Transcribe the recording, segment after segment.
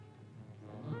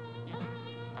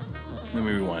Let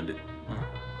me rewind it.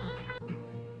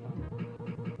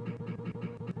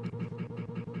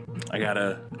 I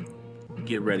gotta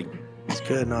get ready. It's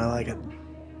good. No, I like it.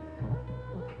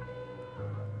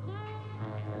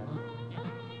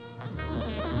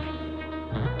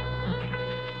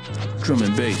 Drum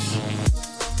and bass.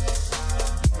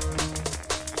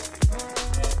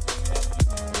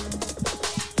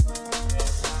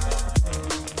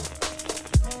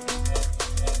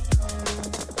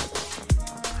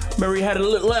 Mary had a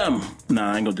little lamb.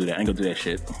 Nah, I ain't gonna do that. I ain't gonna do that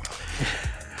shit.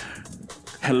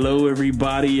 Hello,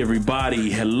 everybody.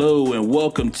 Hello, and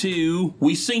welcome to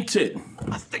We Synced It.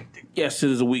 Yes, it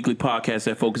is a weekly podcast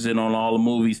that focuses in on all the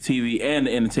movies, TV, and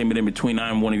the entertainment in between.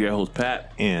 I'm one of your hosts,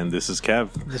 Pat. And this is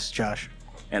Kev. This is Josh.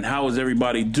 And how is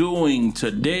everybody doing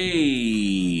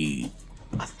today?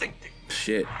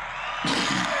 Shit.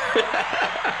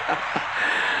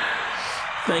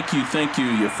 Thank you.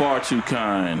 You're far too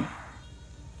kind.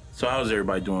 So how's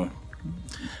everybody doing?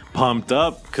 Pumped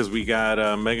up because we got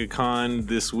MegaCon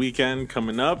this weekend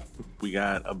coming up. We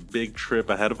got a big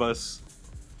trip ahead of us.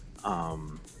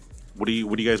 What are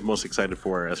you guys most excited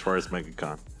for as far as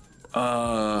MegaCon?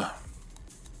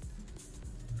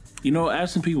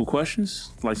 Asking people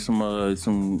questions, like some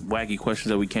wacky questions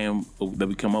that we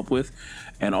come up with,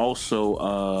 and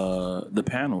also the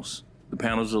panels. The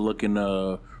panels are looking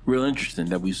real interesting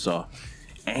that we saw,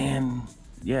 and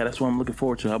yeah, that's what I'm looking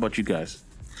forward to. How about you guys?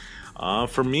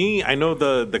 For me, I know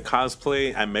the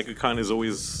cosplay at MegaCon is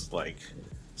always like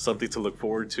something to look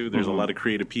forward to. There's a lot of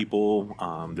creative people.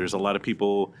 There's a lot of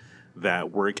people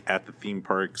that work at the theme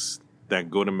parks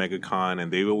that go to MegaCon,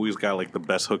 and they've always got like the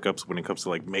best hookups when it comes to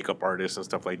like makeup artists and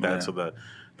stuff like that. Yeah. So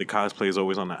the cosplay is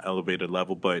always on an elevated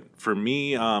level. But for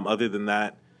me, other than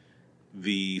that,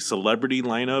 the celebrity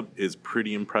lineup is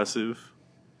pretty impressive.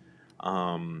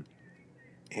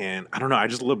 And I don't know, I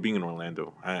just love being in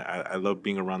Orlando. I love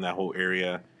being around that whole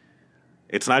area.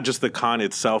 It's not just the con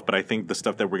itself, but I think the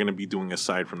stuff that we're going to be doing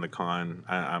aside from the con,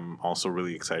 I'm also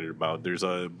really excited about. There's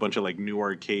a bunch of like new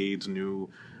arcades, new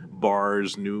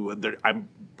bars, I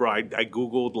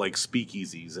Googled like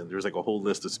speakeasies, and there's like a whole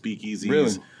list of speakeasies.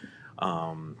 Really?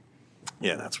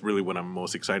 Yeah, that's really what I'm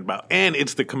most excited about. And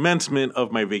it's the commencement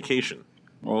of my vacation.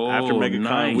 Oh, after MegaCon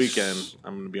nice. weekend,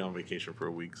 I'm going to be on vacation for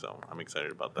a week, so I'm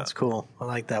excited about that. That's cool. I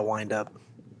like that wind up.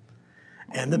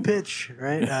 And the pitch,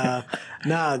 right?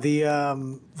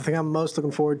 The thing I'm most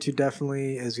looking forward to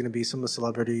definitely is going to be some of the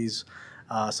celebrities,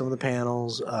 some of the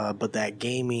panels, but that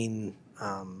gaming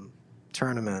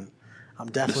tournament, I'm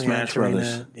definitely entering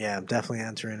it. Yeah, I'm definitely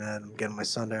entering it. I'm getting my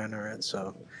son to enter it,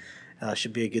 so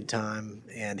should be a good time.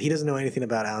 And he doesn't know anything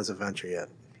about Alan's Adventure yet.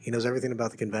 He knows everything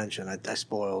about the convention. I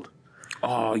spoiled.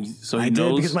 Oh, so he I knows?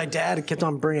 did because my dad kept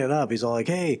on bringing it up. He's all like,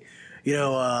 hey,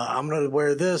 I'm going to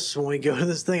wear this when we go to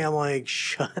this thing. I'm like,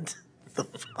 shut the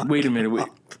fuck Wait a minute. up.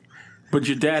 But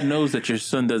your dad knows that your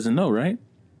son doesn't know, right?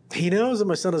 He knows that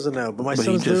my son doesn't know. But my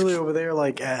son's literally over there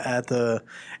like at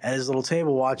his little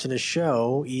table watching his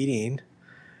show, eating.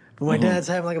 But my dad's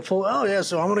having like a full,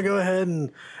 so I'm going to go ahead and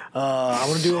I'm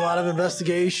going to do a lot of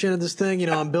investigation of this thing.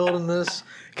 I'm building this.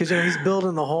 Because he's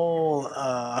building the whole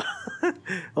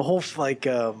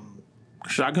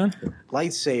Shotgun?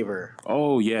 Lightsaber.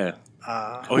 Oh, yeah.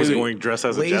 He's going dressed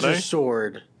as a laser Jedi?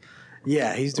 sword.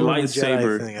 Yeah, he's doing the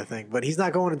Lightsaber Jedi thing, I think. But he's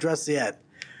not going to dress yet.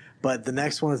 But the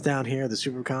next one is down here, the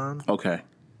SuperCon. Okay.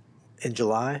 In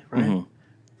July, right? Mm-hmm.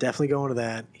 Definitely going to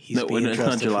that. He's being it's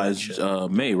not July, it's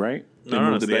May, right?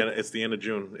 No, it's the end of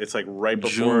June. It's like right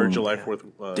before July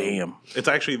 4th. Damn. It's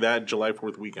actually that July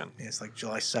 4th weekend. Yeah, it's like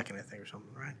July 2nd, I think, or something,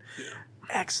 right? Yeah.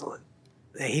 Excellent.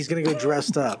 And he's going to go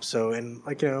dressed up. So, and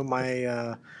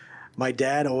my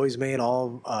dad always made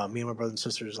all me and my brother and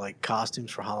sisters like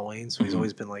costumes for Halloween. So he's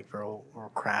always been like real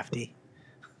crafty.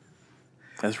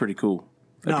 That's pretty cool.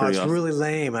 It's awesome. Really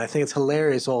lame. I think it's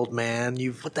hilarious, old man.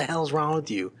 What the hell's wrong with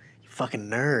you? You fucking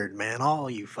nerd, man. All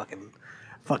you fucking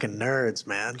nerds,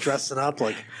 man, dressing up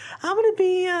like I'm gonna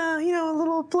be, a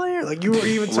little player. Like you were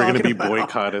even talking about. We're gonna be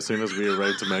boycotted as soon as we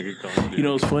arrive to MegaCon. Dude.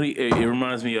 It's funny. It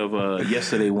reminds me of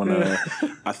yesterday when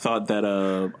I thought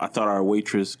our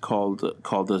waitress called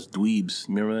us dweebs.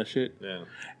 Remember that shit? Yeah.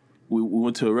 We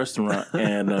went to a restaurant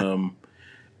and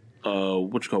we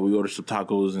ordered some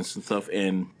tacos and some stuff,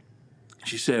 and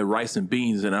she said rice and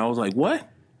beans, and I was like, what?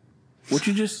 What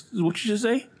you just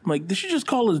say? I'm like, did she just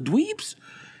call us dweebs?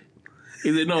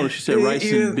 No, she said rice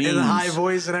and beans. In a high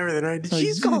voice and everything, right? Did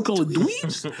she call it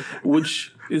dweebs?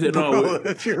 Which is it? No,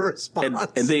 if your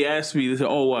response. And they asked me, they said,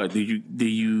 "Oh, what? Did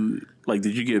you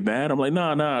get mad?" I'm like,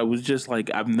 "Nah. It was just like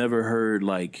I've never heard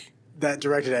like that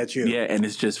directed at you." Yeah, and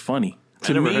it's just funny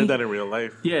I never heard that in real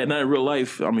life. Yeah, not in real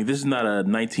life. I mean, this is not a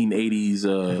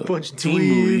 1980s Bunch of teen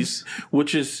dweebs.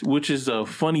 movies, which is a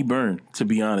funny burn, to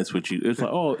be honest with you. It's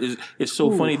like, oh, it's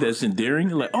so funny that it's endearing.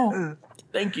 You're like, oh,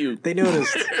 thank you. They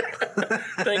noticed.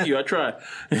 Thank you. I tried.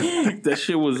 That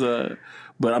shit was.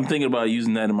 But I'm thinking about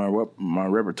using that in my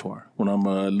repertoire when I'm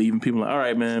leaving people. Like, all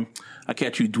right, man, I'll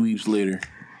catch you dweebs later.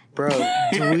 Bro,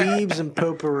 dweebs and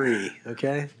potpourri,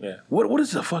 okay? Yeah. What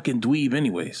is a fucking dweeb,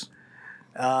 anyways?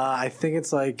 I think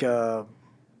it's like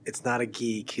it's not a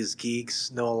geek because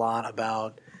geeks know a lot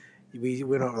about we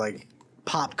don't like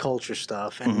pop culture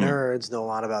stuff, and nerds know a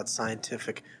lot about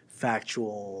scientific,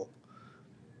 factual.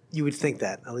 You would think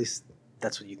that, at least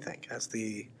that's what you think. That's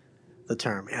the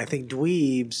term. And I think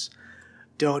dweebs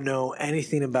don't know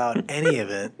anything about any of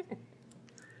it,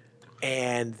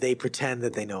 and they pretend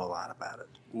that they know a lot about it.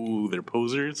 Ooh, they're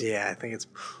posers? Yeah, I think it's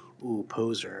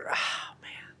poser. Ah,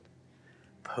 man,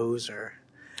 poser.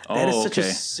 That is such a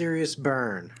serious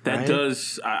burn. That right?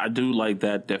 does. I do like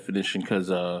that definition because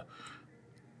the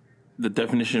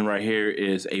definition right here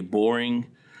is a boring,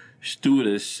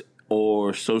 studious,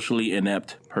 or socially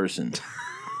inept person.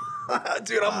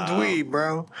 Dude, I'm a dweeb,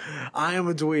 bro. I am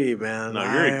a dweeb, man. No,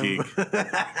 you're a geek.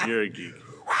 You're a geek.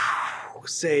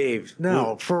 Saved.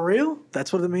 No, for real?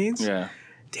 That's what it means? Yeah.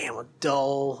 Damn, a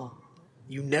dull.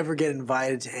 You never get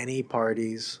invited to any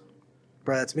parties.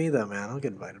 Bro, that's me, though, man. I don't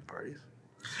get invited to parties.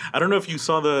 I don't know if you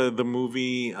saw the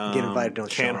movie Get invited,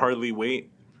 don't show Can't up. Hardly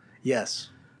Wait. Yes.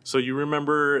 So you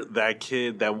remember that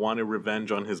kid that wanted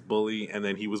revenge on his bully, and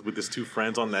then he was with his two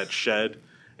friends on that shed,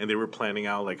 and they were planning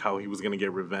out like how he was gonna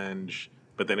get revenge,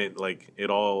 but then it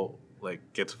all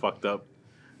gets fucked up.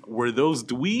 Were those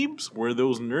dweebs? Were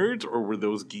those nerds? Or were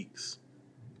those geeks?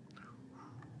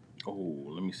 Oh,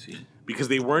 let me see. Because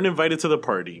they weren't invited to the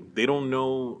party. They don't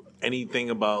know anything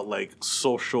about like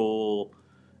social,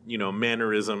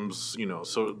 mannerisms.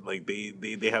 So like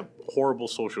they have horrible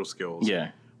social skills.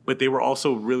 Yeah. But they were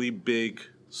also really big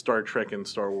Star Trek and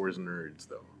Star Wars nerds,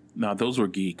 though. No, those were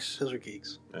geeks. Those are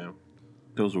geeks. Yeah.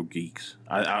 Those were geeks.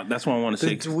 I that's what I want to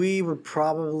The say. dweeb would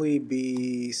probably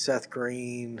be Seth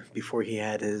Green before he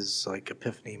had his like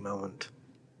epiphany moment,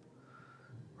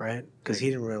 right? Because he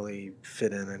didn't really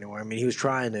fit in anywhere. I mean, he was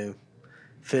trying to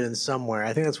fit in somewhere.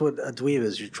 I think that's what a dweeb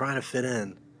is. You're trying to fit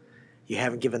in. You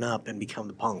haven't given up and become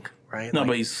the punk, right? No,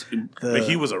 like but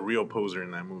He was a real poser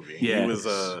in that movie. Yeah. He was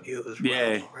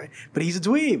Yeah. rough, right? But he's a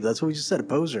dweeb. That's what we just said. A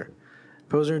poser.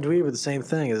 Poser and dweeb are the same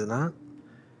thing, is it not?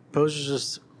 Poser's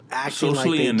just acting Socially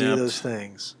like they do inept. those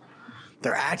things.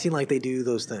 They're acting like they do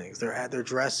those things. They're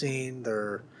dressing.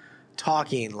 They're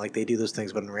talking like they do those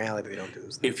things, but in reality, they don't do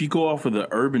those things. if you go off of the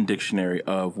Urban Dictionary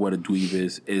of what a dweeb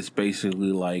is, it's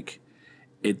basically like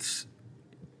it's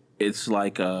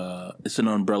like it's an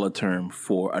umbrella term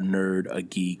for a nerd, a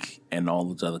geek, and all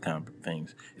those other kind of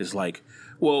things. It's like,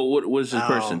 well, what is this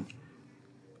person?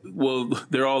 Well,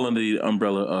 they're all under the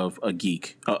umbrella of a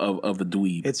geek, of a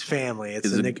dweeb. It's family. It's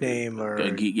Is a it nickname or a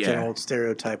geek? Yeah. general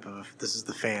stereotype of this is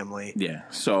the family. Yeah.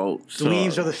 So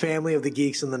Dweebs are the family of the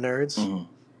geeks and the nerds.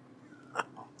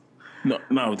 no.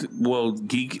 Well,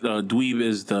 geek, dweeb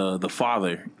is the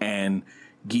father, and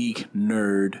geek,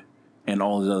 nerd, and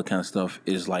all this other kind of stuff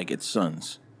is like its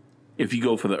sons. If you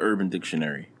go for the Urban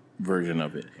Dictionary version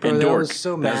of it, Bro, and that dork, was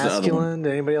so that's the other one. masculine.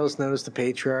 Did anybody else notice the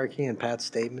patriarchy in Pat's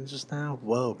statement just now?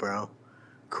 Whoa, bro.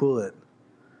 Cool it.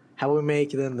 How about we make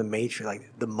them the matri,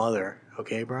 like the mother,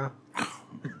 okay, bro?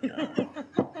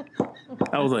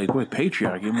 I was like, wait,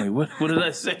 patriarchy? I'm like, what did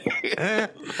I say?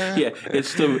 Yeah,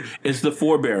 it's the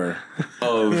forebearer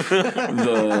of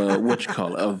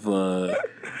the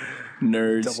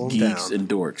nerds, Double geeks, down. and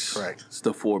dorks. Correct. It's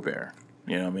the forebearer.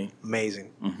 You know what I mean?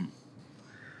 Amazing.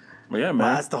 Well, yeah, man.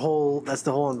 Well, that's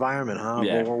the whole environment, huh?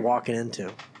 Yeah. What we're walking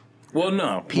into. Well,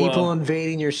 no. People well,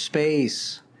 invading your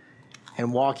space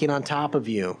and walking on top of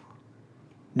you.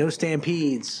 No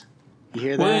stampedes. You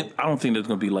hear well, that? I don't think there's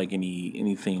gonna be like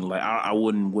anything like I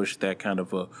wouldn't wish that kind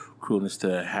of a cruelness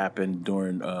to happen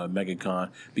during MegaCon,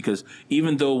 because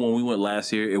even though when we went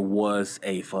last year it was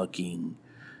a fucking,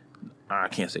 I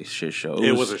can't say shit show.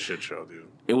 It was a shit show, dude.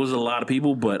 It was a lot of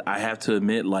people, but I have to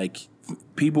admit, like,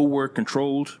 people were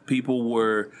controlled. People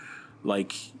were to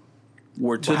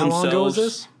How themselves. long ago was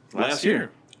this? Last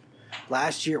year.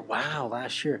 Last year. Wow,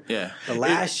 last year. Yeah. The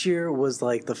last year was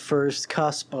like the first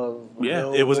cusp of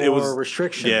no It was more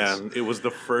restrictions. Yeah, it was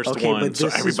the first Okay, one, but so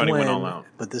this is everybody when, went all out.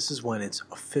 But this is when it's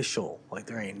official. Like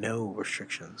there ain't no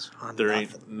restrictions on There nothing.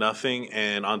 ain't nothing,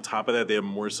 and on top of that, they have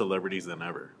more celebrities than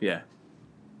ever. Yeah.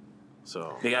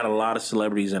 So They got a lot of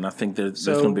celebrities, and I think there's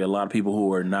So- going to be a lot of people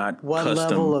who are not What custom.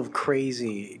 level of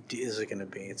crazy is it going to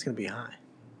be? It's going to be high.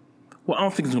 Well, I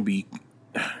don't think it's going to be.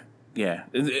 Yeah,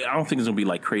 I don't think it's gonna be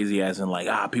like crazy as in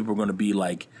like people are gonna be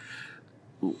like.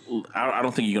 I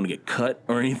don't think you're gonna get cut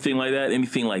or anything like that,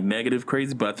 anything like negative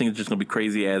crazy. But I think it's just gonna be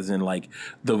crazy as in like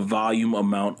the volume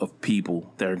amount of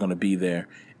people that are gonna be there,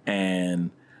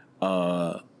 and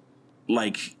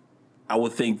like I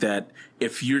would think that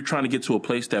if you're trying to get to a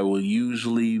place that will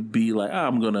usually be like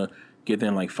I'm gonna get there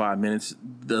in like 5 minutes,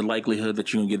 the likelihood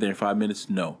that you're gonna get there in 5 minutes,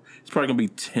 no, it's probably gonna be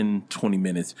 10, 20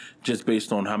 minutes just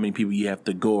based on how many people you have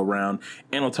to go around.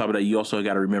 And on top of that, you also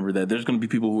got to remember that there's gonna be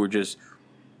people who are just,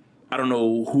 I don't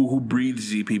know who breeds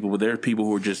these people, but there are people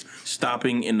who are just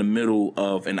stopping in the middle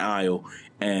of an aisle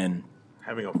and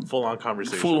having a full-on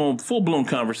conversation. Full-blown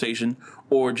conversation,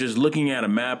 or just looking at a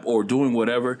map or doing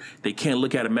whatever. They can't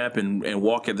look at a map and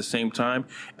walk at the same time.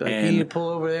 Like and you need to pull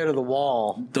over there to the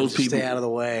wall. Those people stay out of the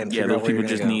way. And those people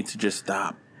just need to just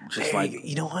stop. Just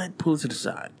you know what? Pull it to the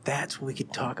side. That's what we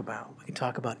could talk about. We can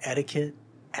talk about etiquette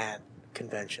at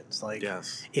conventions. Like,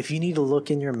 yes. If you need to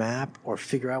look in your map or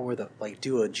figure out where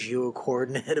do a geo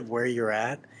coordinate of where you're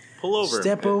at, pull over.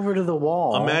 Step over to the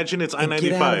wall. Imagine it's I-95.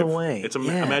 Get out of the way.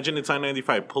 Imagine it's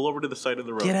I-95. Pull over to the side of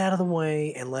the road. Get out of the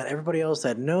way and let everybody else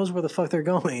that knows where the fuck they're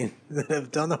going, that have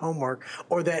done the homework,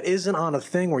 or that isn't on a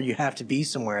thing where you have to be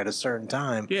somewhere at a certain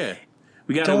time. Yeah.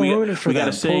 We got to pull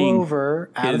over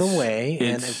out of the way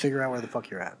and figure out where the fuck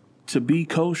you're at. To be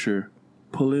kosher,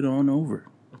 pull it on over.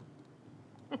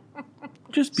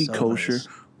 Just be kosher. Nice.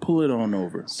 Pull it on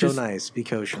over. Nice. Be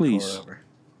kosher. Please. Pull it over.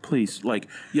 Please. Like,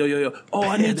 yo. Oh,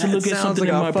 I need to look at something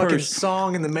like in my fucking purse.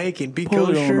 Song in the making. Be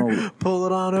kosher. Pull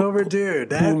it on over,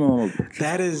 dude. Pull it on over.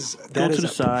 That is go to the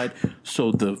side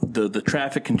so the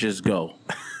traffic can just go.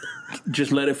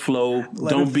 Just let it flow.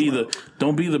 Don't be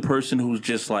the person who's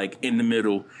just like in the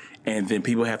middle and then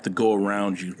people have to go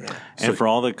around you. Yeah. And for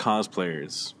all the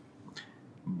cosplayers,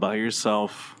 buy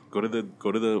yourself. Go to the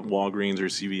Walgreens or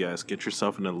CVS. Get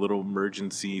yourself in a little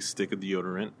emergency stick of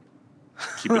deodorant.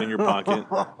 Keep it in your pocket.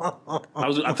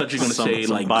 I thought you were going to say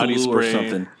like body glue spray or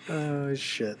something. Oh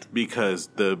shit! Because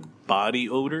the body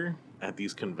odor at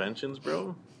these conventions,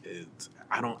 bro,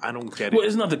 I don't get it. Well,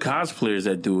 it's not the cosplayers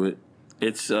that do it.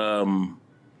 It's the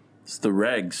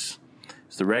regs.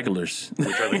 It's the regulars.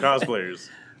 Which are the cosplayers?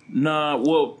 Nah,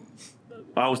 well,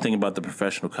 I was thinking about the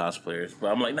professional cosplayers, but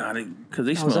I'm like, nah, because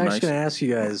they smell nice. I was actually going to ask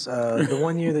you guys, the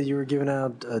one year that you were giving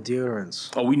out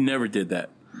deodorants. Oh, we never did that.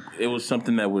 It was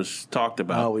something that was talked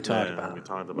about. Oh, we talked about it. We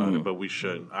talked about it, but we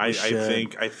should. I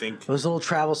think those little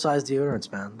travel-sized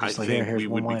deodorants, man. Just I think we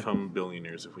would become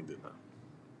billionaires if we did that.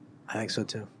 I think so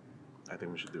too. I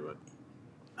think we should do it.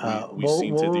 What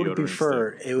would it be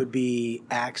for? It would be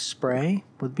Axe spray.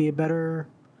 Would be a better.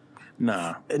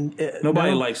 Nah,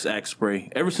 nobody likes Axe spray.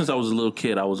 Ever since I was a little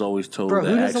kid, I was always told that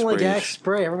who doesn't like Axe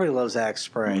spray? Everybody loves Axe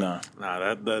spray. Nah,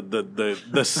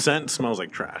 the scent smells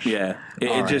like trash. Yeah,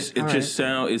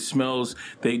 it smells.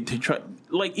 They try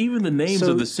like even the names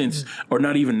of the scents are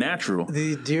not even natural.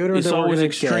 The deodorant it's that always we're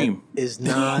extreme. Is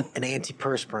not an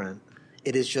antiperspirant.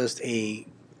 It is just a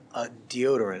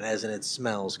deodorant, as in it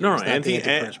smells. No,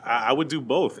 I would do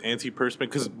both antiperspirant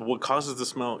because what causes the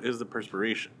smell is the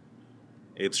perspiration.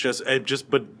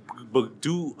 But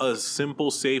do a simple,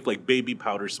 safe, like baby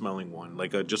powder smelling one,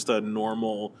 like just a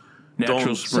normal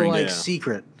natural spring, so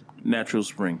Secret, natural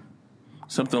spring,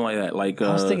 something like that. Like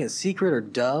I was thinking, Secret or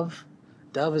Dove.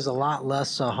 Dove is a lot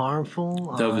less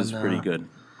harmful. Dove is pretty good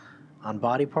on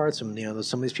body parts, and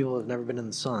some of these people have never been in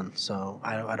the sun, so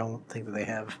I don't think that they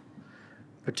have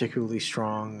particularly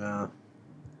strong.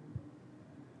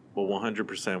 Well,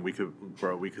 100%, we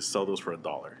could sell those for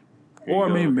 $1. Or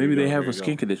maybe they have a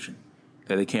skin condition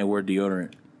that they can't wear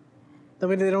deodorant. I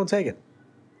mean, they don't take it.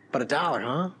 But $1,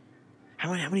 huh?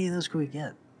 How many of those could we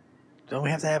get? Don't we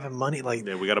have to have money? Like,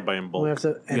 yeah, we got to buy in bulk. We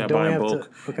got to buy in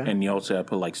bulk, and you also have to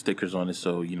put like stickers on it,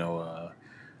 so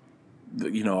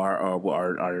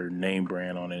our name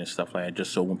brand on it and stuff like that.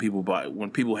 Just so when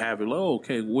people have it,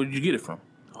 okay, where did you get it from?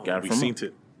 Got it from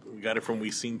it. We got it from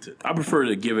We Seen It. I prefer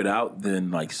to give it out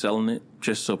than like selling it,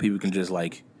 just so people can just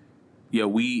like. Yeah,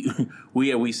 we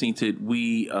Seen It.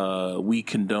 We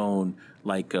condone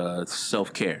like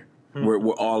self-care.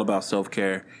 We're all about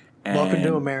self-care. And welcome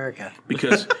to America.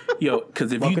 Because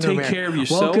if you take care of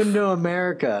yourself, welcome to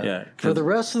America. Yeah, for the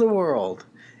rest of the world,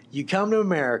 you come to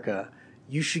America,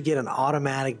 you should get an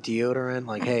automatic deodorant.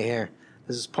 Like, hey, here,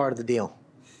 this is part of the deal.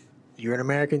 You're an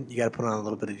American, you got to put on a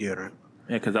little bit of deodorant.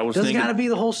 Yeah, because I was thinking, doesn't got to be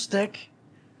the whole stick,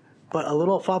 but a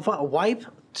little wipe,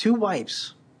 2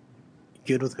 wipes.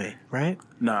 Good with me, right?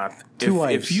 Nah, 2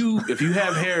 wipes. If you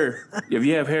have hair,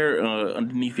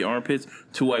 underneath your armpits,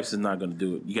 2 wipes is not going to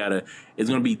do it. It's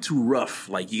going to be too rough.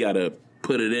 Like you got to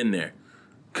put it in there,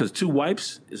 because 2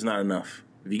 wipes is not enough.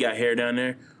 If you got hair down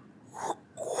there,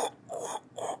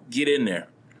 Get in there.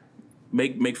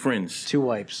 Make friends. 2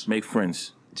 wipes. Make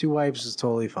friends. 2 wipes is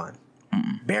totally fine.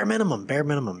 Bare minimum.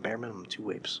 2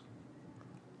 wipes.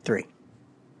 3.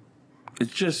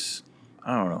 It's just,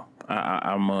 I don't know.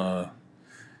 I'm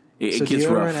It So gets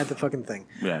deodorant rough. at the fucking thing.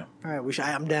 Yeah. All right,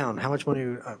 I'm down. How much money?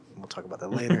 We'll talk about that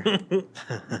later.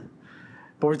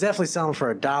 But we're definitely selling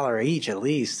for $1 each at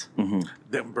least.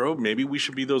 Then, bro, maybe we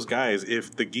should be those guys.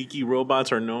 If the geeky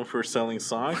robots are known for selling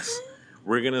socks,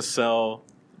 we're gonna sell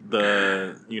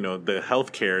the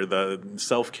healthcare, the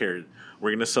self-care.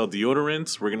 We're gonna sell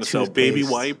deodorants. We're gonna sell baby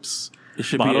Toothpaste. wipes, It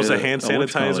should bottles be of hand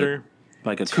sanitizer.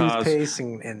 like a Toothpaste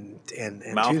and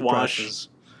Mouthwash. toothbrushes.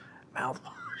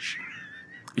 Mouthwash.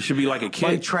 It should be like a kit.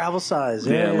 Like travel size.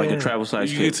 yeah, like a travel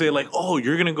size You kit. could say like, "Oh,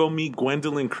 you're gonna go meet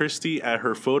Gwendolyn Christie at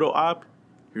her photo op.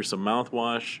 Here's some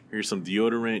mouthwash. Here's some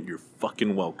deodorant. You're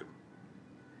fucking welcome."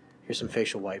 Here's some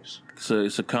facial wipes. So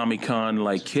it's a Comic-Con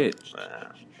like kit.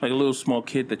 Like a little small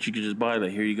kit that you could just buy.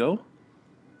 Like, here you go.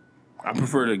 I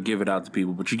prefer to give it out to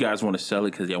people, but you guys want to sell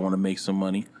it because y'all want to make some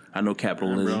money. I know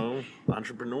capitalism. Bro,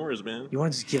 entrepreneurs, man. You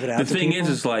want to just give it out The to thing people?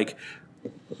 is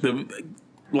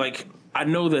I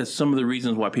know that some of the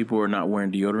reasons why people are not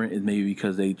wearing deodorant is maybe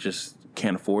because they just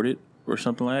can't afford it or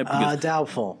something like that. Because,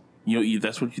 doubtful.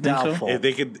 that's what you think Doubtful. so?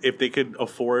 If they could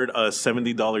afford a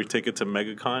 $70 ticket to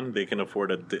MegaCon, they can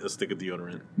afford a stick of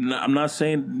deodorant. No, I'm not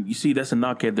saying. You see, that's a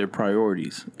knock at their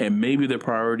priorities, and maybe their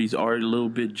priorities are a little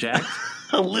bit jacked.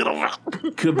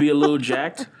 Could be a little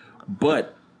jacked,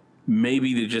 but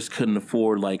maybe they just couldn't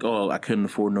afford. Like, oh, I couldn't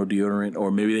afford no deodorant,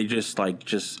 or maybe they just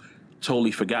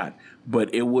totally forgot.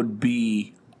 But it would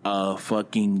be a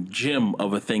fucking gem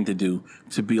of a thing to do,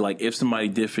 to be like, if somebody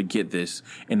did forget this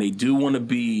and they do want to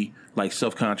be like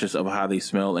self-conscious of how they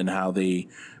smell and how they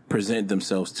present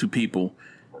themselves to people,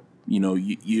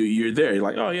 you're there. You're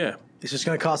like, oh yeah. It's just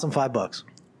going to cost them $5.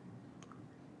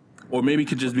 Or maybe it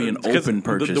could just be an 'Cause open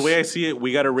purchase. The way I see it,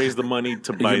 we got to raise the money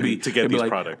to buy could be- to it'd get be these like,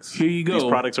 products. here you go. These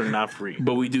products are not free.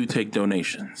 But we do take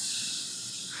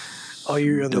donations. Oh,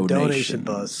 you're on the donation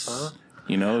bus, huh?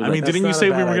 I I mean, That's didn't you not say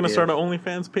a we were bad going to idea. start an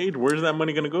OnlyFans page? Where's that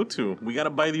money going to go to? We got to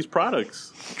buy these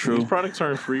products. True. These products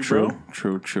aren't free, True, bro.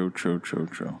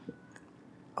 true.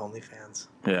 OnlyFans.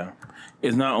 Yeah.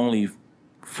 It's not only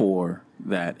for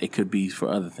that, it could be for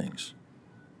other things.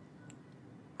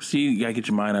 See, you gotta get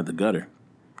your mind out the gutter.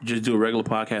 Just do a regular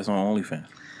podcast on OnlyFans.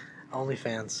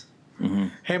 OnlyFans. Mm-hmm.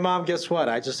 Hey, Mom, guess what?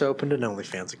 I just opened an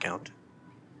OnlyFans account.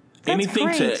 Anything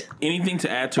great.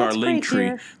 to add to our That's link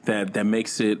great, tree dear. that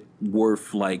makes it worth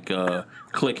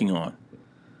clicking on.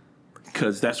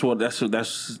 Because that's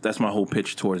my whole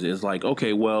pitch towards it. It's like,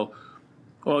 okay, well,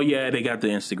 oh yeah, they got the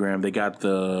Instagram, they got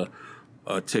the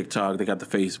TikTok, they got the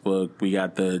Facebook, we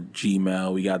got the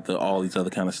Gmail, we got all these other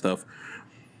kind of stuff.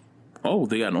 Oh,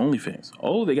 they got an OnlyFans.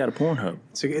 Oh, they got a Pornhub.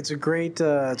 It's a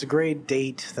great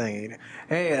date thing.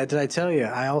 Hey, did I tell you?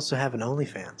 I also have an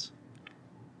OnlyFans.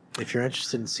 If you're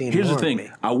interested in seeing Here's more the thing: of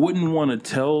me. I wouldn't want to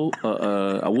tell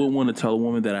a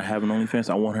woman that I have an OnlyFans.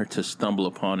 I want her to stumble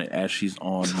upon it as she's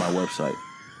on my website.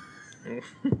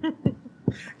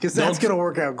 Because that's going to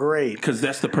work out great. Because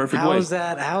that's the perfect How way. is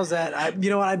that? You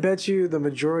know what? I bet you the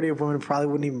majority of women probably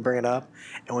wouldn't even bring it up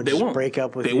and would They just won't. break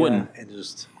up with They you wouldn't. and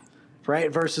just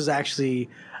right versus actually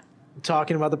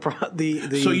talking about the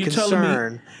So you're telling me-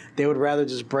 concern. They would rather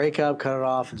just break up, cut it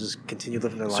off, and just continue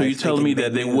living their life. So you're telling me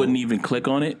thinking that they knew. wouldn't even click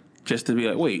on it just to be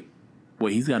like, wait,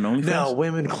 he's got an OnlyFans? No,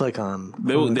 women click on.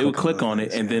 They would click on it,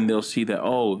 things, and yeah. then they'll see that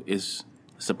it's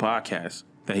a podcast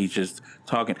that he's just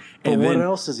talking. But And what then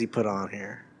else does he put on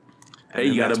here? hey,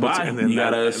 you gotta buy. You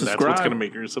gotta subscribe. That's what's going to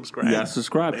make her subscribe. You gotta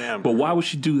subscribe. Damn. But why would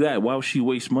she do that? Why would she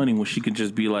waste money when she could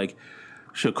just be like,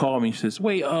 she'll call me and says,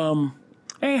 wait,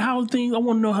 hey, how things? I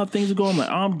want to know how things are going.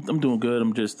 I'm like, I'm doing good.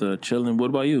 I'm just chilling. What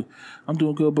about you? I'm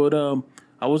doing good. But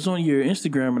I was on your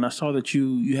Instagram and I saw that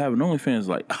you have an OnlyFans.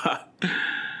 Like,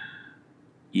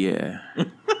 yeah,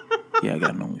 I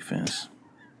got an OnlyFans.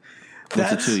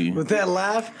 What's it to you? With that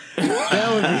laugh,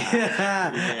 that would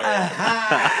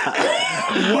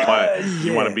What?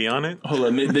 You Yeah. want to be on it? Hold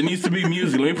on, there needs to be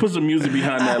music. Let me put some music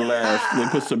behind that laugh. Let me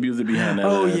put some music behind that.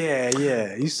 Oh laugh.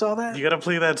 yeah. You saw that? You got to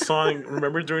play that song.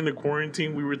 Remember during the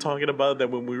quarantine, we were talking about that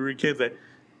when we were kids. That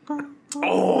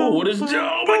Oh, what is? Oh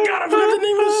my God! I forgot the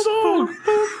name of the song.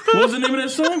 What was the name of that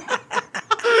song?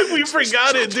 we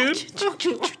forgot it, dude.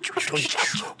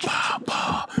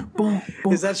 Boom,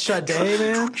 boom. Is that Sade,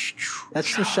 man? That's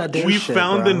some Sade We shit,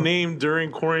 found bro. the name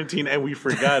during quarantine and we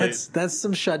forgot it. That's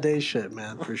some Sade shit,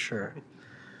 man, for sure.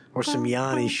 Or some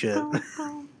Yanni shit.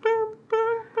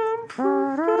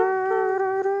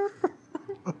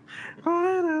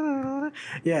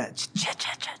 Yeah,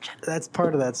 that's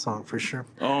part of that song for sure.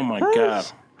 Oh my god.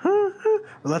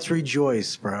 Let's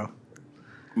rejoice, bro.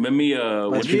 Let me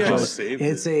what you call it?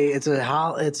 It's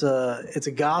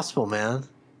a gospel, man.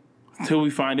 Till we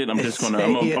find it, I'm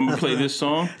gonna play this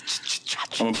song.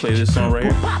 I'm gonna play this song right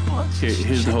here.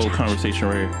 Here's the whole conversation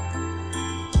right here.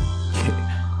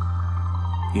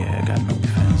 Yeah, I got no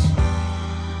defense.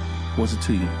 What's it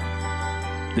to you?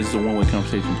 This is a one-way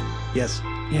conversation. Yes.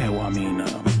 Yeah, well, I mean, I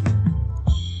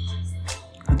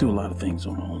do a lot of things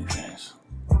on my OnlyFans.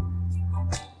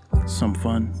 Some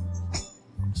fun,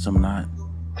 some not.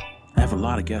 I have a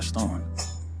lot of guests on.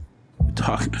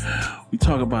 We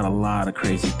talk about a lot of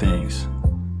crazy things.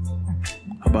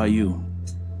 How about you?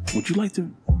 Would you like to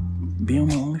be on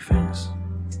my OnlyFans?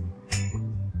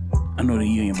 I know that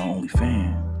you ain't my only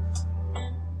fan,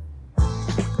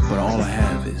 but all I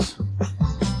have is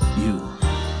you.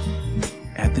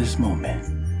 At this moment,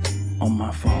 on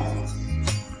my phone,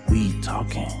 we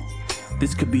talking.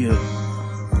 This could be a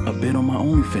bit on my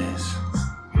OnlyFans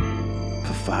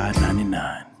for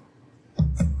 $5.99.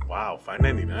 Wow,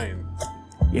 $5.99.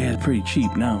 Yeah, it's pretty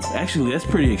cheap now. Actually, that's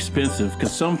pretty expensive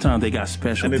because sometimes they got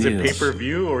special And is deals. it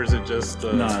pay-per-view or is it just...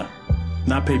 Nah,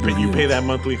 not pay-per-view. You pay that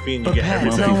monthly fee and you But get Pat,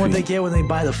 everything. tell them what they get when they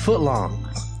buy the footlong.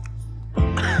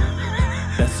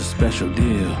 That's a special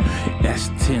deal. That's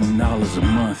 $10 a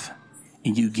month,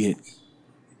 and you get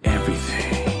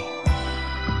everything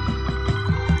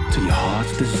to your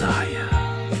heart's desire.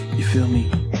 You feel me?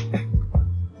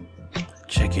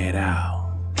 Check it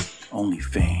out.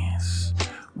 OnlyFans.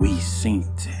 We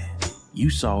synced it. You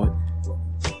saw it.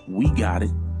 We got it.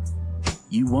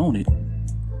 You want it.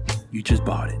 You just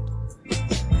bought it.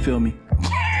 Feel me?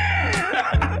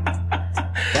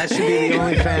 That should be the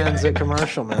OnlyFans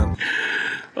commercial, man.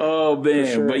 Oh man,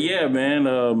 sure. But yeah, man.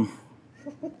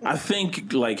 I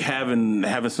think like having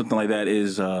something like that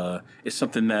is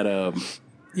something that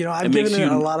I've given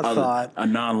it a lot of thought. A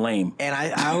non-lame. And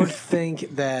I would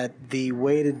think that the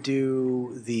way to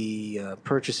do the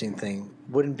purchasing thing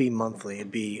wouldn't be monthly;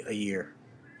 it'd be a year.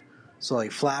 So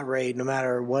like flat rate, no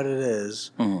matter what it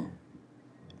is,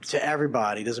 to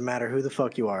everybody, doesn't matter who the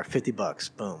fuck you are,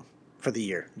 $50, boom, for the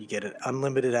year. You get it,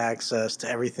 unlimited access to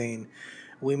everything.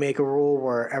 We make a rule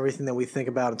where everything that we think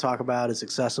about and talk about is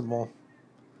accessible.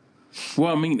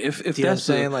 Well, I mean, if Do you know what I'm that's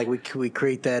saying? Like we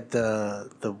create that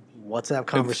the WhatsApp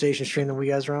conversation stream that we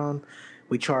guys are on.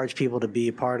 We charge people to be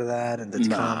a part of that and to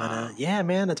comment on it. Yeah,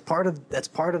 man, that's part of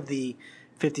the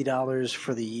 $50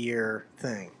 for the year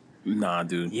thing. Nah,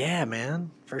 dude. Yeah,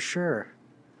 man, for sure.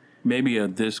 Maybe a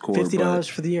Discord. $50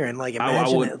 for the year, and like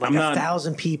imagine would- it, like I'm not-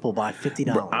 1,000 people buy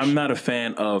 $50. I'm not a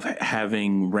fan of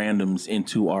having randoms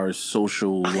into our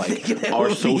social I think that our would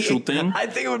be- social thing. I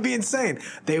think it would be insane.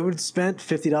 They would spend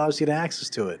 $50 to get access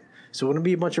to it. So it wouldn't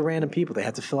be a bunch of random people. They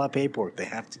have to fill out paperwork. They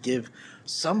have to give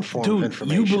some form of Dude,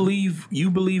 information. you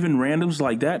believe in randoms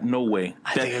like that? No way.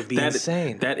 I think it would be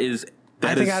insane.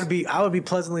 I would be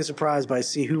pleasantly surprised by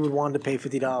see who would want to pay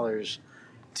 $50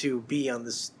 to be on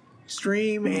this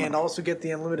stream and also get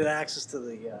the unlimited access to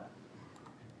the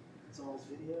Saul's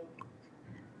video.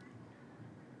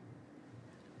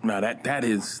 No, that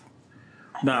is.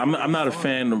 No, I'm not a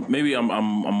fan. Of, maybe I'm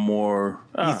more.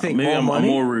 You think maybe more I'm money?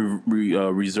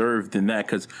 more reserved than that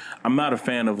because I'm not a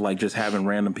fan of like just having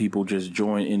random people just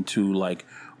join into like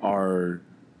our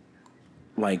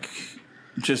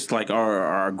just like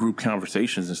our group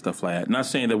conversations and stuff like that. Not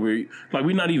saying that we're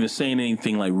not even saying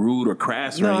anything like rude or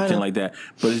crass or anything like that,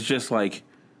 but it's just like,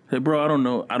 hey, bro, I don't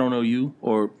know you,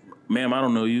 or ma'am, I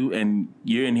don't know you, and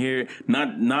you're in here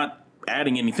not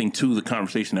adding anything to the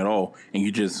conversation at all, and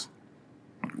you just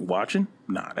watching.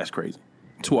 Nah, that's crazy.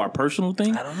 To our personal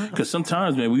thing, I don't know. Because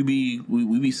sometimes, man, we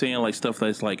be saying like stuff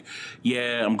that's like,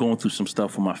 yeah, I'm going through some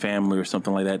stuff with my family or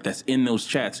something like that. That's in those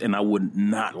chats, and I would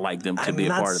not like them to be a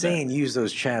part of that. I'm not saying use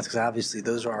those chats because obviously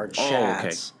those are our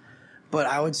chats. But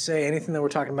I would say anything that we're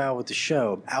talking about with the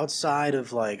show, outside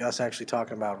of like us actually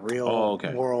talking about real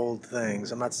world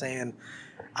things. I'm not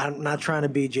trying to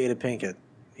be Jada Pinkett.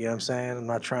 You know what I'm saying? I'm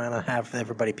not trying to have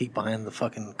everybody peek behind the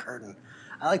fucking curtain.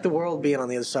 I like the world being on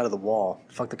the other side of the wall.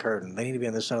 Fuck the curtain. They need to be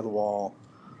on the other side of the wall,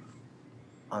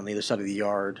 on the other side of the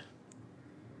yard.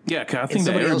 Yeah, cause I think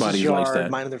that everybody likes that.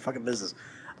 Minding their fucking business.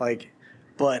 Like,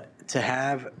 but to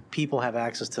have people have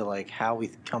access to like how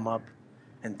we come up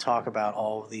and talk about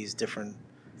all of these different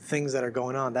things that are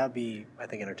going on, that'd be, I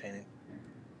think, entertaining.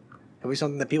 It'd be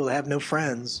something that people that have no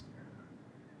friends.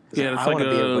 Yeah, it's I like want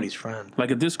to be everybody's friend. Like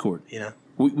a Discord. You know,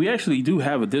 we actually do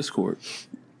have a Discord.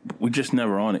 We just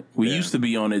never on it. We used to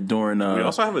be on it during. We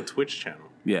also have a Twitch channel.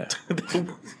 Yeah.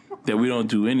 that we don't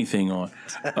do anything on.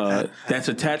 That's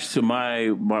attached to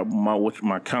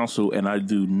my console, and I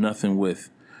do nothing with.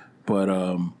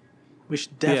 But we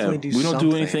should definitely do. We don't something.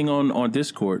 do anything on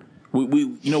Discord. We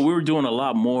were doing a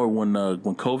lot more when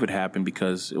COVID happened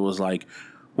because it was like,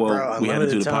 well, we had to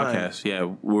do the podcast. Yeah,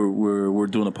 we're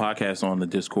doing a podcast on the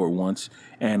Discord once.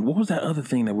 And what was that other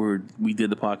thing that we did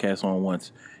the podcast on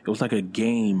once? It was like a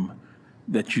game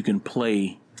that you can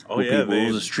play. Oh yeah, it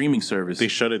was a streaming service. They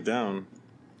shut it down.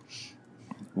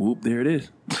 Whoop! There it is.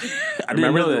 I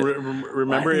remember didn't know that.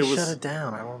 Remember, why it was shut it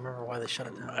down. I don't remember why they shut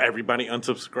it down. Everybody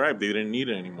unsubscribed. They didn't need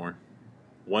it anymore.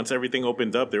 Once everything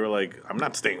opened up, they were like, "I'm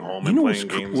not staying home and playing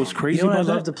games." What's crazy? You know what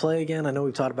about I'd love that? to play again? I know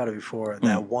we've talked about it before.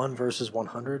 That 1 versus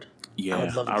 100. Yeah, I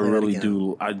would love to I play really that again.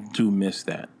 do. I do miss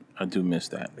that.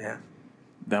 Yeah.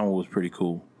 That one was pretty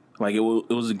cool. Like it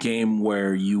was a game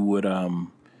where you would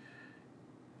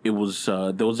it was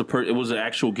an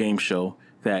actual game show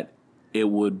that it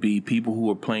would be people who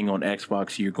were playing on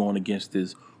Xbox. You're going against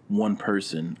this one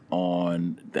person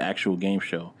on the actual game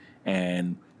show,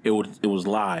 and it was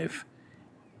live,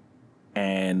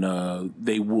 and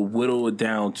they will whittle it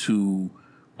down to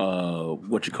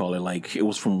like it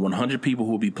was from 100 people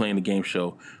who will be playing the game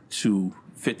show to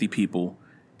 50 people,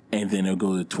 and then it'll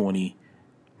go to 20.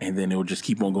 And then it will just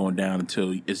keep on going down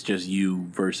until it's just you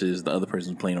versus the other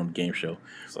person playing on the game show.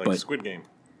 It's like Squid Game.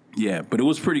 Yeah, but it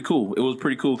was pretty cool. It was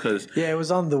pretty cool because... Yeah, it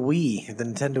was on the Wii, the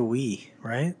Nintendo Wii,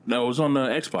 right? No, it was on the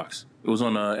Xbox. It was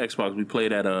on the Xbox. We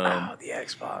played at... the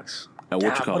Xbox. At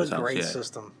What a great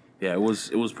system. Yeah, it was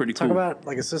pretty cool. Talk about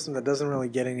like a system that doesn't really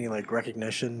get any like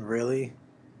recognition, really.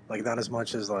 Like not as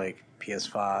much as like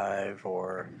PS5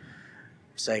 or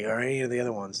Sega or any of the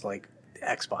other ones, like the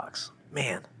Xbox.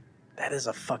 Man, that is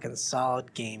a fucking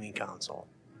solid gaming console,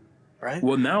 right?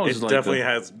 Well, now it's It like definitely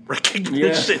has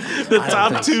recognition. The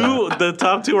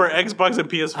top two are Xbox and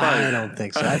PS5. I don't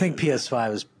think so. I think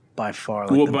PS5 is by far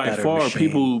like the better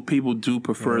machine. people do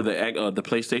prefer the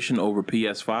PlayStation over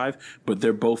PS5, but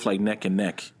they're both like neck and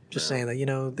neck. Just saying that,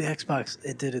 the Xbox,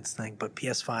 it did its thing, but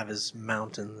PS5 is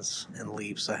mountains and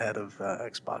leaps ahead of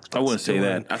Xbox. I wouldn't say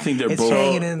that. I think they're both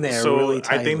hanging in there. So really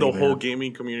I think the tightly, whole man.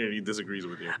 gaming community disagrees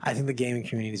with you. I think the gaming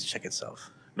community needs to check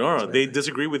itself. No, they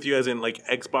disagree with you as in like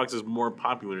Xbox is more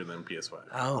popular than PS5.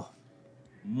 Oh,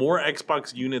 More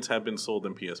Xbox units have been sold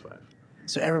than PS5.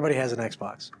 so everybody has an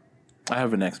Xbox. I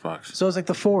have an Xbox. So it's like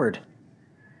the Ford.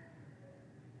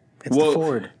 It's the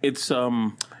Ford. It's think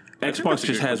Xbox that's a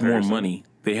just good has more comparison. money.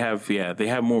 They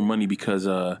have more money because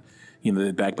they're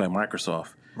backed by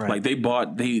Microsoft. Right. Like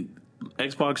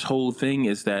Xbox whole thing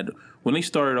is that when they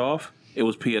started off, it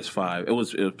was PS5. It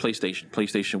was PlayStation.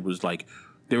 PlayStation was like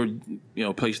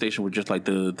PlayStation was just like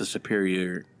the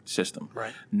superior system.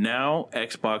 Right. Now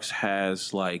Xbox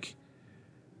has like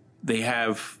they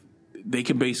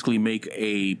can basically make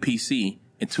a PC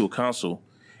into a console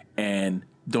and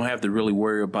don't have to really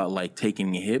worry about like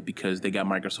taking a hit because they got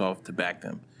Microsoft to back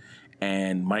them.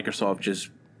 And Microsoft just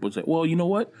was like, well, you know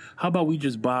what? How about we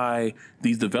just buy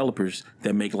these developers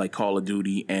that make like Call of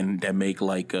Duty and that make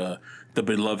like the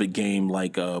beloved game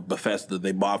like Bethesda.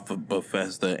 They bought for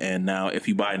Bethesda, and now if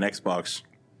you buy an Xbox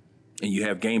and you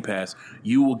have Game Pass,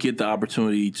 you will get the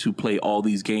opportunity to play all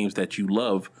these games that you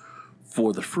love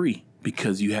for the free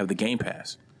because you have the Game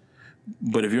Pass.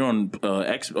 But if you're on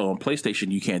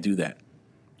PlayStation, you can't do that.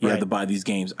 You have to buy these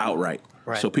games outright.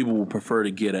 Right. So people will prefer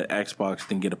to get an Xbox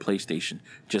than get a PlayStation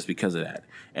just because of that.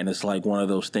 And it's like one of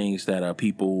those things that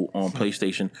people on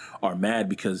PlayStation are mad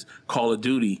because Call of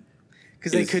Duty...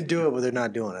 Because they could do it, but they're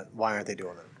not doing it. Why aren't they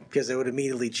doing it? Because it would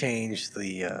immediately change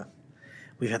the...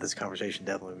 we've had this conversation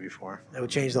definitely before. It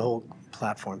would change the whole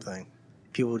platform thing.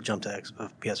 People would jump to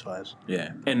PS5s.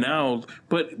 Yeah. And now...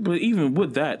 But even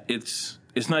with that, it's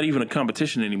not even a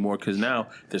competition anymore because now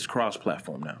there's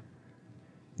cross-platform now.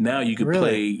 Now you can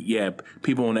play,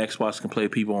 people on Xbox can play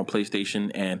people on PlayStation,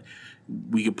 and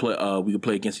we could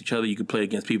play against each other. You could play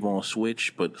against people on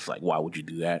Switch, but it's like, why would you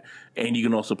do that? And you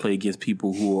can also play against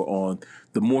people who are on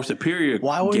the more superior.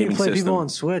 Why would you play system. people on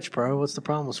Switch, bro? What's the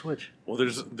problem with Switch? Well,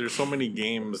 there's so many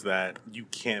games that you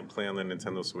can't play on the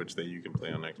Nintendo Switch that you can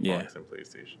play on Xbox and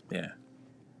PlayStation. Yeah,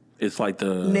 it's like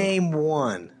the Name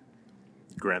one.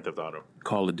 Grand Theft Auto.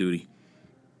 Call of Duty.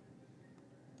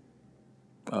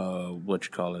 What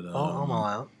you call it? I'm all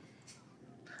out.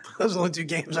 Those are the only two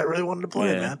games I really wanted to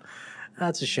play, man.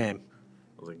 That's a shame.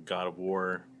 Like God of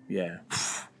War. Yeah.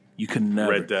 You could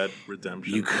never. Red Dead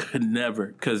Redemption. You could never,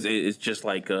 because it's just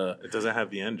like it doesn't have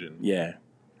the engine. Yeah,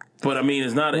 but I mean,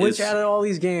 it's not. Which out of all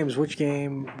these games, which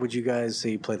game would you guys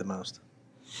say you play the most?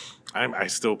 I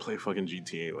still play fucking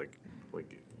GTA like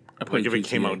I play if it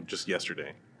came GTA. out just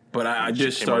yesterday. But I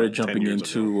just started jumping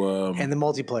into and the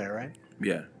multiplayer, right?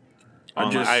 Yeah.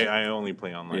 I only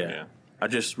play online. Yeah. I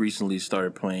just recently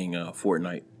started playing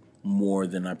Fortnite more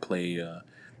than I play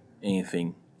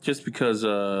anything, just because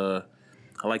I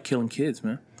like killing kids,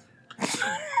 man.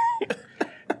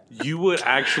 You would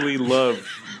actually love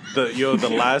the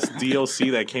last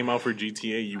DLC that came out for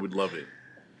GTA. You would love it.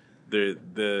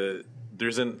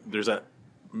 There's a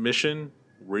mission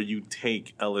where you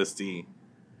take LSD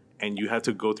and you have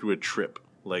to go through a trip.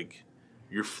 Like,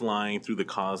 you're flying through the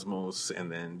cosmos,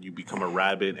 and then you become a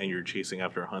rabbit, and you're chasing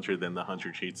after a hunter. Then the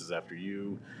hunter chases after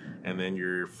you, and then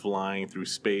you're flying through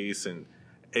space, and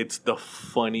it's the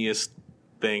funniest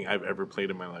thing I've ever played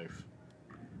in my life.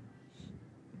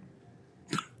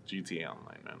 GTA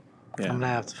Online, man. Yeah. I'm gonna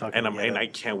have to fucking. And I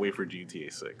can't wait for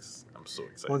GTA 6. I'm so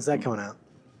excited. When's that coming out?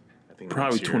 I think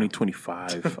probably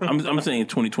 2025. I'm saying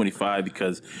 2025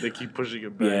 because they keep pushing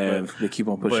it back. Yeah, they keep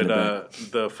on pushing it back.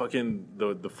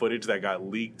 The footage that got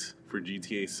leaked for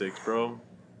GTA 6, bro,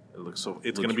 it looks so.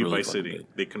 It's gonna be really Vice City. Good.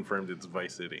 They confirmed it's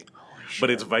Vice City, but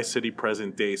it's Vice City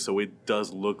present day, so it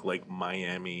does look like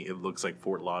Miami. It looks like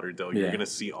Fort Lauderdale. You're gonna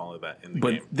see all of that in the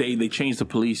game. But they changed the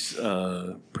police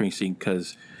precinct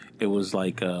because it was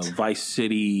like Vice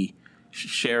City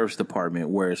Sheriff's Department,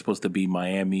 where it's supposed to be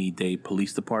Miami-Dade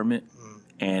Police Department.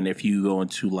 And if you go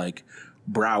into like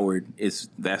Broward,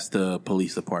 that's the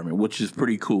police department, which is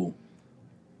pretty cool.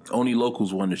 Only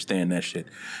locals will understand that shit.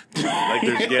 Like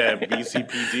there's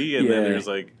BCPD, and then there's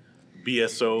like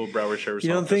BSO, Broward Sheriff's Office.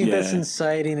 You don't think that's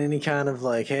inciting any kind of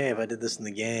like, hey, if I did this in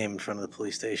the game in front of the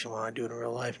police station, why don't I do it in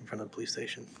real life in front of the police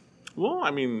station? Well, I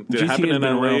mean, did it happen in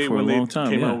LA when they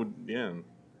came out?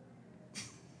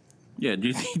 Yeah,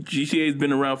 GTA's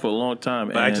been around for a long time.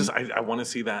 But I want to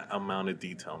see that amount of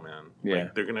detail, man. Yeah,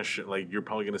 like, they're gonna you're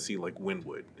probably gonna see like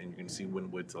Wynwood, and you're gonna see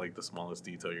Wynwood to like the smallest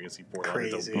detail. You're gonna see Fort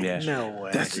Lauderdale. Yeah, no way.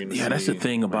 That's the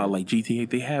thing about like GTA.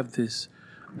 They have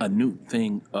a new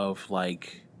thing of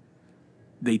like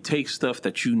they take stuff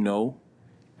that you know,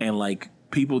 and like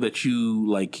people that you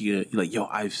like, yo,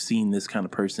 I've seen this kind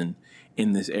of person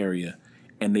in this area,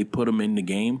 and they put them in the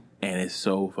game, and it's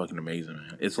so fucking amazing,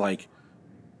 man. It's like,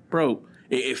 bro,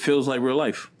 it feels like real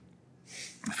life.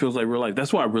 It feels like real life.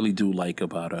 That's what I really do like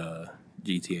about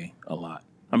GTA a lot.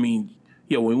 I mean,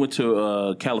 when we went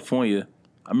to California,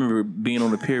 I remember being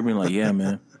on the pier being like, yeah,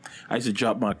 man, I used to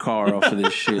drop my car off of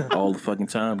this shit all the fucking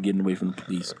time, getting away from the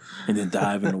police, and then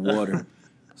dive in the water.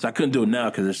 So I couldn't do it now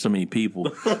because there's so many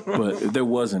people. But if there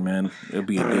wasn't, man, it would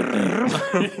be a good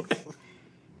thing.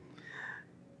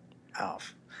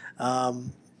 Off. All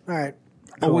right.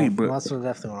 Cool. Oh, wait, bro. Well, that's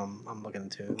definitely what I'm looking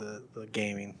into, the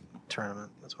gaming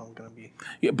tournament. That's what I'm going to be.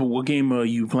 Yeah, but what game are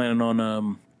you planning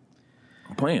on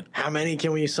playing? How many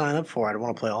can we sign up for? I don't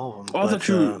want to play all of them. Oh, that's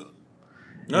true.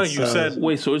 No, you said...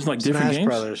 Wait, so it's like different Smash games?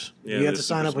 Brothers. Yeah, you have to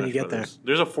sign up when you get there.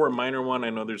 There's a Fort Minor one. I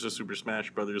know there's a Super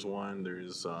Smash Brothers one.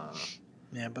 There's...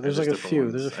 yeah, but there's like a few.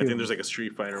 Ones. There's a few. I think there's like a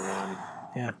Street Fighter one.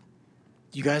 Yeah.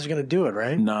 You guys are going to do it,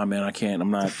 right? Nah, man, I can't.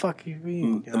 I'm not... What the fuck you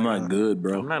mean? I'm not good,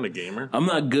 bro. I'm not a gamer. I'm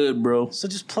not good, bro. So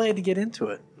just play it to get into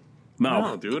it.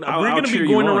 No, dude. We're going to be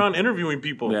going around interviewing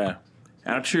people. Yeah.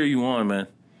 I'll cheer you on, man.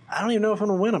 I don't even know if I'm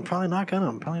going to win. I'm probably not going to.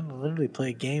 I'm probably going to literally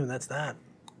play a game, and that's that.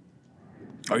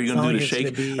 Are you going to do the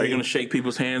shake? Are you going to shake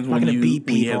people's hands when you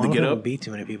have to get up? Beat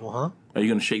too many people, huh? Are you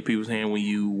going to shake people's hand when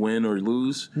you win or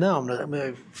lose? No, I'm not. I'm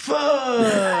like,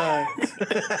 fuck.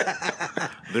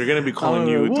 They're going to be calling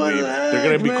you a dweeb. They're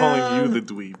going to be calling you the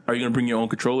dweeb. Are you going to bring your own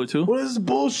controller too? What is this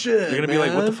bullshit? They're going to be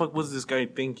like, what the fuck was this guy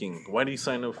thinking? Why did he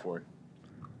sign up for it?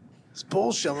 It's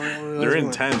bullshit. They're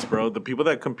intense, bro. The people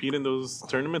that compete in those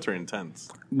tournaments are intense.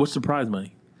 What's the prize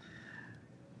money?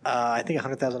 I think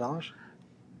 $100,000.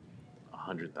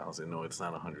 100,000? No, it's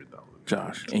not 100,000.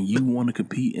 Josh, and you want to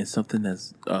compete in something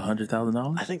that's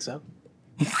 $100,000? I think so.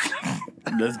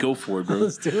 Let's go for it, bro.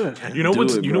 Let's do it. You know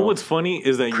what's funny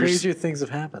is that crazier things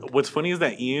have happened. What's funny is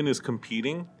that Ian is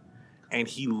competing, and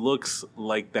he looks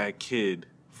like that kid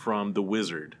from The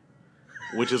Wizard,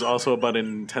 which is also about a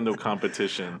Nintendo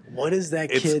competition. What is that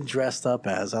kid dressed up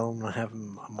as? I don't want to have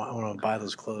him. I want to buy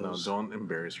those clothes. No, don't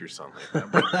embarrass your son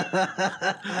like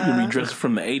that. You're gonna be dressed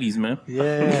from the '80s, man.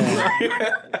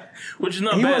 Yeah, which is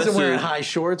not bad. He wasn't wearing high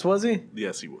shorts, was he?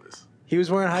 Yes, he was. He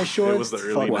was wearing high shorts. It was the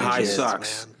early high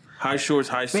socks. Man. High shorts,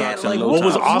 high socks, like, and low What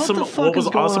was tops. awesome? What was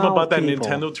awesome about that people?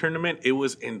 Nintendo tournament? It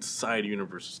was inside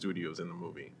Universal Studios in the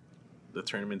movie. The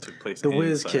tournament took place. The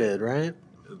Wiz Kid, right?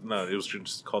 No, it was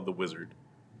just called The Wizard.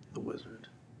 The Wizard.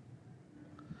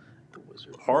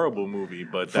 Horrible movie,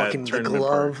 but fucking that tournament the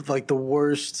glove, part. like the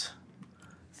worst.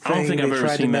 I don't think I've ever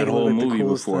seen that whole movie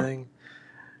before.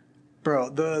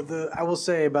 Bro, the I will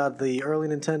say about the early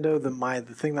Nintendo,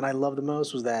 the thing that I loved the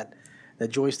most was that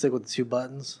joystick with the 2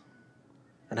 buttons,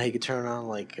 and how you could turn on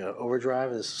like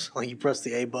overdrive. It's like you press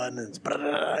the A button and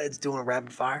it's doing a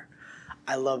rapid fire.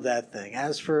 I love that thing.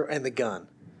 And the gun.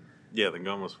 Yeah, the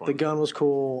gun was fun. The gun was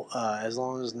cool, as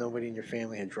long as nobody in your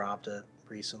family had dropped it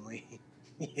recently.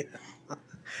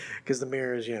 Because the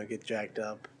mirrors, get jacked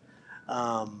up.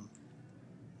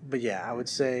 But yeah, I would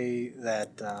say that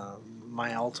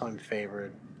my all-time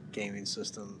favorite gaming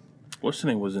system What's the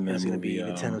name was in that is going to movie? be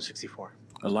Nintendo 64.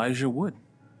 Elijah Wood.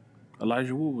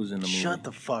 Elijah Wood was in the movie. Shut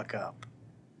the fuck up.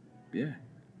 Yeah.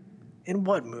 In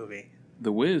what movie?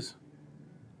 The Wiz.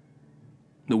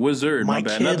 The Wizard. My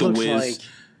bad. Kid Not the looks Wiz. like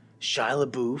Shia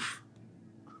LaBeouf.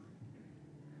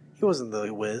 He wasn't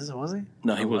the Wiz, was he?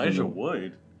 No, he wasn't. Elijah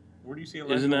Wood. Where do you see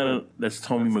Elijah Isn't that Wood? that's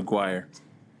Tommy McGuire?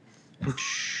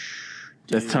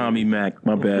 That's Tommy Mac.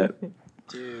 My bad.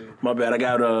 Dude. My bad. I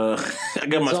got my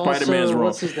also- Spider Man's wrong.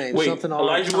 what's his name? Wait, Something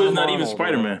Elijah Tom Wood's not even Arnold,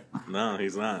 Spider Man. No,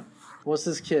 he's not. What's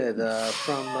this kid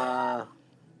from...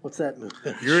 what's that movie?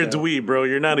 You're a dweeb, bro.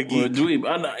 You're not a Well, geek.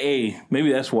 dweeb. Hey,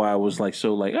 maybe that's why I was like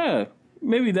so like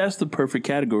maybe that's the perfect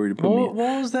category to put me What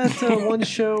in. was that one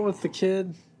show with the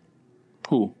kid?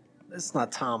 Who? It's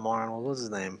not Tom Arnold. What's his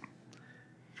name?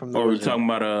 From the Oh, we're Wizard. talking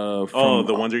about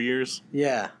The Wonder Years?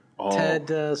 Yeah. Oh.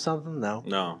 Ted something? No.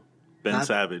 No. Ben Not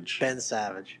Savage. Ben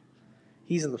Savage.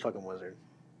 He's in the fucking Wizard.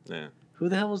 Yeah. Who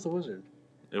the hell was the Wizard?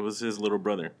 It was his little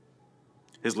brother.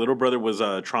 His little brother was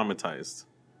traumatized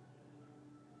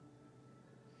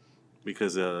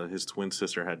because his twin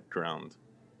sister had drowned.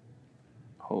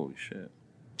 Holy shit.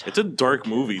 It's a dark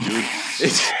movie, dude.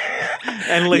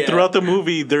 And like Yeah. throughout the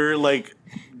movie, they're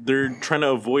trying to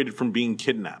avoid it from being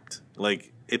kidnapped.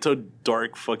 Like it's a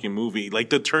dark fucking movie. Like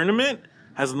the tournament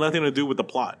has nothing to do with the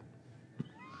plot.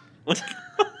 Like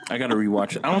I gotta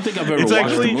rewatch it. I don't think I've ever it's watched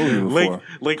actually the movie before.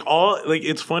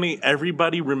 it's funny.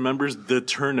 Everybody remembers the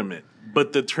tournament,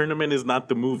 but the tournament is not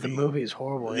the movie. The movie is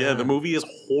horrible. Yeah, the movie is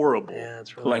horrible. Yeah,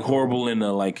 it's really Like horrible in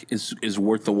the like is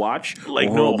worth the watch. Like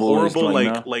Or no is, horrible,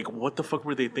 nah? like what the fuck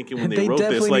were they thinking when They they wrote this?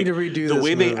 definitely Like need to redo the this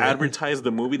way they movie. advertised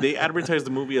the movie, they advertised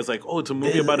the movie as like, oh, it's a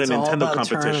movie It's about an all Nintendo about a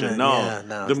competition. tournament. No, Yeah,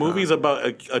 no, the it's movie's not. about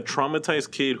a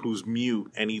traumatized kid who's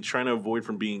mute and he's trying to avoid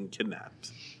from being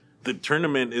kidnapped. The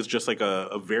tournament is just like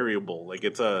a variable. Like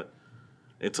it's a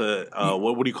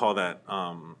what do you call that?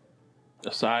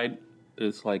 Aside,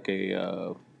 it's like a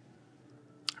I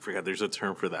forgot. There's a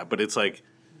term for that, but it's like,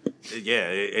 yeah,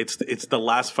 it's the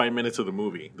last 5 minutes of the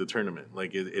movie, the tournament.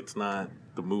 Like it's not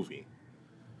the movie.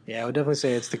 Yeah, I would definitely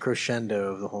say it's the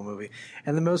crescendo of the whole movie.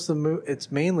 And the most of the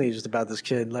it's mainly just about this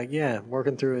kid, like,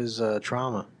 working through his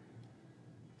trauma.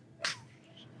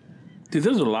 dude.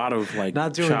 There's a lot of like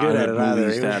Not doing good at childhood it either.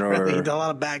 movies He that he did are. a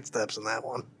lot of backsteps in that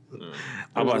one.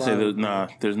 I'm about to say There's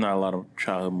there's not a lot of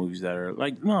childhood movies that are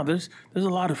like there's a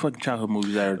lot of fucking childhood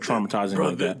movies that are traumatizing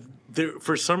like that. There,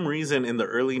 for some reason, in the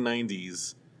early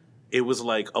 '90s, it was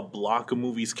like a block of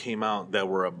movies came out that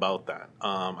were about that.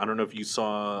 I don't know if you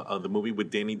saw the movie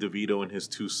with Danny DeVito and his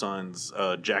 2 sons,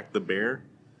 Jack the Bear.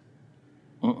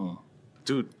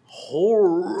 Dude,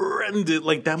 horrendous!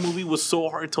 Like that movie was so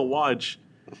hard to watch.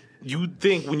 You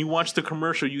think when you watch the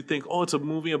commercial, you think, oh, it's a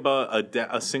movie about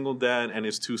a single dad and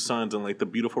his 2 sons and like the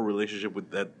beautiful relationship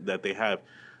with that they have.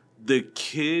 The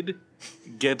kid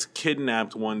gets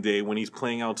kidnapped one day when he's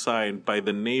playing outside by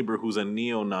the neighbor who's a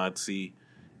neo-Nazi,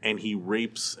 and he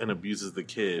rapes and abuses the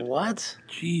kid. What?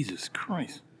 Jesus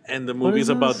Christ! And the movie's is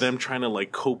about this? them trying to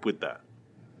like cope with that.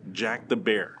 Jack the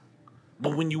Bear.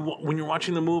 But when you're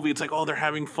watching the movie, it's like, oh, they're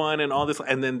having fun and all this,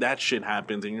 and then that shit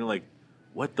happens, and you're like,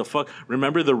 what the fuck?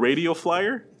 Remember the radio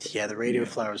flyer? Yeah, the radio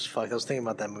flyer was fucked. I was thinking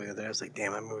about that movie the other day. I was like,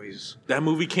 damn, That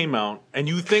movie came out, and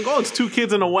you think, oh, it's 2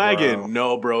 kids in a wagon. Bro.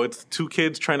 No, bro, it's 2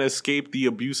 kids trying to escape the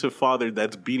abusive father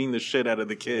that's beating the shit out of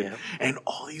the kid. Yeah. And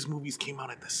all these movies came out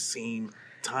at the same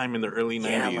time in the early 90s.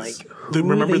 Yeah, like, who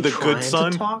Remember were they The trying Good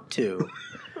Son? to talk to?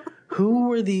 Who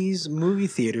were these movie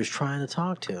theaters trying to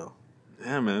talk to?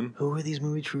 Yeah, man. Who were these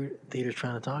movie theaters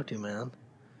trying to talk to, man?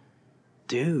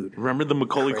 Dude. Remember the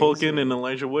Macaulay Crazy. Culkin and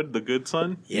Elijah Wood, The Good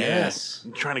Son? Yes.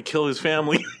 Trying to kill his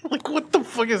family. Like, what the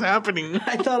fuck is happening?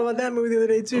 I thought about that movie the other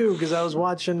day, too, because I was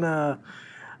watching Lord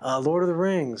of the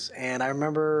Rings, and I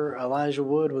remember Elijah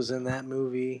Wood was in that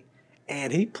movie,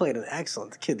 and he played an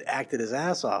excellent kid, that acted his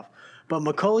ass off. But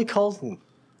Macaulay Culkin,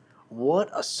 what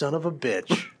a son of a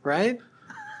bitch, right?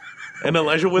 And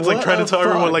Elijah Wood's like What trying to the tell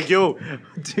everyone, fuck? like, yo,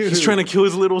 Dude. he's trying to kill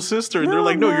his little sister. And they're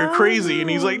like, no, you're no, crazy. And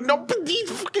he's no. like, no, but he's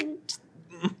fucking...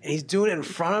 And he's doing it in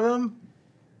front of him.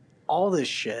 All this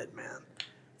shit, man.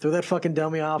 Throw that fucking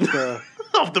dummy off the...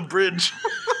 off the bridge.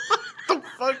 The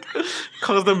fuck?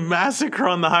 Caused a massacre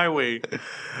on the highway,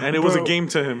 and it was a game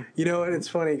to him. You know, and it's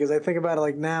funny because I think about it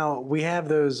like now we have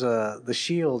those the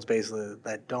shields basically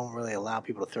that don't really allow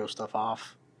people to throw stuff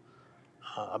off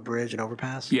a bridge and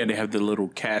overpass. Yeah, they have the little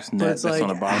cast net But that's it's like, on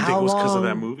the bottom. I think it was 'cause of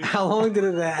that movie. How long did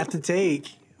it have to take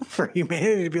for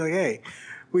humanity to be like, hey,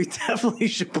 we definitely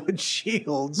should put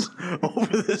shields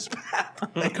over this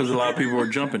pathway? Because a lot of people are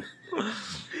jumping.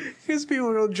 Because people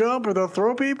are gonna jump or they'll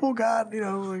throw people. God, you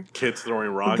know, like Kids throwing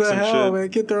rocks what the and hell, shit. man?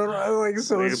 Get throwing like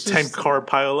so. Like a It's 10 just, car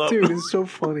pile up. dude, it's so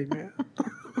funny, man.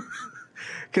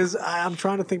 Because I'm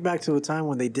trying to think back to a time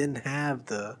when they didn't have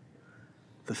the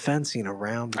fencing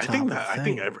around the top of the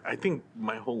thing. I think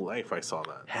my whole life I saw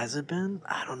that. Has it been?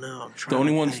 I don't know. I'm The trying.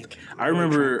 only to ones think. I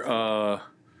remember,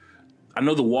 I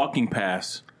know the walking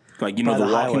paths, like By the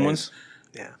walking highways. ones.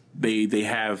 Yeah. They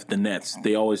have the nets.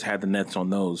 They always had the nets on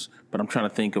those. But I'm trying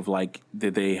to think of like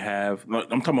did they have? Like,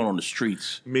 I'm talking about on the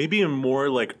streets. Maybe in more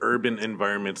like urban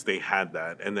environments they had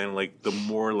that, and then like the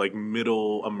more like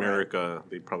middle America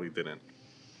they probably didn't.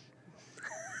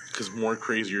 Because more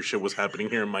crazier shit was happening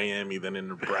here in Miami than in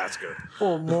Nebraska.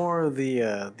 Well, more of the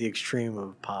extreme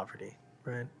of poverty,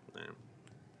 right?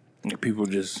 Yeah, people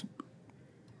just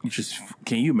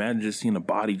can you imagine just seeing a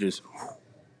body just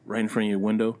right in front of your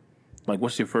window? Like,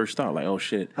 what's your first thought? Like, oh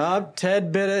shit,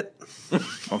 Ted bit it.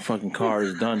 my fucking car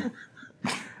is done.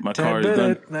 My Ted car is bit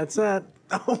done. it. That's it.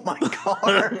 Oh my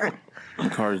car. My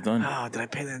car is done. Oh, did I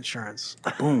pay the insurance?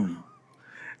 Boom.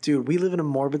 Dude, we live in a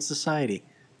morbid society.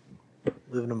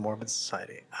 It's a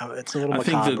little I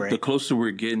macabre. think the closer we're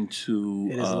getting to,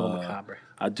 It is a little macabre.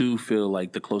 I do feel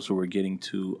like the closer we're getting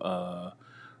to a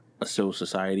civil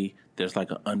society, there's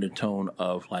like an undertone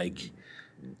of like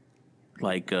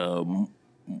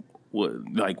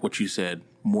what you said,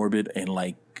 morbid and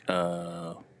like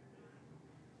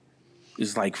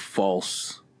it's like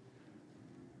false.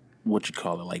 What you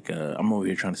call it? Like I'm over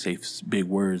here trying to say big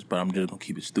words, but I'm just gonna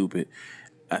keep it stupid.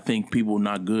 I think people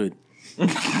not good.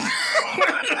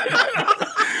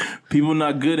 People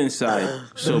not good inside,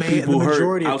 so people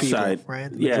hurt outside. People,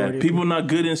 right? Yeah, people not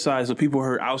good inside, so people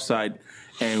hurt outside.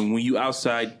 And when you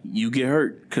outside, you get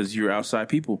hurt because you're outside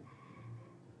people.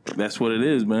 That's what it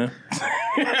is, man.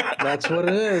 That's what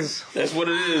it is. That's what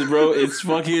it is, bro. It's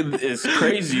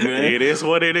crazy, man. It is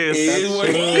what it is. It is what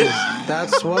it is.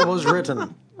 That's what was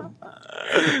written.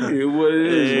 It what it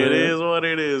is, It man. is what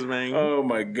it is, man. Oh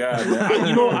my god,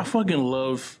 man. I fucking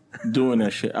love doing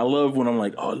that shit. I love when I'm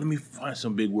like, oh, let me find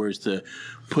some big words to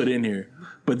put in here.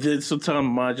 But then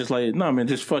sometimes I just like, nah, man,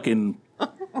 just fucking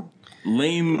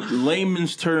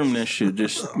layman's term that shit.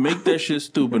 Just make that shit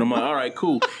stupid. I'm like, all right,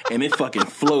 cool. And it fucking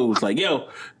flows. Like, yo,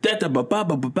 I'm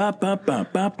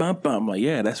like,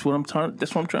 yeah, that's what I'm trying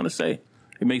to say.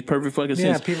 It makes perfect fucking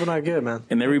sense. Yeah, people not good, man.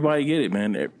 And everybody get it,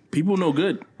 man. People know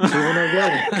good. People know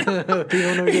good.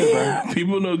 People know good, bro.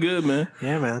 People know good, man.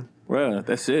 Yeah, man. Bruh,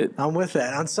 that's it. I'm with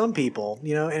that. On some people,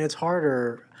 and it's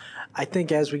harder. I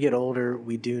think as we get older,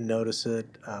 we do notice it.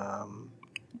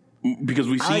 Because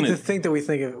we've I seen like to it. think that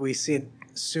we see it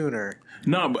sooner.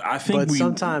 No, but I think But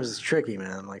sometimes it's tricky,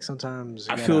 man. Like sometimes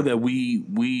I feel that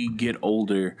we get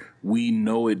older, we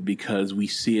know it because we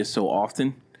see it so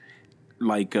often.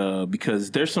 Like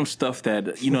because there's some stuff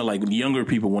that like younger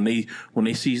people when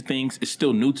they see things, it's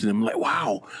still new to them. Like,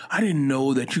 wow, I didn't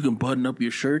know that you can button up your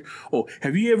shirt. Oh,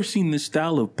 have you ever seen this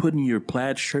style of putting your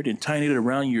plaid shirt and tying it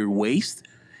around your waist?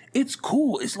 It's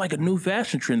cool. It's like a new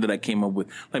fashion trend that I came up with.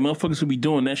 Like motherfuckers will be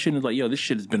doing that shit and it's like, yo, this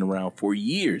shit has been around for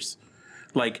years.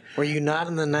 Like, were you not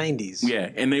in the 90s? yeah,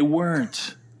 and they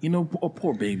weren't.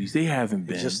 Poor babies. They haven't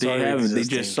been. just They started haven't.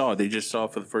 existing. They just saw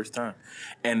it for the first time,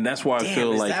 and that's why I Damn,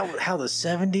 feel is like that how the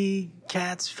 70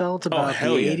 cats felt about the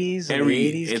hell yeah. 80s and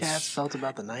the 80s cats felt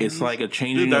about the 90s? it's like a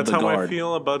changing Dude, that's of the how guard. I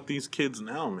feel about these kids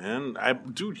now, man.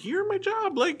 Here at my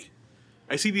job, like,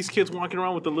 I see these kids walking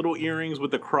around with the little earrings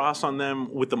with the cross on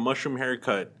them, with the mushroom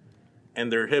haircut,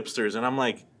 and they're hipsters, and I'm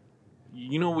like,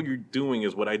 you know what you're doing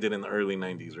is what I did in the early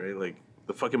 90s, right? Like,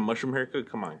 the fucking mushroom haircut,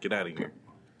 come on, get out of here.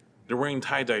 They're wearing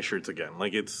tie-dye shirts again.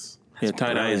 Like, it's... Yeah,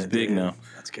 tie-dye is big dude. now.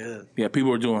 That's good. Yeah,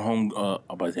 people are doing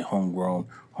homegrown,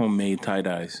 homemade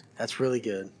tie-dyes. That's really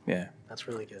good. Yeah. That's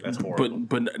really good. That's horrible.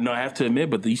 But no, I have to admit,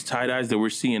 but these tie-dyes that we're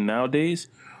seeing nowadays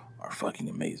are fucking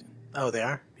amazing. Oh, they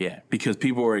are? Yeah, because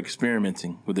people are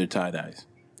experimenting with their tie-dyes.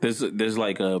 There's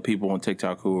like people on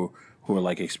TikTok who are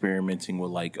like experimenting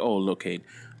with like, oh, look, hey,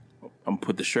 I'm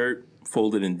put the shirt,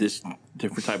 fold it in this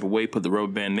different type of way, put the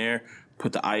rubber band there,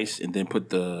 put the ice, and then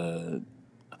put I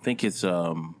think it's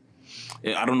I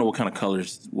don't know what kind of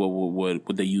colors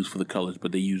what they use for the colors,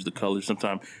 but they use the colors.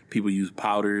 Sometimes people use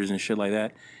powders and shit like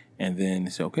that, and then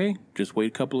they say, okay, just wait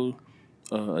a couple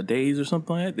of days or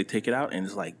something like that. They take it out, and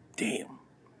it's like damn,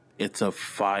 it's a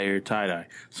fire tie-dye.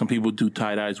 Some people do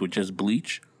tie-dyes with just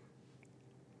bleach.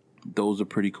 Those are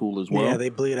pretty cool as well. Yeah, they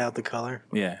bleed out the color.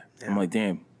 Yeah. I'm like,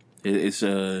 damn. It's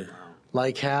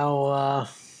like how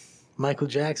Michael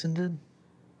Jackson did.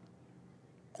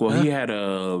 Well, he had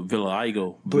a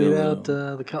vitiligo. Bleed out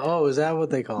the color. Oh, is that what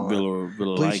they call it?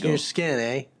 Vitiligo. Bleaching your skin,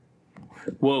 eh?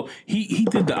 Well, he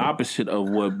did the opposite of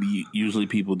what usually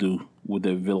people do with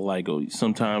their vitiligo.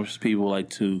 Sometimes people like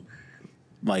to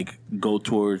go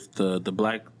towards the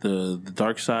black, the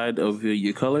dark side of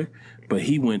your color, but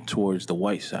he went towards the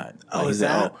white side. Oh, is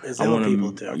that what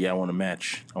people do? Yeah, I want to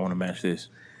match. I want to match this.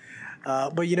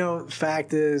 But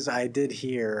fact is, I did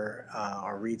hear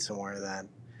or read somewhere that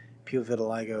people with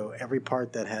vitiligo, every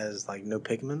part that has no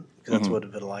pigment, because that's what a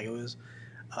vitiligo is,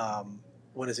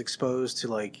 when it's exposed to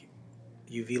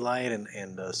UV light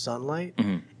and sunlight,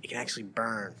 it can actually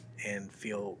burn and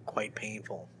feel quite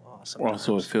painful. Sometimes.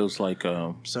 Also, it feels like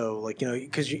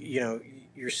because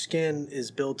your skin is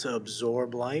built to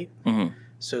absorb light. Mm-hmm.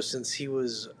 So since he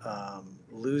was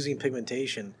losing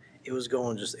pigmentation, it was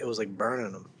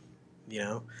burning him.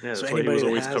 Yeah, so that's why he was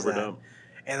always covered up.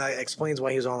 And that explains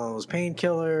why he was on all those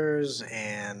painkillers,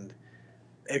 and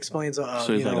it explains. So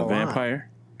he's like a vampire.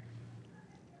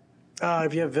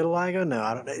 If you have vitiligo, no,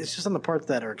 I don't. It's just on the parts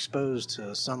that are exposed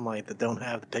to sunlight that don't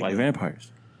have the pigment. Like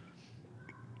vampires.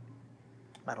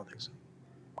 I don't think so.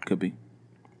 Could be.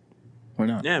 Or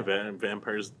not. Yeah,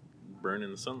 vampires burn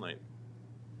in the sunlight.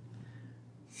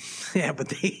 Yeah, but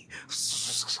they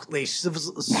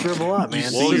shrivel up,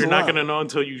 man. Well, you're not going to know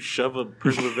until you shove a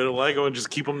person with vitiligo and just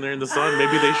keep them there in the sun.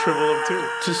 Maybe they shrivel up too.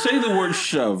 To say the word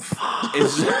shove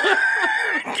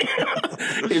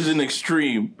is an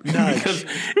extreme. Nudge. Because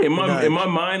in my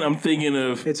mind, I'm thinking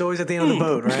of... It's always at the end of the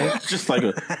boat, right? Just like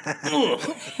a...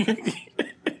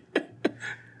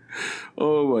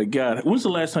 Oh my God! When's the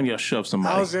last time y'all shoved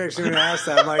somebody? I was actually going to ask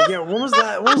that. I'm like, yeah, when was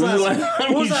that? When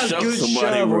was that good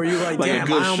shove where you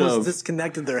damn, I almost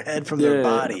disconnected their head from their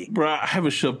body? Bro, I haven't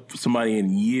shoved somebody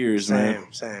in years,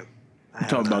 man. Same. I'm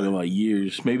talking about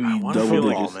years, maybe double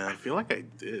digits. I feel like I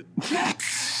did.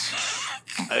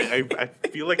 I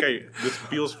feel like this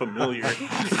feels familiar.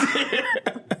 I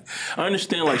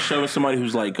understand shoving somebody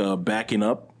who's backing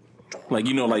up,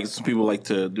 some people like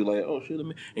to do oh shit,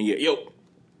 and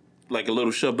like a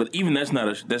little shove, but even that's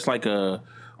not that's like a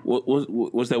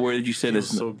what's that word that you said? It's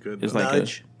so good. It's like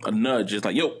nudge. A nudge. It's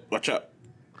like watch out,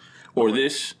 or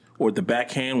this, or the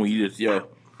backhand when you just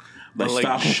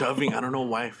stop shoving. I don't know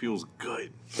why it feels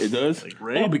good. It does,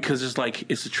 right? Oh, because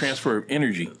it's a transfer of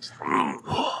energy.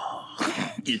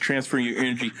 You're transferring your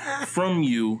energy from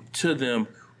you to them.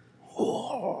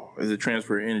 It's a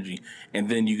transfer of energy, and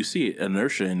then you can see it,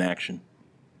 inertia in action.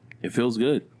 It feels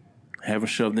good. Haven't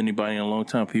shoved anybody in a long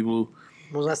time. People.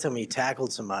 When was the last time you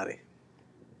tackled somebody?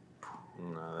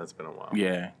 No, that's been a while.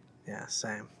 Yeah. Yeah,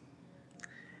 same.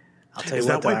 I'll tell you Is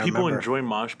what, that why though, people remember. enjoy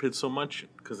mosh pits so much?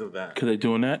 Because of that? Because they're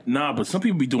doing that? Nah, but some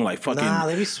people be doing fucking. Nah,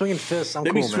 they be swinging fists. I'm they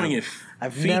cool, be swinging man.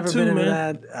 I've feet never too, been into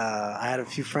man. that. I had a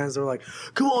few friends that were like,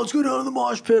 "Come on, let's go down to the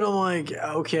mosh pit." I'm like,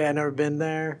 "Okay, I've never been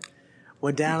there."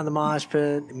 Went down to the mosh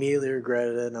pit, immediately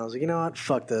regretted it, and I was like, "You know what?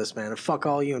 Fuck this, man. And fuck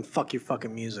all you, and fuck your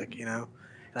fucking music." And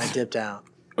I dipped out.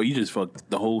 Oh, you just fucked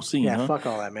the whole scene, Yeah, huh? fuck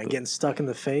all that, man. Getting stuck in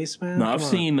the face, man. No, I've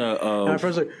seen. And my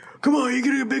friend's like, "Come on, you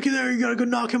gotta get back in there. You gotta go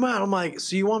knock him out." I'm like,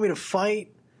 "So you want me to fight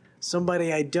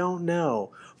somebody I don't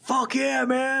know?" Fuck yeah,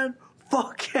 man.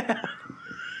 Fuck yeah.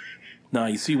 Nah,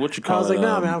 you see what you call it. I was like,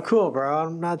 "Nah, man, I'm cool, bro.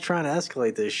 I'm not trying to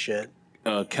escalate this shit."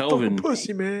 Kelvin, Fucking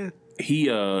pussy, man.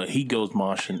 he goes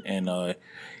moshing, and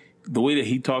the way that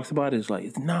he talks about it is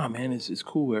nah, man, it's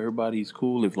cool. Everybody's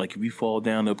cool. If you fall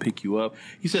down, they'll pick you up.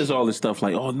 He says all this stuff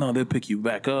oh no, they'll pick you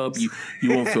back up. You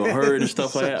won't feel hurt and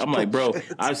stuff like that. I'm like, bro,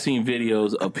 I've seen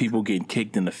videos of people getting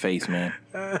kicked in the face, man.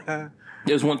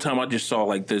 There's one time I just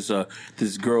saw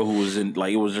this girl who was in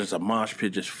it was just a mosh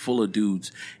pit just full of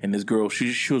dudes, and this girl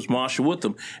she was moshing with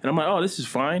them, and I'm like, oh, this is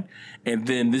fine. And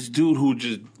then this dude who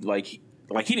just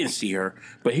he didn't see her,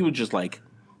 but he was just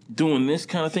doing this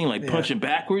kind of thing, punching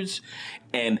backwards,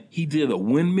 and he did a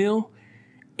windmill,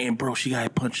 and bro, she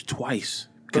got punched twice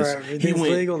Bro, he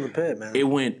went legal in the pit, man. It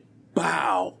went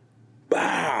bow,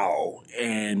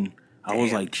 and I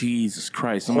was like, Jesus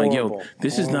Christ! I'm like, yo,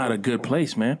 this is not a good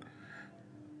place, man.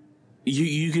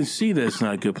 You can see that it's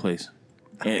not a good place,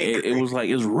 and it was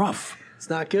it was rough. It's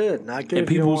not good. Not good. And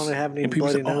if you don't want to have any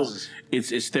bloody noses.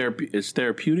 It's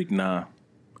therapeutic. Nah.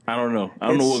 I don't know. I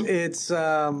don't know what. It's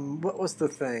what's the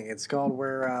thing? It's called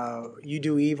where you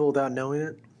do evil without knowing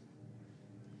it.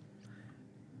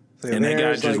 So and that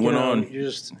guy just went on.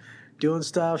 You're doing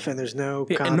stuff, and there's no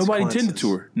Yeah, and nobody tended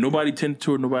to her. Nobody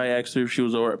asked her if she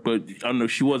was all right. But I don't know,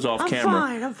 she was off camera.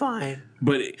 I'm fine.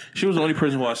 But she was the only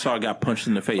person who I saw got punched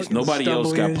in the face. Nobody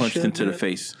else got punched into the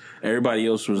face. Everybody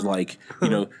else was like,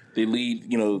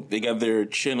 they got their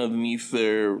chin underneath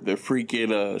their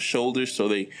freaking shoulders, so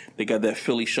they got that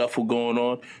Philly shuffle going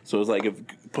on. So it's like if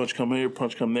punch come here,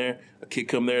 punch come there, a kick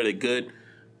come there, they good.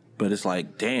 But it's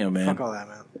like, damn, man. Fuck all that,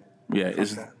 man. Yeah,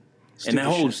 it's that. And that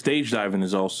whole stage diving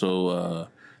is also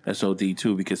SOD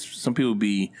too, because some people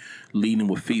be leading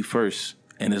with feet first,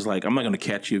 and it's like, I'm not gonna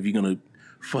catch you if you're gonna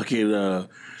fucking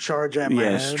charge at my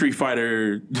head. Street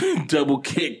Fighter double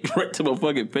kick right to my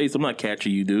fucking face. I'm not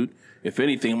catching you, dude. If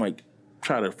anything, I'm like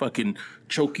try to fucking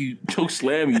choke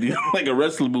slam you, dude, like a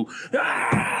wrestling move.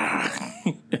 Ah!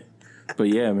 But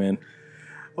yeah, man.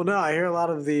 Well, no, I hear a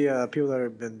lot of the people that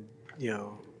have been,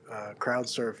 crowd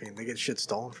surfing. They get shit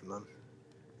stolen from them.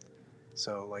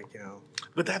 So,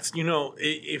 But that's,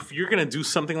 if you're going to do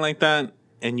something like that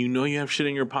and you have shit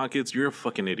in your pockets, you're a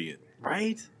fucking idiot.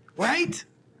 Right?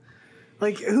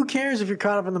 Like, who cares if you're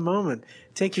caught up in the moment?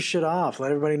 Take your shit off. Let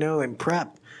everybody know and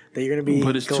prep that you're going to be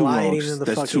but it's gliding two wrongs. in the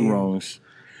That's fucking... two wrongs.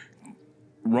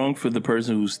 Wrong for the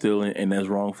person who's stealing, and that's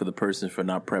wrong for the person for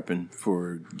not prepping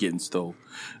for getting stole.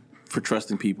 For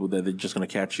trusting people that they're just going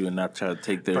to catch you and not try to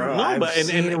take their... Bro, I've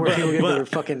seen it where people get their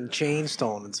fucking chain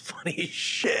stolen. It's funny as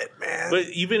shit, man. But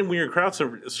even when you're crowd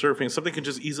surfing, something can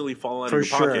just easily fall out of your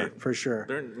pocket. For sure.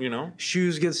 They're.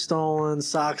 Shoes get stolen,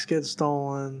 socks get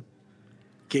stolen,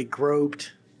 get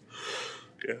groped.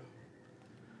 Yeah.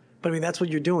 But I mean, that's what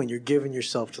you're doing. You're giving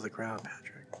yourself to the crowd, Patrick.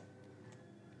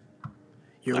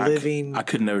 You're living. I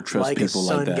could never trust like people a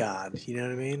sun like that. god. You know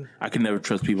what I mean? I could never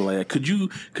trust people like that.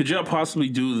 Could y'all possibly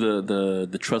do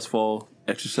the trust fall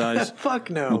exercise? Fuck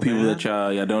no, with people man. that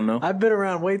y'all don't know? I've been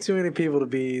around way too many people to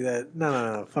be that.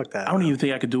 No. Fuck that. I don't even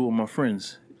think I could do it with my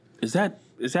friends. Is that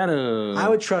a? I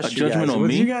would trust a you judgment guys. on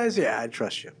With me? you guys, yeah, I'd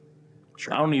trust you.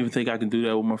 Sure. I don't even think I can do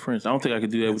that with my friends. I don't think I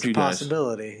could do that with you guys. It's a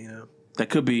possibility,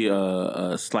 That could be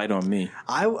a slight on me.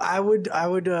 I would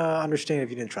understand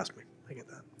if you didn't trust me. I get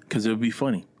that. Because it would be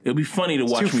funny. It would be funny to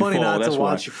watch me Too funny fall. not That's to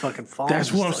why. watch you fucking fall.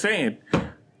 That's what I'm saying.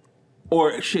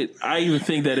 Or shit, I even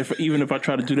think that if I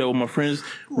try to do that with my friends,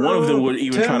 one of them would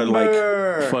even try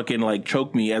to fucking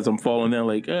choke me as I'm falling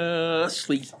down,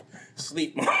 sleep,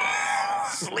 sleep,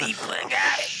 I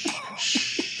got it.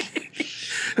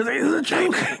 This is a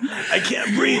joke. I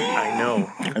can't breathe. I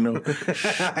know.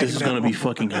 This is gonna be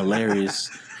fucking hilarious.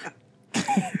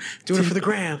 Doing it for the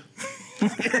gram.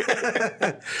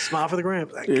 Smile for the gram.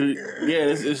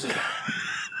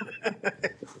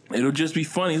 It'll just be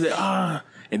funny.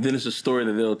 And then it's a story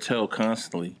that they'll tell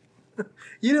constantly.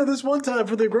 This one time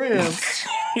for the gram.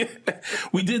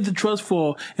 We did the trust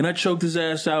fall, and I choked his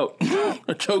ass out.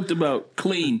 I choked him out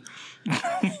clean.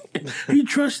 He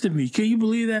trusted me. Can you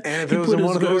believe that? And if it was in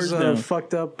one of those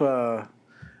fucked up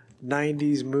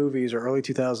 90s movies or early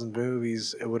 2000s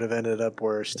movies, it would have ended up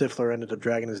where Stifler ended up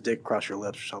dragging his dick across your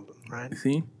lips or something, right?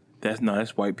 See? That's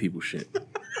white people shit.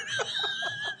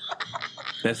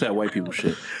 That's that white people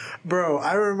shit. Bro,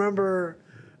 I remember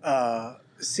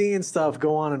seeing stuff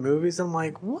go on in movies. I'm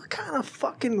like, what kind of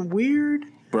fucking weird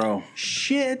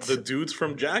shit? The dudes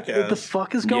from Jackass. What the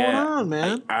fuck is going on,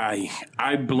 man? I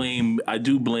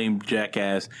do blame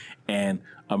Jackass and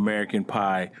American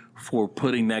Pie for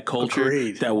putting that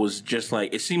culture that was just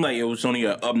like, it seemed like it was only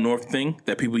a up north thing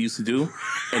that people used to do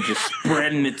and just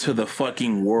spreading it to the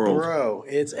fucking world. Bro,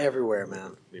 it's everywhere,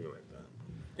 man. Even like that.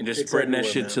 And just spreading that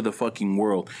shit to the fucking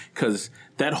world. Because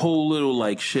that whole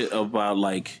little shit about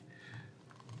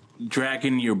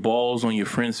dragging your balls on your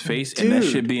friend's face and that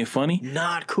shit being funny.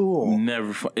 Not cool.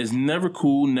 It's never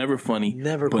cool, never funny.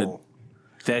 Never cool.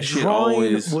 That shit Drawing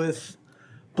always with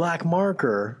black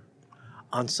marker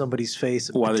on somebody's face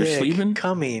while they're sleeping,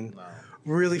 coming,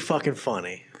 really fucking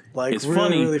funny. It's really,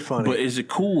 funny, really funny. But is it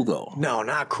cool though? No,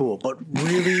 not cool, but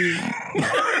really,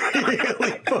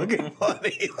 really fucking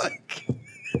funny.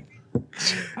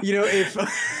 If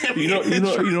you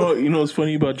know what's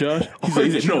funny about Josh? He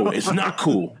said, no, it's not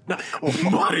cool. Not cool.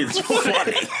 But it's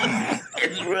funny.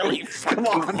 It's really fucking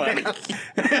funny.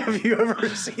 Have you ever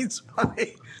seen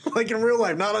somebody in real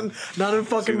life? Not in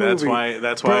fucking movie.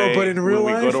 That's why. But in real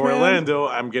life, when we go to Orlando,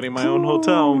 I'm getting my own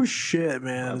hotel. Oh shit,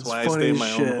 man! That's why I stay in my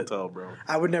own hotel, bro.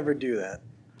 I would never do that.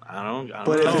 I don't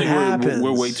But know. if it happens,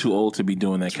 we're way too old to be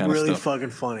doing that kind of stuff. Really fucking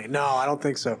funny. No, I don't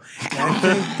think so. And I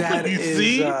think that is.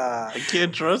 See? I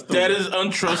can't trust them. That is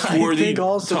untrustworthy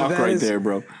talk right there,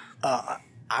 bro.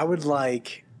 I would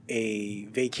like a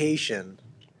vacation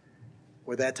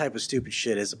where that type of stupid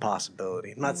shit is a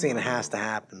possibility. I'm not saying it has to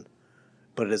happen,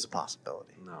 but it is a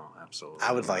possibility. No, absolutely.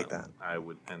 I would like that. I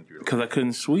would end your Because I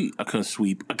couldn't sleep. I couldn't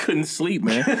sleep,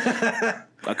 man.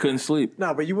 I couldn't sleep.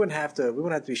 No, but you wouldn't have to. We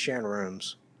wouldn't have to be sharing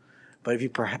rooms. But if you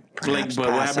perhaps But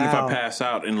what happened if I pass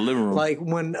out in the living room? Like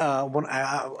when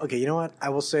okay, you know what? I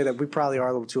will say that we probably are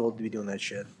a little too old to be doing that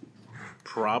shit.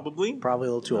 Probably a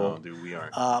little too old. Dude, we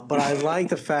aren't. But I like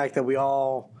the fact that we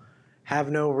all have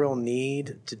no real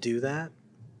need to do that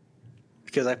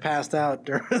because I passed out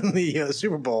during the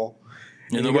Super Bowl.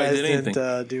 And nobody did anything.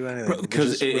 Didn't do anything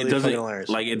Because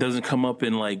really it doesn't come up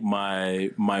in like my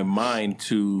mind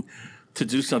to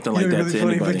do something like that really to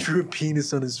funny anybody. if I drew a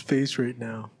penis on his face right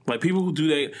now. Like people who do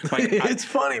that, like it's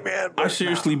funny, man. I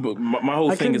seriously, but my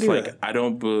whole thing is like I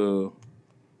don't.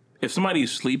 If somebody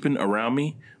is sleeping around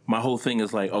me, my whole thing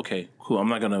is like, okay, cool. I'm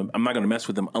not gonna mess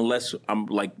with them unless I'm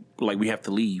like we have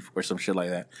to leave or some shit like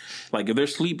that. Like if they're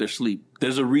asleep, they're asleep.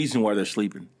 There's a reason why they're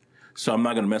sleeping, so I'm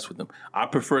not gonna mess with them. I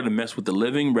prefer to mess with the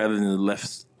living rather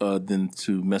than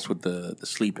to mess with the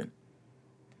sleeping.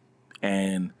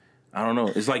 And I don't know.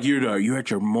 It's like you're at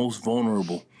your most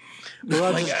vulnerable.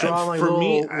 Well, I just draw like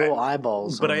little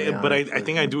eyeballs. But I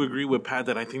think I do agree with Pat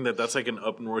that I think that's like an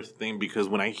up north thing because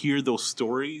when I hear those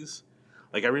stories,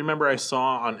 like I remember I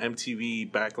saw on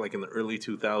MTV back like in the early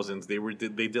 2000s,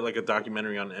 they did like a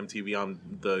documentary on MTV on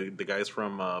the guys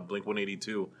from Blink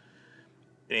 182,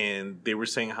 and they were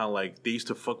saying how like they used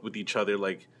to fuck with each other,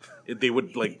 like they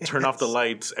would like turn off the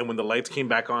lights, and when the lights came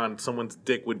back on, someone's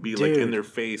dick would be like in their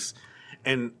face,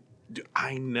 and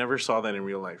I never saw that in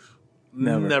real life.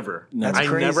 Never. That's I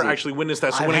crazy. never actually witnessed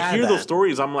that. So when I hear those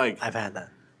stories, I'm like, I've had that.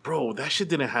 Bro, that shit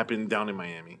didn't happen down in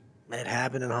Miami. It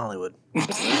happened in Hollywood.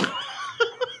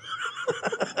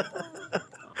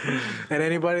 And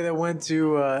anybody that went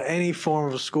to any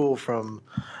form of school from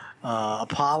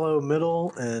Apollo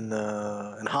Middle in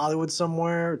Hollywood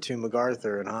somewhere to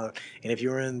MacArthur in Hollywood, and if you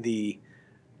were in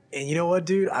and you know what,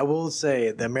 dude, I will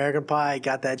say the American Pie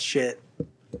got that shit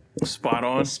Spot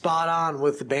on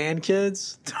with the band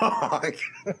kids. Dog.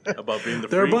 About being the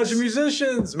They're freaks. a bunch of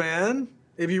musicians, man.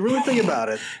 If you really think about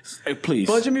it. Hey, please.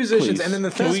 Bunch of musicians. Please. And then the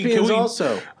thespians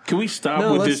also. Can we stop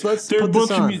No, with let's- this? let's They're a put bunch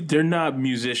this of on. they're not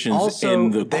musicians Also,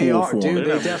 in the they cool are, form. dude.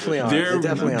 They definitely are.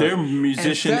 They're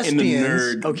musicians in the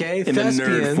nerd, okay, in the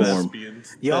nerd form.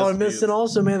 Thespians. Y'all are missing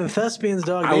also, man. The thespians,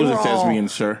 dog. I they was were a thespian,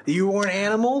 sir. You weren't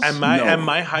animals. At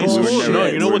my high school, Bullshit. no,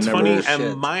 you know what's Never funny? bullshit.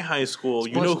 At my high school,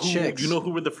 It's a bunch of chicks. you know who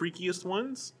were the freakiest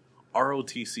ones?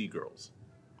 ROTC girls.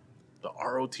 The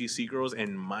ROTC girls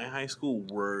in my high school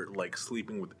were like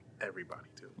sleeping with everybody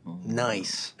too.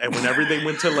 Nice. And whenever they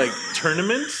went to like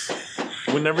tournaments,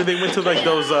 whenever they went to like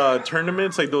those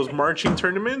tournaments, like those marching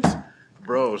tournaments,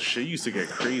 bro, shit used to get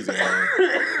crazy,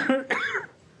 man.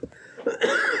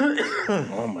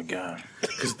 Oh my god!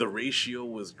 Because the ratio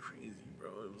was crazy, bro.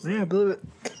 It was Yeah, I believe it.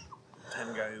 10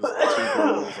 guys, 2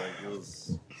 girls, like it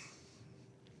was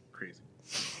crazy.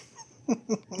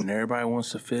 And everybody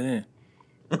wants to fit in,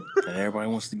 and everybody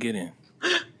wants to get in.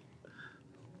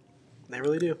 They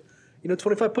really do.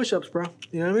 25 push-ups, bro.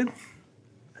 You know what I mean?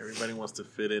 Everybody wants to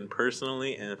fit in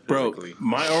personally and Bro, physically.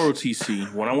 my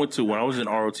ROTC, when I was in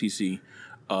ROTC,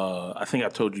 I think I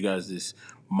told you guys this.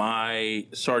 My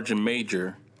sergeant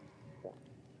major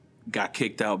got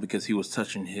kicked out because he was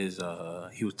touching his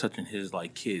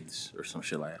like kids or some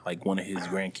shit like one of his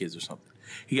grandkids or something.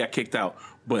 He got kicked out.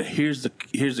 But here's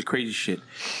the crazy shit.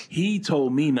 He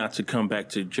told me not to come back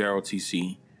to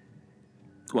JROTC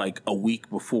like a week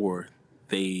before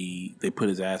they put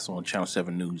his ass on Channel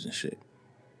 7 News and shit.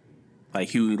 Like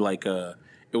he would like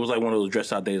it was like one of those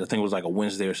dress out days. I think it was like a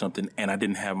Wednesday or something, and I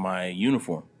didn't have my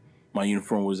uniform. My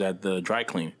uniform was at the dry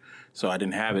cleaner, so I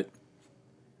didn't have it.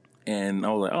 And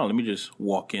I was like, oh, let me just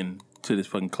walk in to this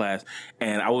fucking class.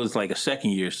 And I was like a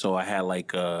second year, so I had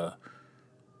like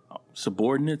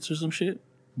subordinates or some shit.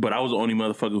 But I was the only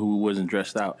motherfucker who wasn't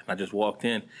dressed out. And I just walked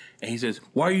in, and he says,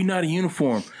 "Why are you not in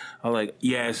uniform?" I was like,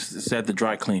 "Yeah, it's at the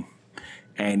dry clean."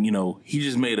 And he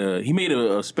just made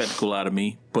a spectacle out of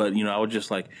me. But I was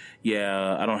just like,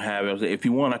 "Yeah, I don't have it." I was like, "If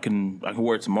you want, I can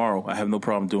wear it tomorrow. I have no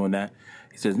problem doing that."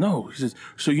 He says, "No." He says,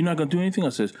 "So you're not gonna do anything?" I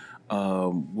says,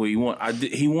 "What you want?"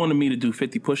 He wanted me to do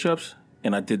 50 push-ups,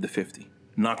 and I did the 50.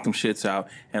 Knocked them shits out,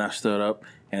 and I stood up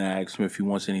and I asked him if he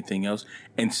wants anything else.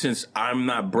 And since I'm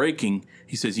not breaking,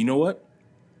 he says, "You know what?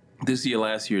 This is your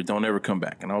last year. Don't ever come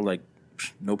back." And I was like,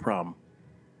 "No problem."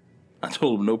 I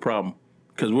told him no problem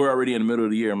because we're already in the middle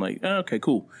of the year. I'm like, okay,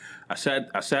 cool. I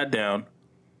sat down.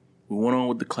 We went on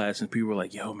with the class, and people were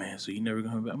like, "Yo, man, so you never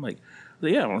going back?" I'm like,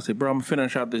 "Yeah." I said, "Bro, I'm gonna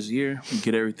finish out this year and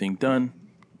get everything done.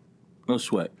 No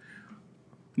sweat."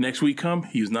 Next week come,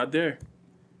 he was not there.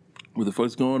 What the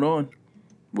fuck's going on?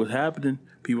 what's happening?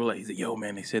 People were like, he said, yo,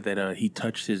 man, they said that he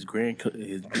touched his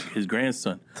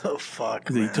grandson. Oh, fuck,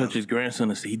 He touched his grandson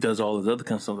and said he does all this other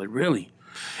kind of stuff. Like, really?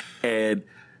 And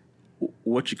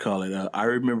what you call it? I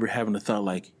remember having a thought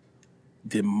like,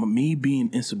 did me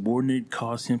being insubordinate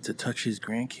cause him to touch his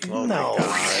grandkid? Oh No,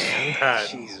 my God.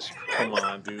 Jesus Christ. Come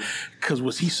on, dude. Because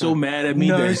was he so mad at me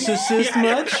narcissist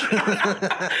much?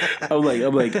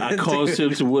 I'm like, I caused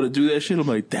him to want to do that shit. I'm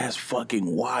like, that's fucking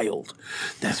wild.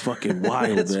 That's fucking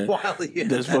wild, That's man. wild, yeah.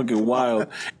 That's fucking wild.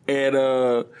 And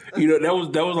that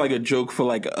was like a joke for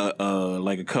like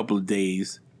a couple of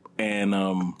days. And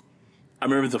I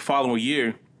remember the following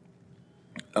year,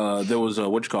 there was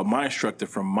my instructor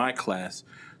from my class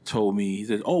told me, he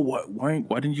said, "Oh, why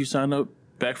didn't you sign up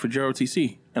back for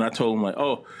JROTC?" And I told him like,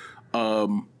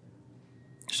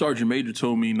 Sergeant Major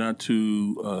told me not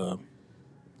to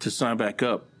sign back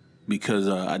up because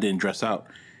I didn't dress out.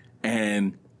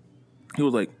 And he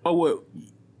was like, "Oh, what?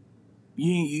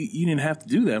 You didn't have to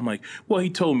do that." I'm like, "Well, he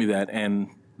told me that, and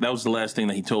that was the last thing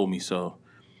that he told me." So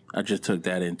I just took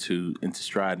that into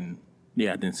stride, and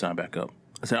I didn't sign back up.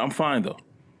 I said, "I'm fine though.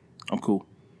 I'm cool."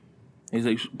 And he's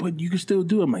like, "But you can still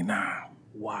do it." I'm like, "Nah,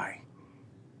 why?"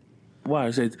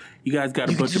 I said, "You guys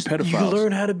got a bunch of pedophiles." You can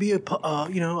learn how to be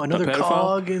another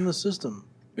cog in the system.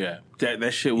 Yeah,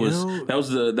 that shit was that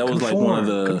was like one of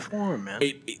the conform, man.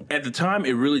 At the time,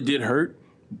 it really did hurt,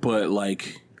 but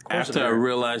like after I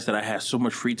realized that I had so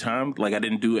much free time, like I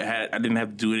didn't have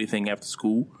to do anything after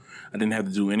school. I didn't have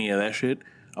to do any of that shit.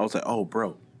 I was like, "Oh,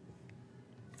 bro,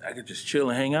 I could just chill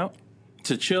and hang out."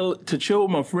 To chill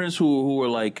with my friends who were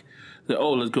like,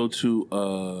 "Oh, let's go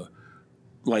to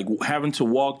like having to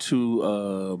walk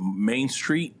to Main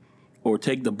Street or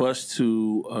take the bus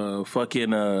to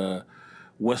fucking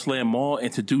Westland Mall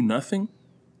and to do nothing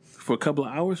for a couple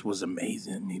of hours was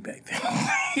amazing to me back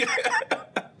then."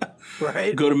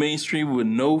 Right? Go to Main Street with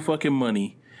no fucking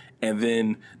money and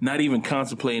then not even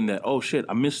contemplating that, oh shit,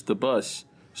 I missed the bus,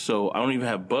 so I don't even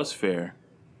have bus fare.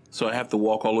 So I have to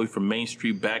walk all the way from Main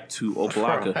Street back to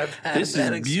Opelika. This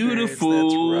is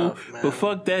beautiful, rough, but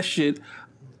fuck that shit.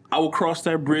 I will cross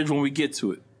that bridge when we get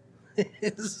to it.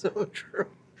 It's so true,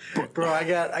 bro. I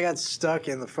got stuck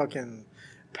in the fucking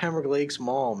Pembroke Lakes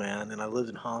Mall, man, and I lived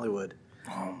in Hollywood.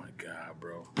 Oh my god,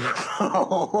 bro!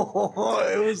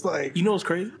 It was like, you know what's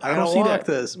crazy? I don't see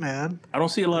this, man. I don't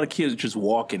see a lot of kids just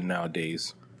walking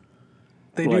nowadays.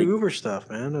 They do Uber stuff,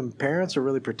 man, and parents are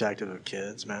really protective of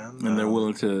kids, man, and they're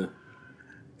willing to.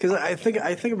 Because I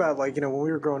think about like when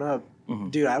we were growing up,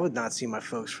 dude, I would not see my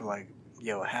folks for like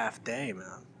a half day,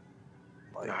 man.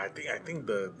 Like, I think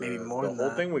the maybe more the than whole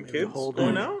that. thing with Maybe kids the whole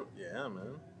going day. out. Yeah,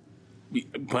 man.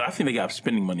 But I think they got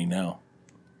spending money now.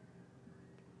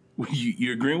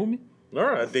 You agreeing with me? All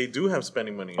right, they do have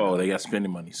spending money. Oh, now. they got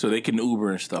spending money, so they can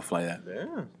Uber and stuff like that.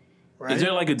 Yeah. Right? Is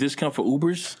there like a discount for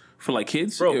Ubers for like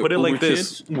kids? Bro, put it Uber like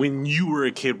this: kids? when you were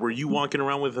a kid, were you walking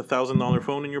around with $1,000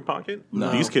 phone in your pocket?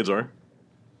 No. These kids are.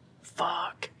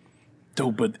 Fuck.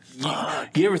 Dude, but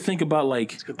you ever think about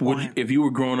like, a good point. if you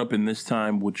were growing up in this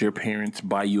time, would your parents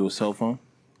buy you a cell phone?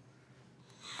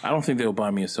 I don't think they'll buy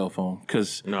me a cell phone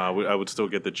because No, I would still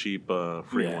get the cheap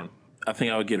free one. I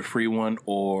think I would get a free one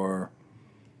or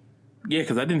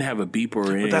because I didn't have a beeper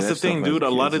or anything. But that's the thing, dude. A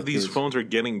lot of these phones are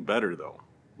getting better though.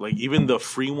 Like even the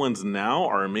free ones now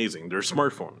are amazing. They're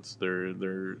smartphones. They're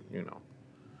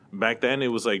Back then it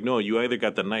was like no, you either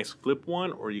got the nice flip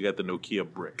one or you got the Nokia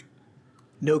brick.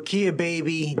 Nokia,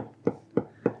 baby.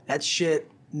 That shit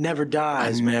never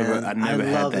dies, man. I never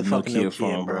had love that the fucking Nokia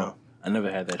phone, bro. I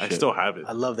never had that shit. I still have it.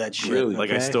 I love that shit. Really? Like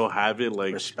I okay? still have it,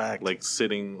 like Respect. like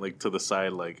sitting like to the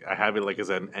side, like I have it like as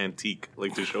an antique,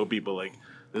 like to show people like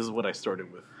this is what I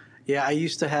started with. Yeah, I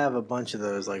used to have a bunch of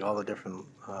those, like all the different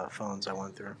phones I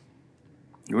went through.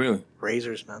 Really?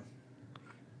 Razors, man.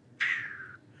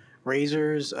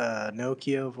 Razors,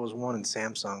 Nokia was one, and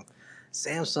Samsung.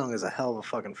 Samsung is a hell of a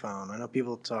fucking phone. I know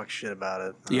people talk shit about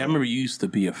it. Yeah, I remember you used to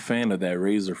be a fan of that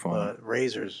Razor phone. But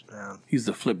Razors, man. He used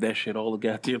to flip that shit all the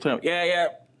goddamn time. Yeah.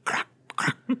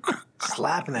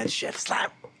 Slapping that shit.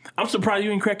 Slap. I'm surprised you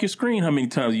didn't crack your screen. How many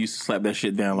times you used to slap that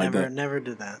shit down like that? Never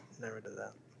did that. Never did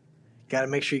that. Got to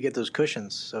make sure you get those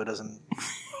cushions so it doesn't,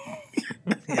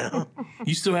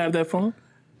 You still have that phone?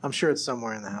 I'm sure it's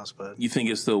somewhere in the house, but You think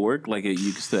it still work? Like you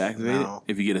can still activate No.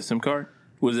 it if you get a SIM card?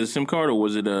 Was it a SIM card or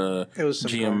was it a it was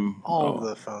SIM GM? card. All of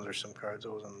the phones are SIM cards.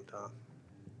 It wasn't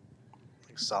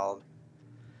like solid.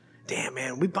 Damn,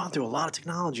 man, we've gone through a lot of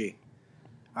technology.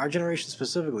 Our generation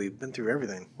specifically been through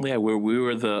everything. Yeah, we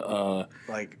were the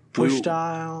Like push we,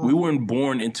 dial. We weren't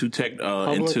born into tech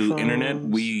into internet.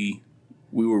 phones.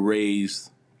 We were raised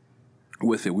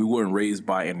with it. We weren't raised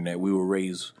by internet. We were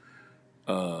raised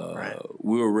Right.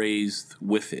 we were raised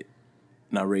with it,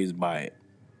 not raised by it.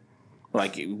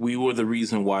 Like we were the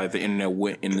reason why the internet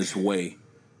went in this way.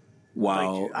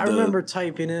 While I remember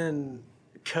typing in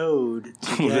code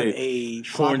to get a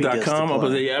floppy disk to porn.com.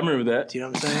 play. Yeah, I remember that. Do you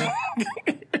know what I'm saying?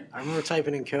 I remember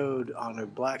typing in code on a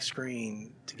black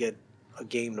screen to get a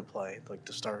game to play, like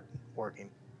to start working.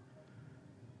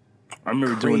 I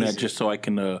remember doing that Crazy. just so I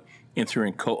can enter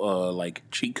in like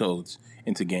cheat codes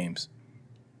into games,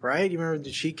 Right? You remember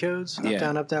the cheat codes? Yeah.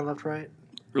 Up, down, left, right?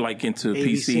 like into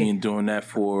ABC. PC, and doing that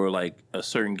for like a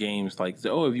certain games. Like,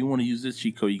 oh, if you want to use this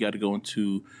cheat code, you got to go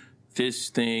into this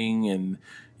thing, and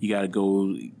you got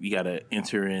to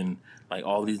enter in like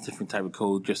all these different type of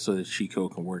code just so the cheat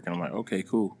code can work. And I'm like, okay,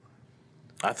 cool.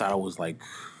 I thought I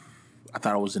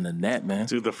was in the net, man.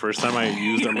 Dude, the first time I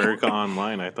used America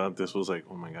Online, I thought this was like,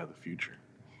 oh my god, the future.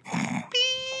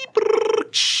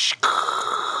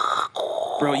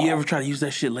 Bro, you ever try to use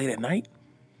that shit late at night?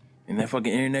 And that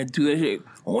fucking internet do that shit?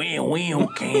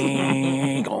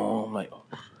 Okay. I'm like,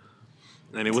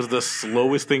 And it was the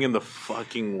slowest thing in the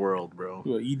fucking world, bro.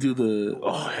 well, you do the,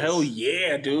 oh, hell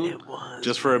yeah, dude. It was.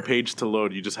 Just for a page to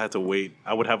load, you just had to wait.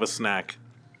 I would have a snack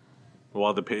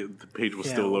while the page was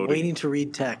still loading. Waiting to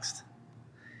read text.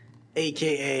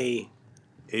 AKA,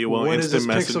 AOL when does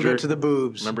Instant this pixel Messenger. get to the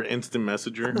boobs? Remember Instant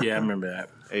Messenger? Yeah, I remember that.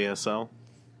 ASL.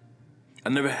 I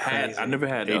never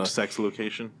had Age sex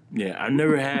location. yeah, I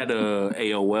never had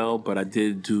AOL, but I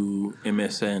did do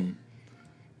MSN.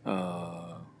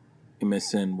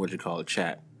 MSN, what you call it,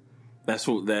 chat. That's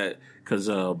what that, because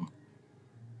I don't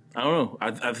know.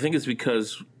 I think it's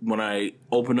because when I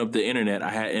opened up the internet,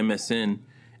 I had MSN,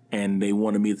 and they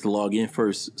wanted me to log in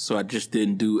first, so I just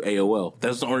didn't do AOL.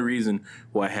 That's the only reason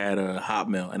why I had a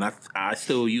Hotmail, and I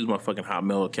still use my fucking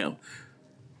Hotmail account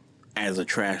as a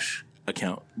trash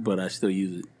account, but I still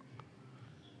use it.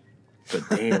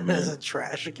 But damn, As a man.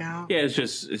 trash account? Yeah, it's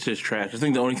just trash. I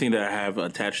think the only thing that I have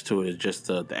attached to it is just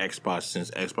the Xbox, since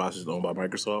Xbox is owned by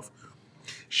Microsoft.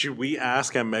 Should we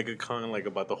ask at MegaCon like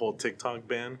about the whole TikTok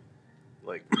ban?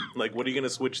 Like what are you gonna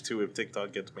switch to if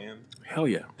TikTok gets banned? Hell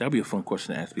yeah, that'd be a fun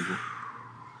question to ask people.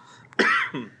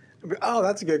 Oh,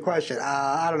 that's a good question.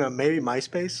 I don't know. Maybe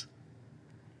MySpace?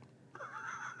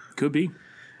 Could be.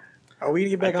 Are we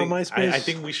going to get back on MySpace? I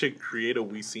think we should create a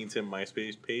We Seen Tim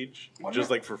MySpace page, Why just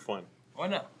not? like for fun. Why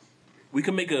not? We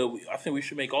can make I think we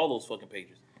should make all those fucking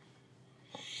pages.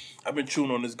 I've been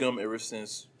chewing on this gum ever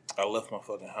since I left my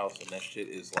fucking house, and that shit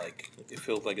is like, it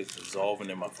feels like it's dissolving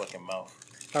in my fucking mouth.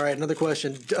 All right, another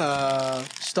question.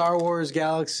 Star Wars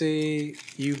Galaxy,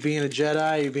 you being a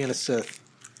Jedi, you being a Sith?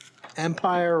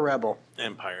 Empire or Rebel?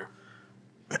 Empire.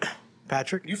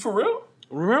 Patrick? You for real?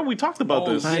 Remember we talked about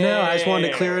Oh, this, I know, I just wanted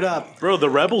to clear it up. bro. The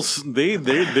rebels they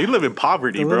live in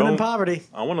poverty, They're bro. living in poverty.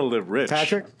 I want to live rich.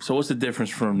 Patrick? So what's the difference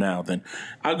from now then?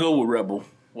 I'll go with Rebel.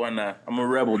 Why not? I'm a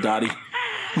Rebel, Dottie.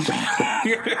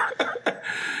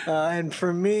 And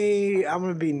for me, I'm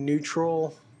going to be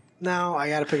neutral. Now I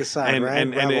got to pick a side, and right?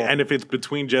 and, and Rebel. and if it's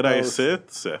between Jedi and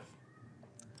Both. Sith.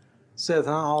 Sith,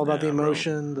 huh? All about the Yeah, bro.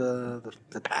 emotion,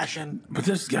 the passion. But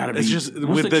there's gotta be. It's just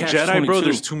what's with the Jedi, bro.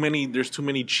 catch-22? There's too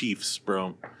many chiefs,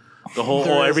 bro. The whole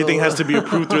There is everything a has lot. to be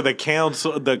approved through the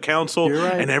council. You're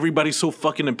right. And everybody's so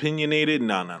fucking opinionated.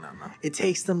 No. It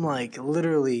takes them like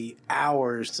literally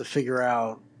hours to figure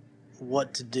out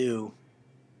what to do.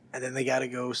 And then they got to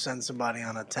go send somebody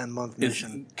on a 10-month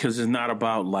mission. Because it's not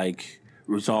about like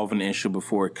resolving the issue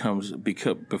before it comes.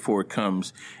 Before it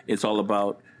comes, it's all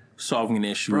about solving an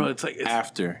issue. Bro, it's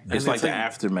after. and It's like it's the like-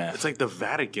 aftermath. It's like the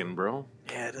Vatican, bro.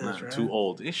 Yeah, it is, Nah, right? too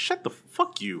old. Shut the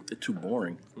fuck you. They're too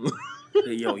boring.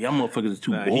 Hey, yo, y'all motherfuckers are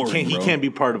too boring. He bro. can't be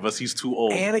part of us. He's too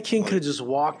old. Anakin could have just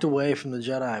walked away from the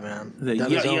Jedi, man. Done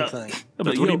his own thing.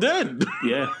 That's what he did.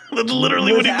 Yeah, That's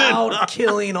literally what he Without did.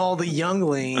 killing all the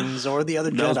younglings or the other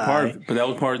that Jedi. was part of it. But that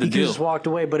was part of the He could have deal. just walked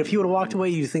away. But if he would have walked away,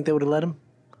 you think they would have let him?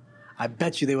 I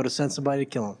bet you they would have sent somebody to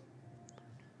kill him.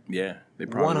 Yeah, they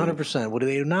probably 100%. Would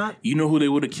they not? You know who they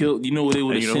would have killed? You know who they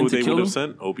would And have you know who sent to they kill would him? have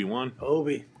sent? Obi-Wan.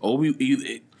 Obi.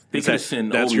 They could have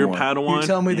sent That's your Obi-Wan. Padawan. You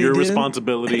tell me they your didn't?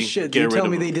 responsibility. Shit, Get you rid tell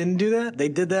of me him. they didn't do that? They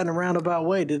did that in a roundabout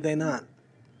way, did they not?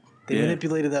 They Yeah.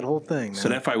 manipulated that whole thing, man. So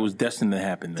that fight was destined to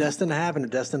happen. Then. destined to happen. It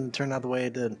destined to turn out the way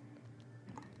it did.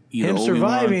 Either Him Obi-Wan-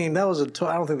 surviving, that was I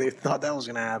don't think they thought that was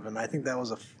going to happen. I think that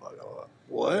was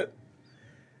what?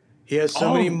 He has so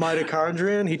Oh. many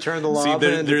mitochondrion. He turned the See, lava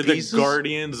they're into the pieces.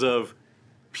 guardians of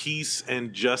peace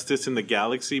and justice in the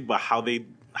galaxy, but how they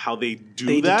do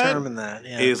They that determine that.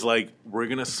 Yeah. is like we're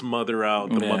gonna smother out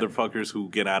the Yeah. motherfuckers who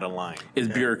get out of line. It's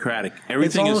bureaucratic. it's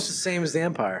Everything almost is the same as the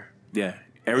Empire. yeah.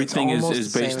 Everything almost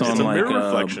is the same based as- on It's a like mirror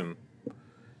reflection.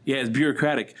 Yeah, it's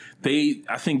bureaucratic.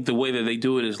 I think the way that they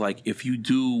do it is like, if you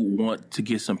do want to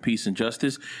get some peace and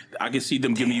justice, I can see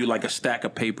them giving you like a stack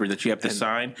of paper that you have to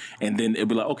sign, and then it'll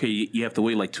be like, okay, you have to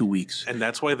wait like 2 weeks. And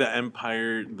that's why the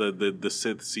Empire, the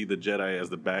Sith see the Jedi as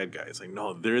the bad guys. Like,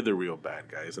 no, they're the real bad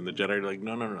guys, and the Jedi are like,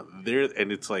 no,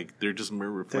 and it's like they're just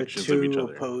mirror reflections of each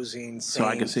other. Opposing, so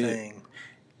I can see thing.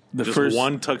 It. Just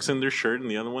one tucks in their shirt and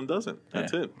the other one doesn't.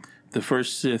 That's it. The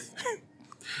first Sith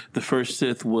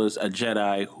was a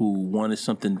Jedi who wanted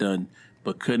something done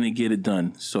but couldn't get it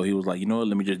done. So he was like, you know what?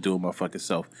 Let me just do it my fucking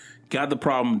self. Got the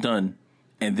problem done,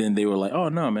 and then they were like, oh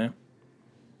no, man,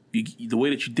 the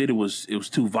way that you did it was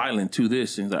too violent, too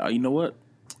this. And he's like, oh, you know what?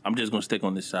 I'm just gonna stick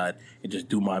on this side and just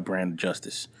do my brand of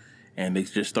justice. And they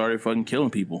just started fucking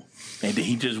killing people, and then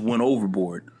he just went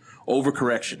overboard.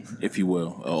 Overcorrection, if you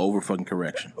will, over fucking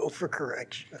correction.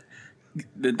 Overcorrection.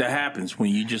 That happens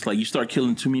when you just like you start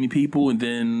killing too many people, and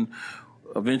then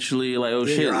eventually, like, oh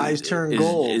shit, your eyes turn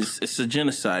gold. It's a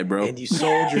genocide, bro. And you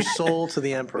sold your soul to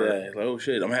the Emperor. Yeah, like, oh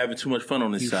shit, I'm having too much fun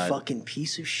on this side. You fucking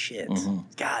piece of shit. Mm-hmm.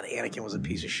 God, Anakin was a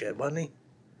piece of shit, wasn't he?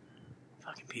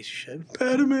 Fucking piece of shit.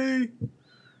 Padme.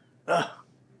 Ugh,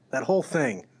 that whole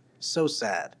thing, so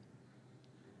sad.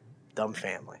 Dumb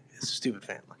family. It's a stupid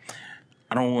family.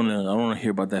 I don't want to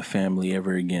hear about that family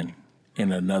ever again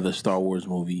in another Star Wars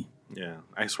movie. Yeah,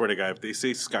 I swear to God, if they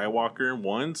say Skywalker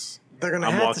once, they're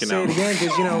gonna have to say it again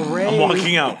because Rey. I'm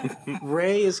walking out.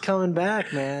 Rey is coming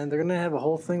back, man. They're gonna have a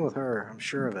whole thing with her. I'm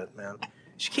sure of it, man.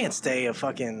 She can't stay a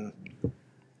fucking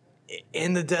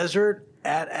in the desert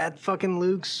at fucking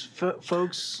Luke's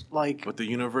folks. Like, but the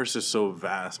universe is so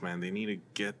vast, man. They need to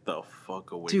get the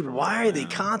fuck away. Dude, from why that, are they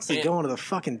constantly going to the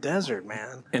fucking desert,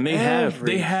 man? And they have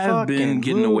been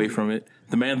getting away from it.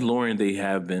 The Mandalorian, they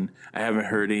have been. I haven't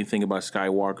heard anything about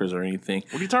Skywalkers or anything.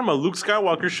 What are you talking about? Luke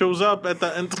Skywalker shows up at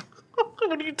the end.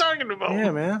 What are you talking about?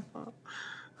 Yeah, man.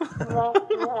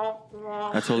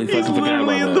 I totally He's fucking forgot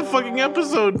literally about in that. the fucking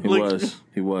episode.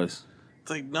 He was. It's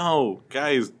like, no,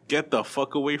 guys, get the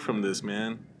fuck away from this,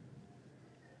 man.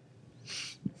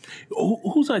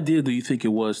 Whose idea do you think it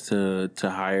was to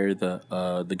hire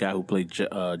the guy who played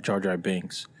Jar Jar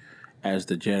Binks as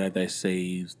the Jedi that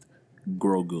saved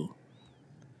Grogu?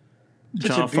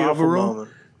 John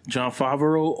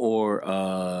Favreau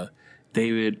or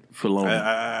David Filoni?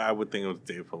 I would think it was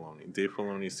Dave Filoni. Dave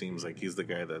Filoni seems like he's the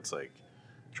guy that's like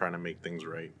trying to make things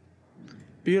right.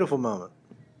 Beautiful moment.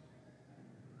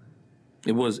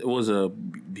 It was a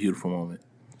beautiful moment.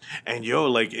 And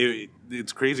like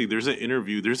it's crazy. There's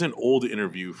an old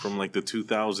interview from like the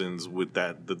 2000s with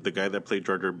the guy that played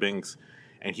Jar Jar Binks,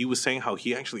 and he was saying how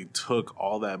he actually took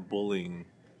all that bullying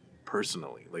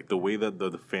personally, like the way that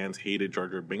the fans hated Jar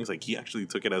Jar Binks, like he actually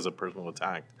took it as a personal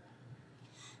attack.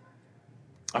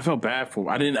 I felt bad for him.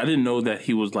 I didn't know that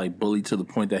he was like bullied to the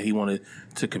point that he wanted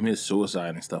to commit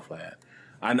suicide and stuff like that.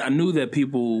 I knew that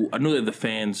the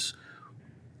fans,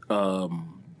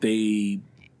 they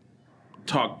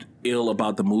talked ill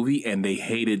about the movie and they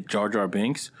hated Jar Jar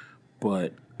Binks,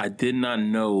 but I did not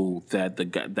know that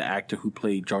the actor who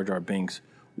played Jar Jar Binks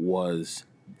was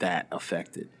that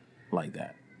affected like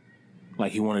that.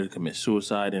 Like he wanted to commit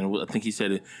suicide, and I think he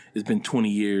said it's been 20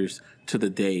 years to the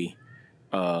day.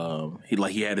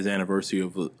 He had his anniversary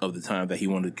of the time that he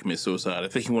wanted to commit suicide. I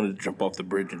think he wanted to jump off the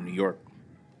bridge in New York.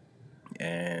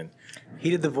 And he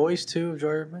did the voice too of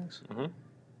Jar Jar Binks. Mm-hmm.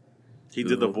 He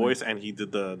did the voice, and he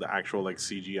did the actual like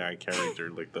CGI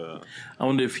character, like the. I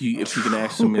wonder if you can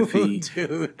ask him if he,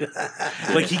 dude,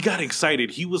 like he got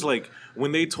excited. He was like,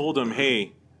 when they told him,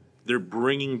 "Hey, they're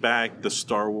bringing back the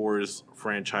Star Wars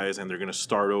franchise, and they're gonna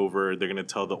start over. They're gonna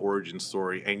tell the origin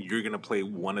story, and you're gonna play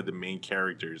one of the main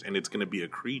characters, and it's gonna be a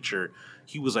creature."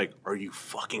 He was like, "Are you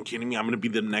fucking kidding me? I'm gonna be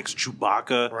the next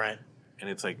Chewbacca." Right. And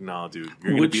it's like, no, dude,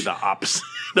 you're going to be the opposite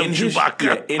of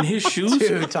Chewbacca. In his shoes?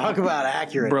 Dude, talk about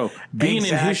accurate. Bro, being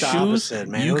exact in his shoes, opposite,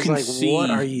 man. you it was can like, see. What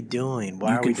are you doing?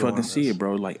 Why are we doing You can fucking see this? it,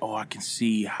 bro. Like, oh, I can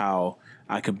see how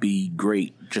I could be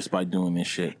great just by doing this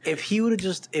shit. If they would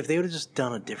have just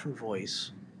done a different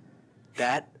voice,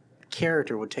 that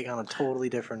character would take on a totally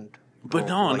different. But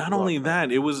no, not only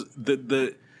that, it was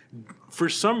the for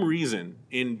some reason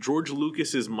in George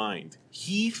Lucas's mind,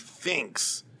 he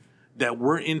thinks that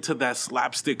we're into that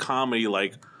slapstick comedy,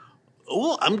 like,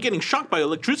 oh, I'm getting shocked by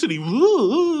electricity.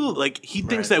 Like, he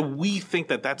thinks that we think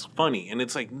that that's funny. And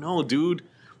it's like, no, dude,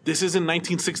 this isn't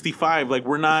 1965. Like,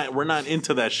 we're not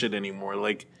into that shit anymore.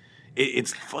 Like,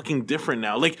 it's fucking different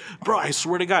now. Like, bro, I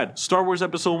swear to God, Star Wars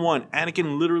Episode 1,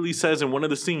 Anakin literally says in one of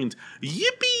the scenes,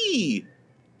 yippee!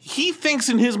 He thinks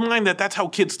in his mind that that's how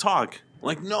kids talk.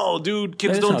 Like, no, dude,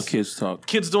 kids don't. That's how kids talk.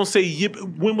 Kids don't say yip.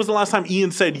 When was the last time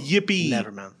Ian said yippee?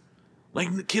 Never, man.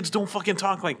 Like, kids don't fucking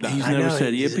talk like that. He's I never know,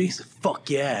 said he's- yippee. he's- Fuck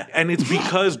yeah. And it's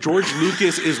because George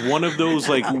Lucas is one of those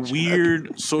like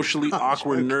weird, socially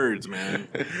awkward nerds, man.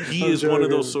 He is one of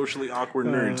those socially awkward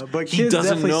nerds. But he kids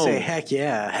doesn't definitely know. say heck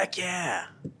yeah,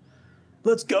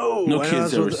 let's go. No And kids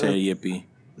that's ever what- say yippee.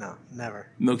 No, never.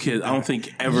 No kids. I don't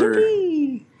think ever.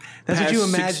 That's what past you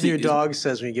imagine 60 your dog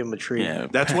says when you give him a treat. Yeah.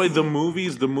 That's why the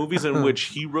movies in which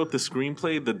he wrote the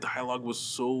screenplay, the dialogue was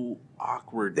so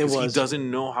awkward because he was. doesn't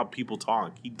know how people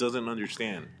talk. He doesn't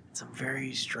understand, It's a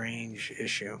very strange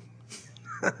issue.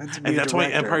 and that's why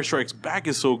Empire Strikes Back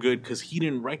is so good because he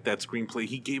didn't write that screenplay.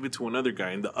 He gave it to another guy,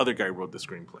 and the other guy wrote the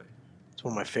screenplay. It's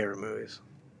one of my favorite movies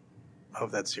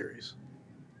of that series.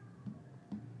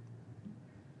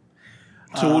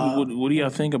 So what do y'all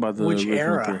think about the Which original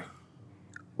era?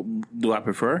 three? Do I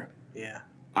prefer? Yeah.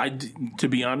 To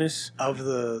be honest, Of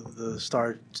the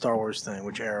Star Wars thing,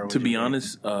 which era? to be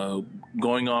honest,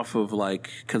 going off of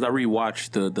because I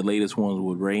rewatched the latest ones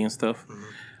with Ray and stuff,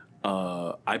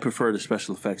 I prefer the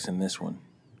special effects in this one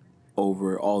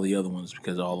over all the other ones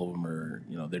because all of them are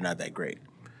they're not that great.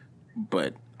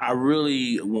 But I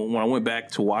really when I went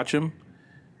back to watch them,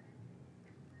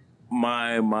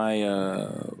 my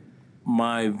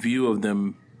view of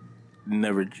them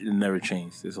never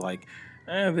changed. It's like,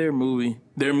 they're a movie.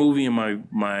 They're a movie in my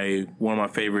one of my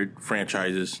favorite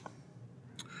franchises.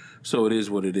 So it is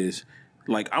what it is.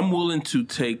 Like, I'm willing to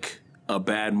take a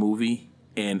bad movie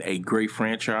and a great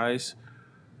franchise.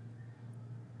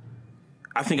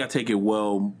 I think I take it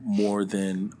well more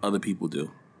than other people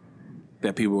do.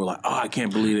 That people were like, oh, I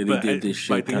can't believe that he did this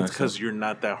shit. I think it's because you're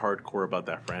not that hardcore about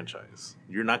that franchise.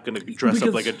 You're not going to dress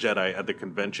up like a Jedi at the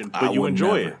convention, but you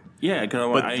enjoy it. Yeah,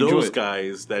 because But I enjoy those it.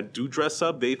 guys that do dress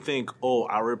up, they think, oh,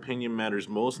 our opinion matters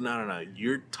most. No.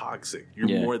 You're toxic. You're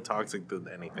Yeah. more toxic than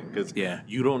anything because Yeah.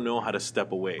 you don't know how to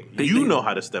step away. They know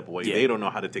how to step away. Yeah. They don't know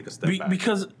how to take a step back.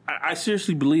 Because I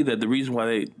seriously believe that the reason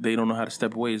why they don't know how to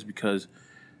step away is because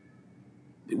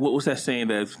what's that saying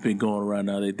that's been going around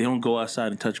now? They don't go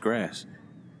outside and touch grass.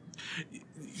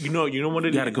 You know what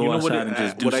it You got to go outside and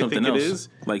just do what something I think else. It is?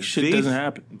 Like, shit doesn't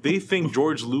happen. They think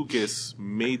George Lucas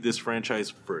made this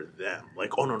franchise for them.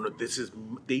 Like, oh no, this is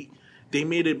they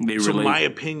made it. They so relate. my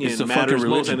opinion It's a matters fucking most,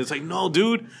 religion. and it's like, no,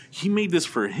 dude, he made this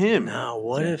for him. Now,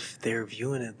 what if they're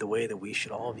viewing it the way that we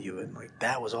should all view it? Like,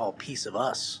 that was all a piece of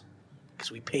us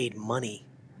because we paid money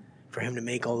for him to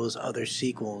make all those other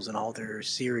sequels and all their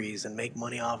series and make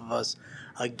money off of us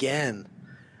again.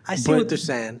 I see what they're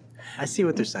saying.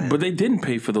 But they didn't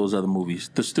pay for those other movies.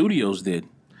 The studios did.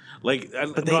 Like,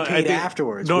 But they paid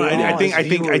afterwards. No, We all, I think, as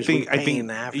viewers, yeah,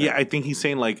 after. I think he's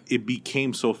saying like it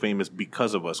became so famous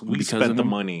because of us. We Because spent of the them?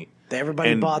 money. Everybody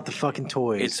And bought the fucking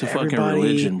toys. It's a fucking Everybody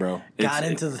religion, bro. Got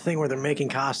into the thing where they're making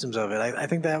costumes of it. I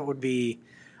think that would be.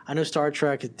 I know Star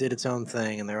Trek did its own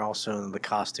thing, and they're also in the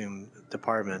costume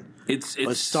department.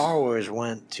 But Star Wars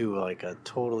went to like a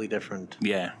totally different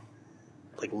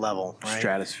level, right?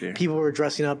 Stratosphere. People were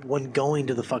dressing up when going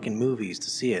to the fucking movies to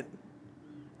see it.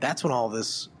 That's when all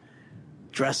this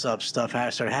dress up stuff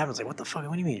started happening. It's like, what the fuck?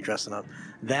 What do you mean you're dressing up?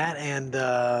 That and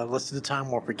let's do the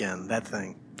time warp again. That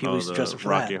thing. People used to dress up for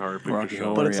Rocky that. Horror Picture Rocky Show.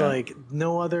 Horror. But it's yeah. like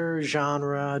no other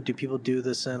genre do people do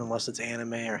this in unless it's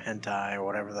anime or hentai or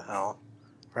whatever the hell,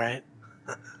 right?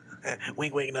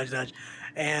 Wink, wink, nudge, nudge.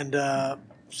 And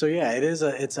so yeah,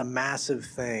 it's a massive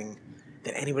thing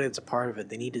that anybody that's a part of it,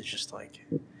 they need to just like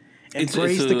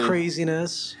embrace the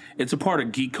craziness. It's a part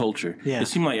of geek culture. Yeah. It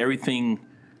seemed like everything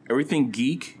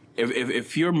geek.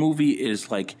 If your movie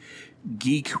is like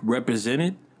geek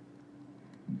represented,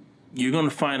 you're gonna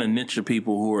find a niche of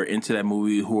people who are into that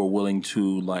movie who are willing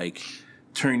to like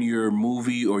turn your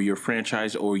movie or your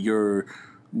franchise or your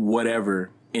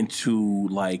whatever into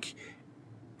like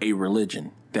a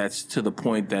religion. That's to the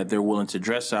point that they're willing to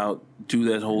dress out, do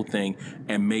that whole thing,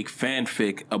 and make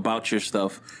fanfic about your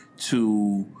stuff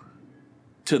to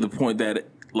the point that,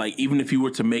 like, even if you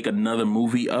were to make another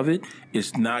movie of it,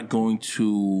 it's not going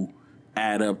to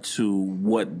add up to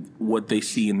what they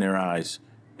see in their eyes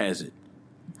as it.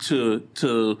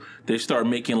 To they start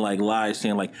making like lies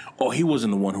saying like, oh, he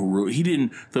wasn't the one who wrote. The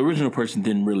original person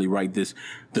didn't really write this.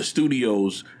 The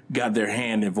studios got their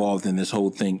hand involved in this whole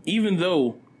thing, even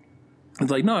though it's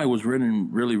like, no, it was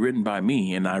really written by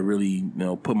me, and I really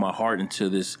put my heart into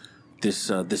this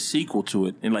sequel to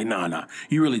it. And like, nah,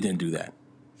 you really didn't do that.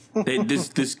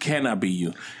 This cannot be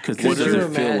you because this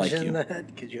doesn't feel like you.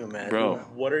 Could you imagine, Bro?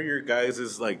 What are your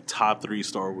guys' like top 3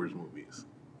 Star Wars movies?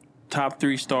 Top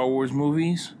 3 Star Wars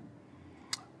movies.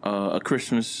 A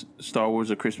Christmas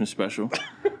special.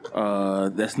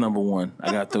 That's number 1.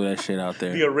 I gotta throw that shit out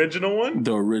there. The original one?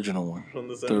 The original one. From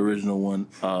the 70s? The original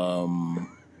one.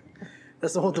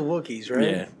 That's the whole the Wookiees, right?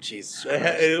 Yeah. Jesus.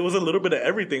 It was a little bit of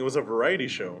everything. It was a variety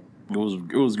show. It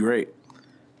was great.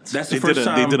 That's the They first did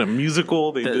time. they did a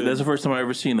musical. That's the first time I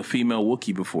ever seen a female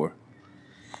Wookiee before.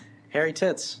 Hairy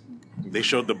tits. They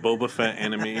showed the Boba Fett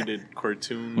animated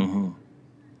cartoon.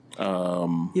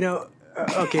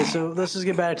 Okay, so let's just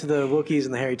get back to the Wookiees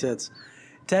and the hairy tits.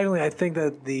 Technically, I think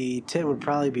that the tit would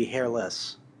probably be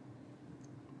hairless.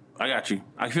 I got you.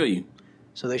 I feel you.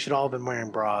 So they should all have been wearing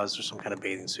bras or some kind of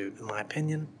bathing suit, in my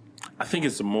opinion. I think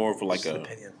it's more of like Just an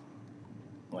opinion.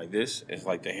 like this. It's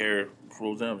like the hair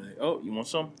rolls down. Oh, you want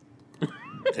some?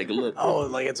 Take a look. Oh,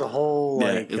 like it's a whole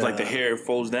it's like the hair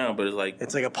folds down, but it's like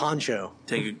It's like a poncho.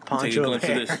 take a poncho glimpse of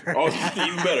hair. this. Oh,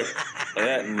 even better. Like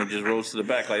that, and it just rolls to the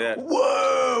back like that.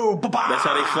 Whoa! That's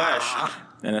how they flash,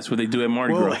 and that's what they do at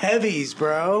Mardi Whoa, Gras. heavies,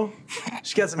 bro.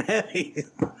 She got some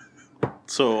heavies.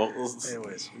 So,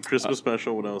 Anyways. Christmas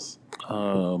special. What else?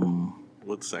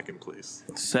 What's second place?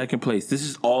 Second place. This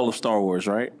is all of Star Wars,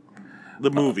 right? The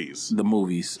movies. The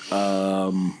movies.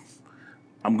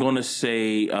 I'm gonna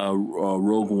say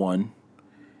Rogue One,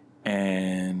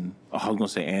 and I was gonna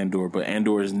say Andor, but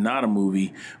Andor is not a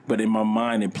movie. But in my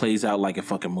mind, it plays out like a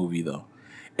fucking movie, though.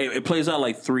 It plays out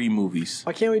like 3 movies.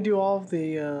 Why can't we do all of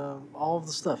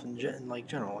the stuff in general, like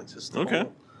just the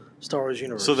whole Star Wars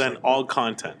universe? So then, like, all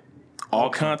content. All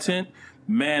content: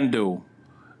 Mando,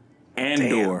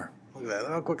 Andor, look at that!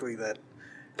 How quickly that.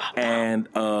 and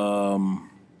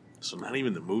So not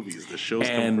even the movies. The shows.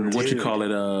 and come what first. you call it?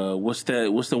 What's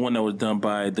the one that was done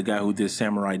by the guy who did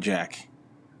Samurai Jack?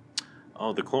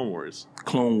 Oh, the Clone Wars.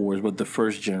 Clone Wars, but the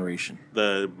first generation.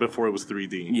 Before it was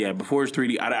 3D. Yeah, before it's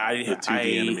 3D. The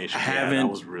 2D animation. haven't. Yeah, that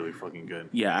was really fucking good.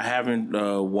 Yeah, I haven't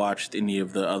watched any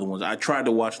of the other ones. I tried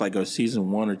to watch like a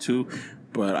season 1 or 2,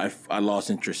 but I lost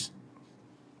interest.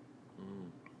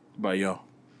 By y'all,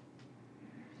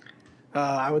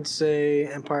 I would say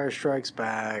Empire Strikes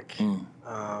Back,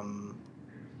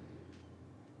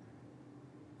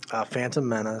 Phantom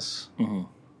Menace,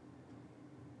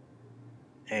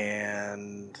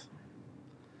 and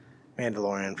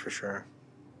Mandalorian for sure.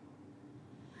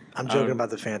 I'm joking about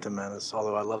the Phantom Menace,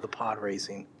 although I love the pod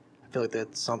racing. I feel like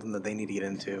that's something that they need to get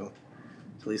into.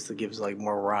 At least it gives like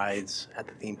more rides at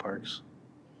the theme parks.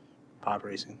 Pod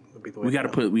racing would be the way. we got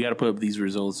to put up these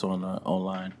results on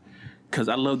online, because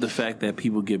I love the fact that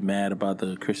people get mad about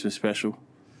the Christmas special.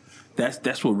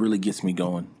 That's what really gets me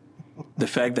going. The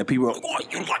fact that people are like, "Oh,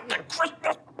 you like the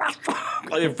Christmas special?"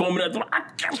 Like they're foaming at the. I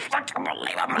can't fucking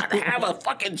believe I'm about to have a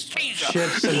fucking seizure.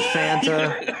 Chips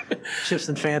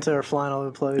and Fanta are flying all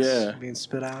over the place, being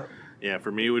spit out. Yeah,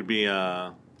 for me it would be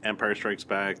Empire Strikes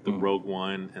Back, the Rogue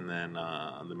One, and then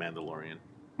the Mandalorian.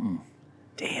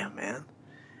 Damn, man.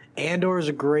 Andor is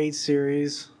a great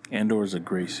series. Andor is a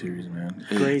great series, man.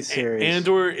 Great series.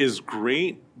 Andor is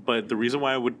great, but the reason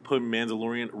why I would put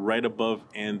Mandalorian right above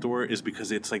Andor is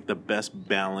because it's like the best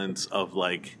balance of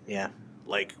like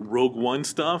Rogue One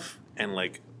stuff and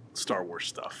like Star Wars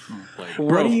stuff. Like,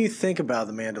 what do you think about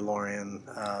the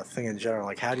Mandalorian thing in general?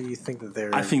 Like, how do you think that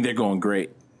they're? I think they're going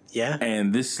great. Yeah.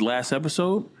 And this last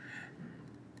episode,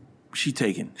 she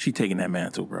taking that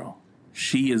mantle, bro.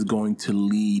 She is going to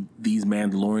lead these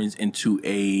Mandalorians into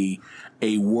a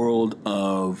world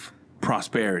of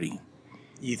prosperity.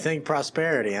 You think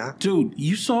prosperity, huh? Dude,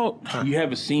 you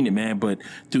haven't seen it, man, but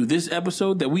dude, this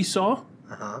episode that we saw,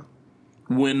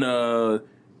 when I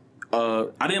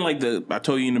didn't like I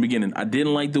told you in the beginning, I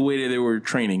didn't like the way that they were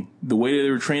training. The way that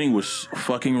they were training was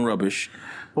fucking rubbish.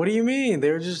 What do you mean?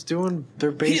 They were just doing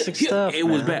their basic stuff. It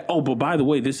was bad. Oh, but by the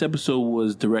way, this episode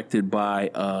was directed by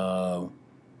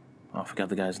I forgot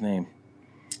the guy's name.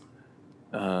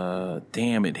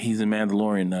 Damn it. He's in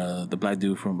Mandalorian, the black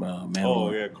dude from Mandalorian.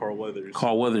 oh yeah, Carl Weathers.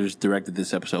 Carl Weathers directed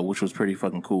this episode, which was pretty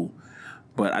fucking cool.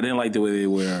 But I didn't like the way they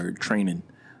were training.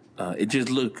 It just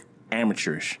looked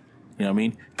amateurish. You know what I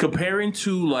mean? Comparing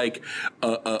to like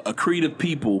a creative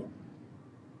people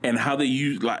and how they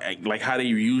use like how they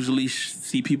usually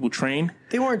see people train.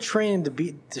 They weren't training to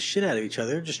beat the shit out of each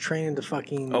other. They're just training to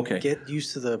fucking get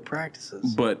used to the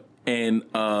practices. But in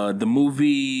the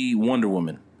movie Wonder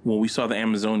Woman, when we saw the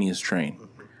Amazonians train,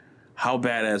 how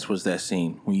badass was that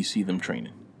scene when you see them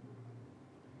training?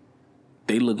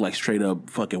 They look like straight up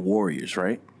fucking warriors,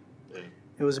 right?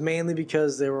 It was mainly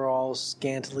because they were all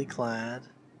scantily clad.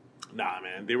 Nah,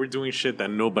 man, they were doing shit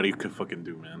that nobody could fucking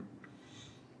do, man.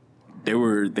 They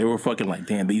were fucking like,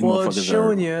 damn, these well, motherfuckers it's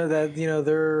showing you that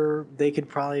they could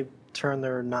probably turn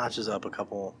their notches up a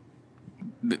couple.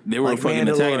 They were like fucking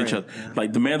attacking each other. Yeah.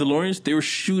 Like the Mandalorians, they were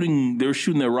shooting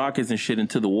their rockets and shit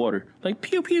into the water. Like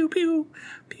pew pew pew,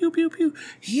 pew pew pew.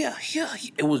 Yeah.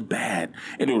 It was bad,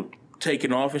 and they were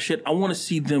taking off and shit. I want to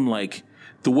see them like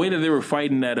the way that they were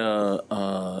fighting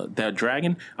that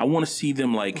dragon, I want to see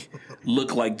them like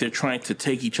look like they're trying to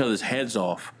take each other's heads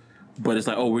off. But it's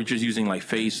like, oh, we're just using like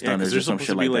phase stunners or some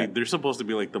shit like that. They're supposed to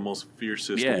be like the most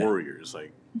fiercest warriors.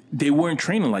 Like they weren't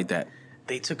training like that.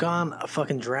 They took on a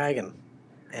fucking dragon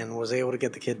and was able to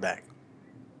get the kid back.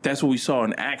 That's what we saw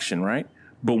in action, right?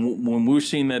 But when we were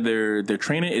seeing that they're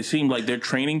training, it seemed like their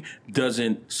training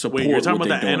doesn't support. Wait, you're talking what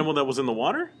about that doing. animal that was in the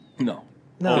water? No.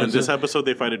 No, in this episode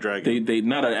they fight a dragon. They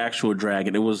not an actual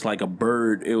dragon. It was like a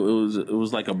bird. It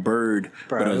was like a bird.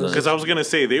 Because I was gonna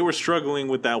say they were struggling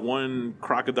with that one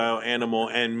crocodile animal,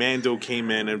 and Mando came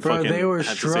in and fucking. They were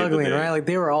had struggling, to save the day. right? Like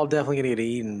they were all definitely gonna get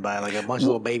eaten by like a bunch of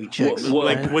little baby chicks.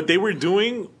 What they were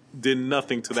doing did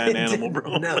nothing to that animal,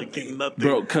 bro. Nothing. Like,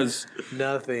 bro. Because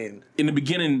nothing. In the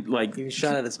beginning, like you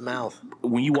shot at its mouth.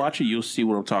 When you watch it, you'll see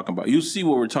what I'm talking about. You'll see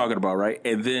what we're talking about, right?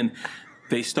 And then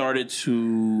they started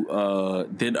to.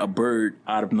 Then a bird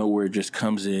out of nowhere just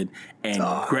comes in and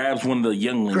grabs one of the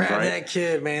younglings. Grab right? that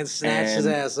kid, man! Snatch his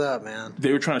ass up, man.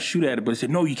 They were trying to shoot at it, but they said,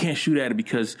 "No, you can't shoot at it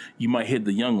because you might hit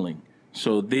the youngling."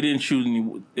 So they didn't shoot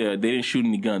any. They didn't shoot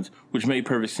any guns, which made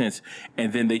perfect sense.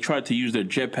 And then they tried to use their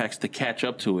jetpacks to catch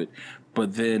up to it,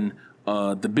 but then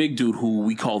the big dude, who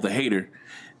we call the hater,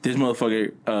 this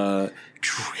motherfucker.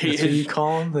 That's what you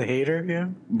call him, the hater, yeah,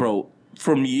 bro.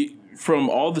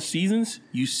 From all the seasons,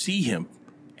 you see him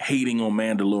hating on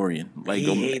Mandalorian. Like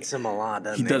he hates him a lot.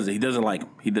 Doesn't he? Does. He doesn't like him.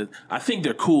 He does. I think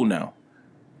they're cool now.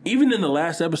 Even in the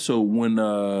last episode, when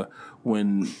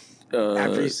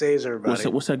after he saves everybody,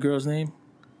 what's that girl's name?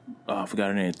 I forgot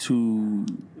her name.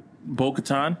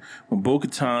 Bo-Katan. When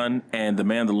Bo-Katan and the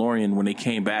Mandalorian, when they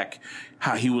came back,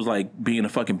 how he was like being a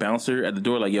fucking bouncer at the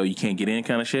door, like, yo, you can't get in,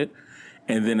 kind of shit.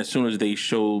 And then as soon as they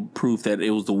showed proof that it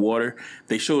was the water,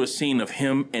 they showed a scene of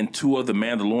him and two other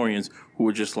Mandalorians who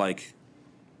were just like,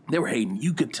 they were hating.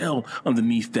 You could tell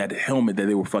underneath that helmet that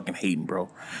they were fucking hating, bro.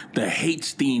 The hate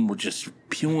steam was just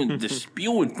spewing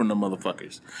from the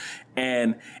motherfuckers.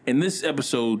 And in this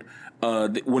episode,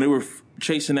 when they were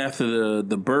chasing after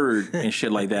the bird and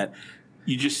shit like that,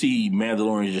 you just see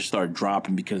Mandalorians just start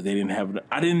dropping because they didn't have.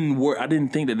 I didn't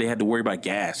think that they had to worry about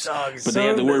gas, but they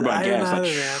had to worry about gas.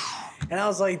 Like, and I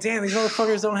was like, damn, these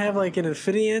motherfuckers don't have like an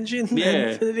infinity engine?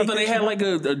 Yeah. I thought they had like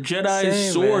a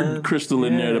Jedi sword crystal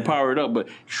in there to power it up, but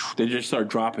they just start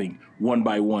dropping one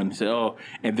by one. So,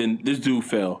 and then this dude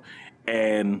fell.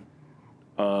 And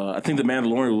I think the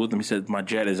Mandalorian was with him. He said, my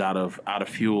jet is out of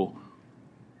fuel.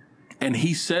 And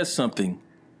he says something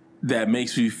that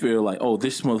makes me feel like, oh,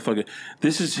 this motherfucker,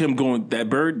 this is him going,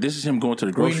 that bird, this is him going to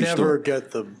the grocery store. We never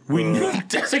get them.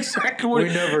 That's exactly what we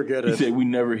never get it. He said, we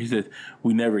never get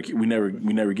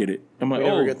it. I'm like,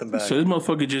 never get them back. So this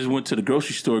motherfucker just went to the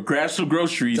grocery store, grabbed some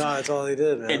groceries. That's all he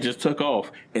did, man. And just took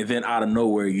off. And then out of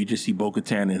nowhere, you just see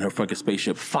Bo-Katan in her fucking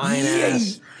spaceship. Fine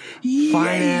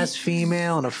ass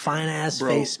female in a fine ass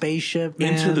spaceship,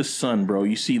 man. Into the sun, bro.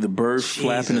 You see the bird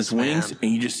flapping his wings,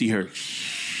 and you just see her.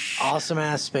 Awesome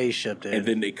ass spaceship, dude. And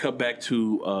then they cut back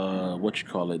to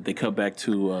They cut back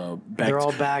to they're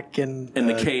all back in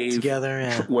the cave together,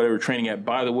 yeah. Where they were training at.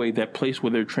 By the way, that place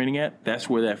where they're training at, that's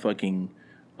where that fucking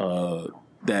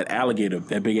that alligator,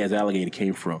 that big ass alligator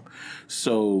came from.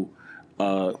 So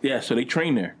so they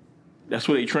train there. That's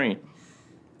where they train.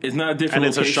 It's not a different. And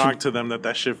it's location. a shock to them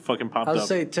that shit fucking popped up. I would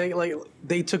say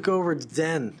they took over the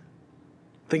den.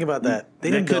 Think about that. They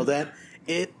didn't build that.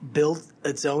 It built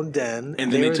its own den.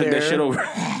 And then they took that shit over.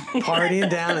 Partying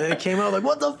down, and then it came out like,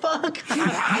 what the fuck?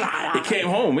 It came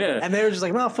home, yeah. And they were just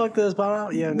like, no, fuck this, blah, blah.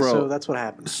 Yeah, bro, so that's what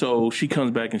happened. So she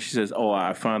comes back and she says, oh,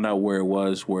 I found out where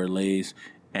it lays,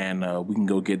 and we can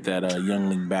go get that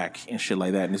youngling back and shit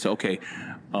like that. And they said, okay.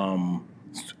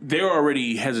 They were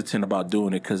already hesitant about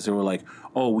doing it because they were like,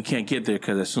 oh, we can't get there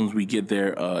because as soon as we get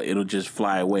there, it'll just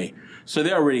fly away. So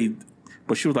they already,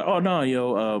 but she was like, oh,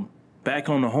 no, back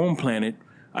on the home planet,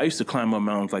 I used to climb up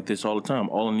mountains like this all the time.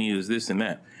 All I need is this and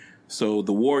that. So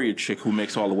the warrior chick who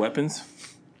makes all the weapons,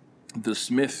 the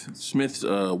Smith's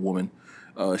woman,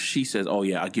 she says, oh,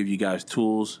 yeah, I'll give you guys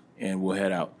tools and we'll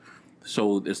head out.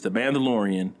 So it's the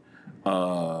Mandalorian,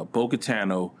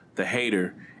 Bo-Katan, the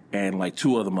hater, and like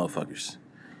two other motherfuckers.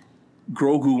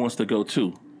 Grogu wants to go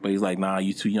too, but he's like, nah,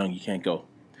 you too young, you can't go.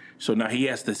 So now he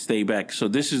has to stay back. So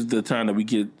this is the time that we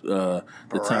get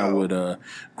time with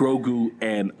Grogu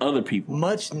and other people.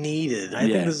 Much needed. I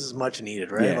think this is much needed,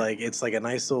 right? Yeah. Like it's like a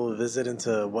nice little visit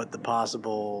into what the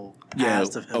possible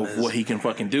past of him is. What he can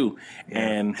fucking do. Yeah.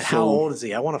 And how old is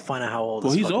he? I want to find out how old.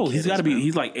 Well, this he's old. He's got to be. Man.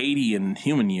 He's like 80 in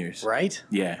human years, right?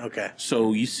 Yeah. Okay.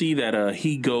 So you see that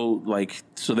he go like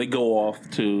so they go off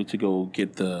to go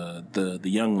get the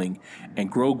youngling,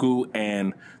 and Grogu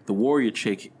and the warrior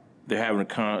chick.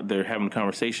 they're having a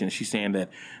conversation. She's saying that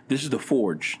this is the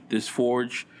forge. This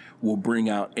forge will bring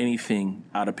out anything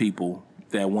out of people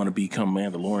that want to become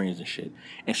Mandalorians and shit.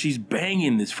 And she's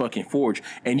banging this fucking forge,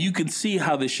 and you can see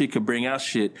how this shit could bring out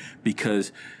shit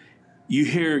because you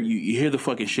hear the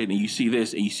fucking shit, and you see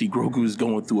this, and you see Grogu's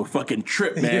going through a fucking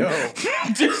trip, man.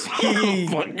 This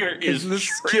motherfucker is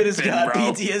This tripping, kid has got bro.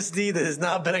 PTSD that has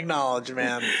not been acknowledged,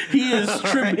 man. He is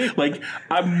tripping. Like,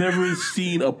 I've never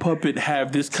seen a puppet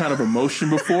have this kind of emotion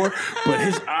before, but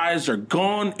his eyes are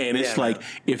gone, and it's like, man,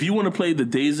 if you want to play the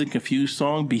Dazed and Confused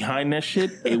song behind that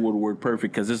shit, it would work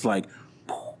perfect, because it's like,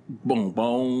 boom,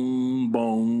 boom,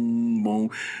 boom,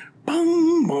 boom.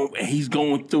 Boom, boom, and he's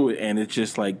going through it, and it's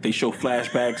just like they show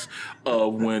flashbacks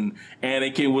of when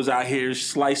Anakin was out here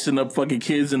slicing up fucking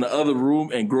kids in the other room,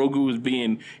 and Grogu was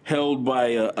being held by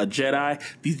a Jedi.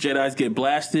 These Jedis get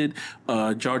blasted.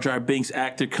 Jar Jar Binks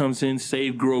actor comes in,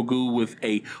 save Grogu with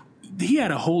he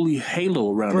had a holy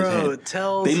halo around his head. Bro,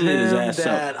 tells they lit his him ass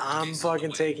that up. I'm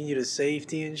fucking taking you to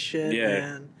safety and shit,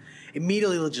 man.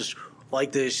 Immediately just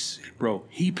like this. Bro,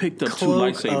 he picked up two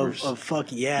cloak lightsabers. Of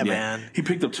fucking, man. He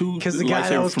picked up two Because the guy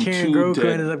that was carrying Grogu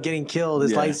ended up getting killed.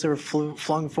 His lightsaber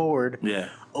flung forward. Yeah.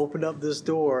 Opened up this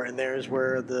door, and there's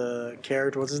where the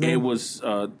character, what's his name? It was,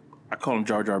 I call him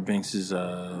Jar Jar Binks' his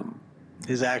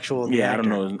actual yeah, actor.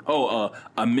 I don't know. Oh,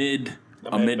 Amid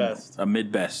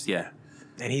Best, yeah.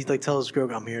 And he's like, tells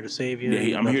Grogu, I'm here to save you.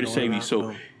 Yeah, I'm here to save you. So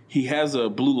boom. he has a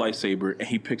blue lightsaber, and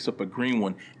he picks up a green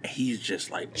one, and he's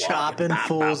just like chopping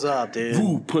fools up, dude.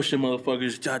 Woo, pushing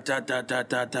motherfuckers. Dot, dot, dot, dot,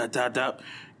 dot, dot, dot, dot.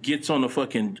 Gets on a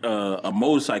fucking a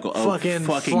motorcycle, fucking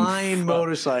flying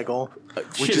motorcycle,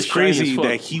 which is crazy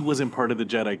that he wasn't part of the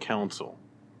Jedi Council,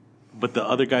 but the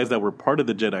other guys that were part of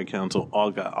the Jedi Council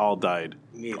all died.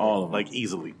 All of them. Like,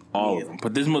 easily. All of them.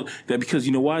 But because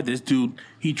you know why? This dude,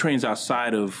 he trains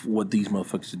outside of what these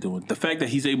motherfuckers are doing. The fact that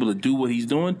he's able to do what he's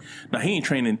doing, now he ain't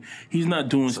training, he's not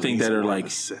doing things that are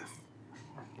like,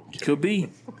 could be.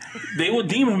 They would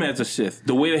deem him as a Sith.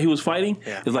 The way that he was fighting,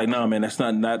 is like, nah, man, that's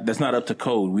not up to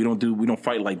code. We don't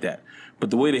fight like that.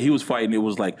 But the way that he was fighting, it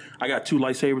was like, I got two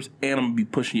lightsabers, and I'm gonna be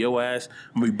pushing your ass.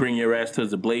 I'm gonna be bringing your ass to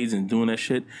the blades and doing that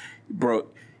shit, bro.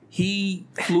 He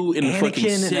flew in the fucking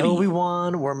city. Anakin and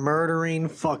Obi-Wan were murdering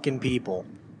fucking people.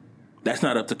 That's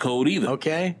not up to code either.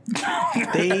 Okay?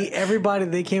 Everybody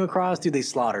they came across, dude, they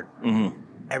slaughtered. Mm-hmm.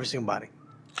 Every single body.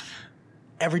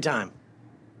 Every time.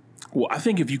 Well, I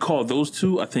think if you call those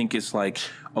two, I think it's like,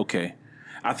 okay.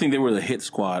 I think they were the hit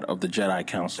squad of the Jedi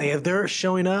Council. If they're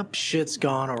showing up, shit's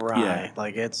gone awry. Yeah.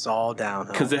 Like, it's all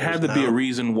downhill. Because there had to be a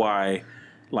reason why...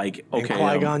 Like, okay, and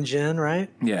Qui-Gon Jinn, right?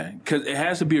 Yeah, because it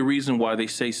has to be a reason why they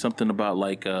say something about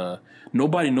like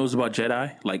nobody knows about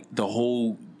Jedi. Like the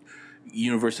whole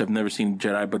universe have never seen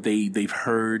Jedi, but they've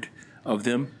heard of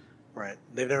them. Right,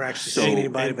 they've never actually seen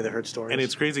anybody, but they heard stories. And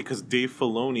it's crazy because Dave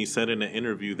Filoni said in an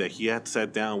interview that he had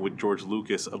sat down with George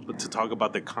Lucas to talk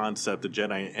about the concept of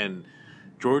Jedi, and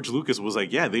George Lucas was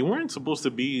like, "Yeah, they weren't supposed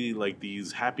to be like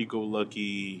these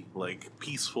happy-go-lucky, like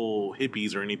peaceful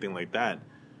hippies or anything like that."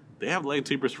 They have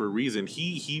lightsabers for a reason.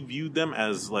 He viewed them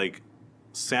as like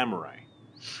samurai.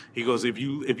 He goes, if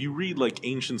you read like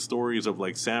ancient stories of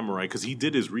like samurai, because he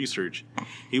did his research,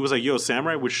 he was like, yo,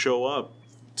 samurai would show up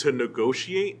to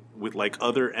negotiate with like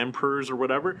other emperors or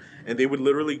whatever, and they would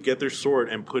literally get their sword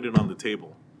and put it on the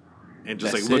table and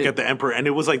just look at the emperor, and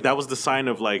it was like that was the sign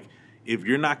of like, if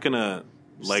you're not gonna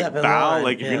like bow,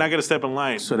 like if you're not gonna step in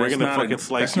line, so we're gonna fucking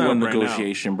slice you up right now. That's not a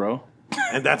negotiation, bro.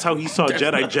 And that's how he saw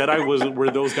Jedi. Jedi were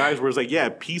those guys where it's like, yeah,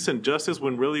 peace and justice,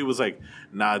 when really it was like,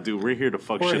 nah, dude, we're here to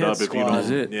fuck shit up if you don't. That's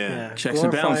it. Yeah. Checks and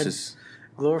balances.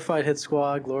 Glorified hit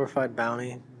squad, glorified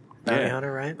bounty hunter,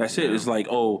 right? That's it. It's like,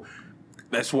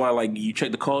 that's why like you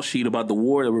check the call sheet about the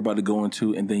war that we're about to go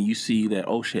into, and then you see that,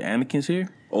 oh shit, Anakin's here,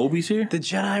 Obi's here. The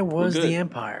Jedi was the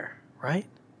Empire, right?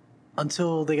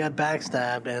 Until they got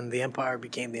backstabbed and the Empire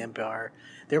became the Empire.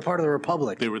 They were part of the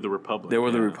Republic. They were the Republic. They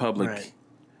were the Republic. Right.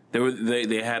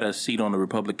 They had a seat on the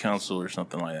Republic Council or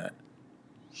something like that.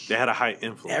 They had a high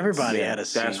influence. Everybody had a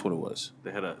seat. That's what it was.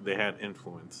 They had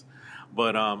influence.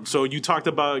 But so you talked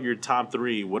about your top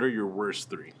three. What are your worst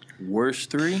three? Worst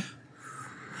three?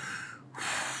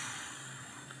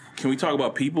 Can we talk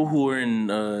about people who are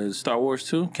in Star Wars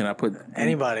too? Can I put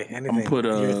anybody? Anything? I'm put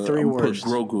your three worst.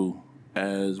 Put Grogu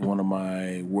as one of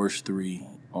my worst three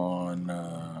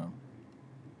on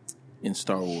in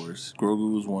Star Wars.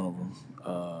 Grogu is one of them.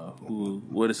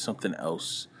 What is something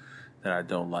else that I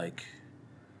don't like?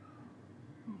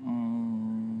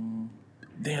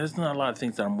 There's not a lot of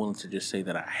things that I'm willing to just say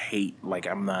that I hate. Like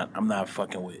I'm not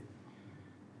fucking with.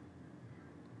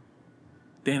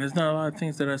 There's not a lot of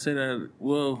things that I say that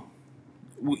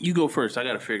You go first. I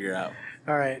got to figure it out.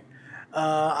 All right.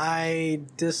 I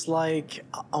dislike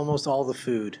almost all the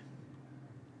food.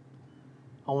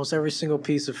 Almost every single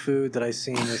piece of food that I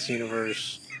see in this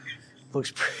universe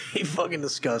looks pretty fucking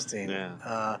disgusting.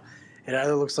 Yeah. It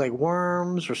either looks like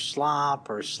worms or slop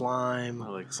or slime. Or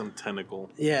like some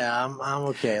tentacle. Yeah, I'm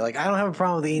okay. Like, I don't have a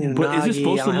problem with eating But unagi. is it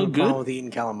supposed I to don't have look a problem good? with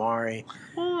eating calamari.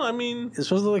 Well, I mean, It's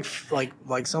supposed to look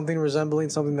like something resembling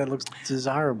something that looks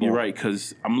desirable. You're right,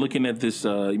 because I'm looking at this.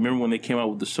 Remember when they came out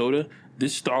with the soda?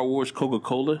 This Star Wars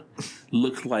Coca-Cola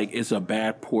looks like it's a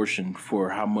bad portion for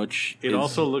how much. it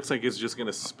also looks like it's just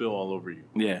gonna spill all over you.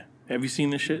 Yeah. Have you seen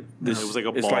this shit? This it was like a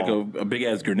It's ball. like a big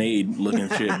ass grenade looking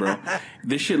shit, bro.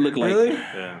 This shit look like. Really?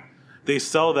 Yeah, they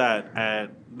sell that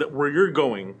at where you're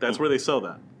going. That's where they sell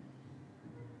that.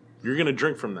 You're gonna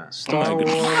drink from that. Star my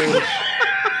Wars.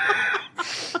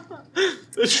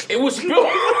 It was spilled.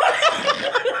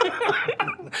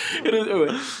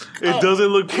 It doesn't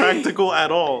look practical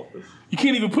at all, You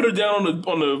can't even put it down on the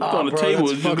bro, table.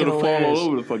 that's It's just fucking gonna fall all hilarious.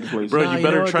 over the fucking place. bro. Nah, you you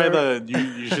better know what, try there- the.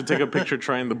 You should take a picture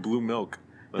trying the blue milk.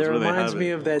 That's That where they reminds have me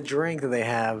it. of that drink that they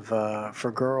have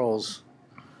for girls.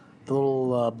 The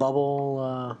little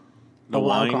bubble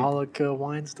wine? alcoholic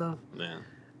wine stuff. Yeah.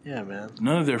 Yeah, man.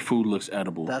 None of their food looks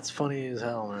edible. That's funny as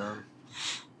hell, man.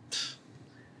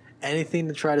 Anything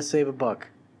to try to save a buck.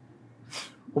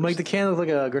 We'll make the can look like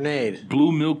a grenade.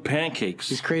 Blue milk pancakes.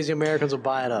 These crazy Americans will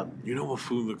buy it up. You know what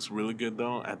food looks really good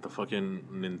though? At the fucking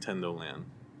Nintendo Land,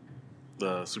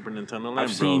 the Super Nintendo Land.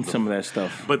 I've seen some of that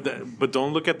stuff. But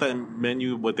don't look at the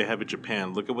menu. What they have in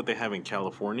Japan. Look at what they have in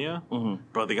California,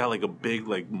 bro. They got like a big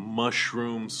like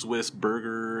mushroom Swiss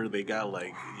burger. They got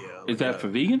like Is that for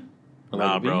vegan?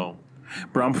 Nah, Like bro.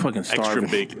 Bro, I'm fucking starving.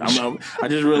 bacon. I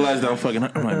just realized I'm fucking.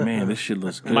 I'm like, man, this shit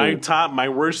looks good. My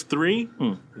worst three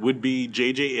would be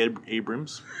J.J.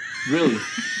 Abrams, Really,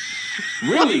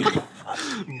 really.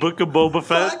 Book of Boba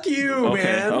Fett. Fuck you, Okay,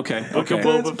 man. okay, Book of okay.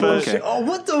 Boba That's Fett. bullshit. Okay. Oh,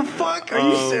 what the fuck? Are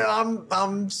you serious?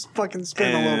 I'm fucking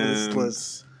spinning all over this And,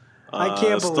 list. I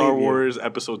can't believe Star you. Wars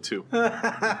Episode 2,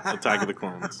 Attack of the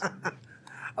Clones.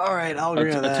 All right, I'll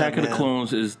agree on that. Attack of the man.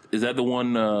 Clones is that the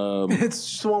one? It's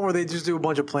just the one where they just do a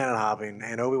bunch of planet hopping,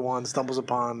 and Obi-Wan stumbles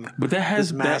upon. But that this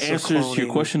that massive answers your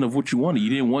cloning. question of what you wanted. You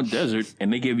didn't want desert,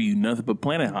 and they gave you nothing but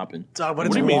planet hopping. But What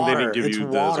it's do you mean they water. didn't give It's you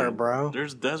water, desert? bro.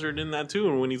 There's desert in that too,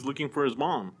 and when he's looking for his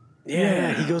mom.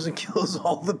 Yeah, he goes and kills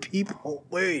all the people.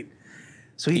 Wait,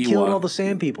 so he Ewok. killed all the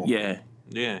sand people? Yeah,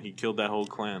 Yeah, he killed that whole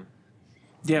clan.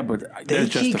 yeah, but They that's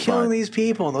keep killing justified. these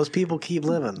people, and those people keep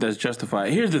living. That's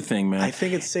justified. Here's the thing, man. I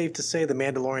think it's safe to say the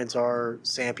Mandalorians are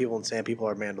sand people, and sand people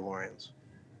are Mandalorians.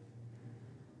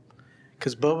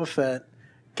 Because Boba Fett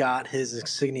got his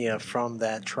insignia from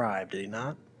that tribe, did he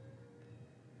not?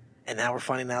 And now we're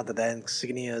finding out that that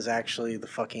insignia is actually the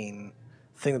fucking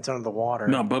thing that's under the water.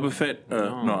 No, Boba Fett.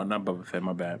 No, not Boba Fett.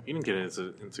 My bad. He didn't get his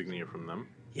insignia from them.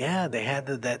 Yeah, they had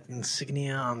that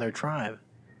insignia on their tribe,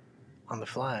 on the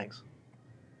flags.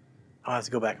 I'll have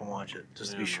to go back and watch it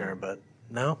just to be sure, but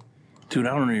no. Dude,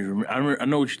 I don't even remember. I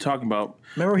know what you're talking about.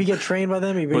 Remember he got trained by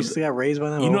them? He basically got raised by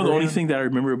them? You know, the over only again? thing that I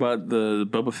remember about the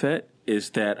Boba Fett is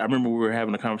that I remember we were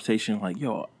having a conversation like,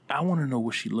 yo, I want to know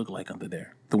what she looked like under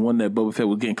there. The one that Boba Fett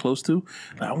was getting close to.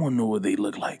 Like, I want to know what they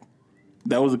look like.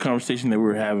 That was a conversation that we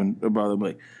were having about them.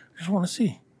 Like, I just want to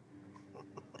see.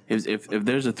 If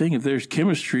there's a thing, if there's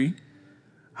chemistry,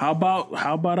 how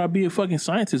about I be a fucking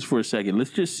scientist for a second? Let's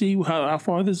just see how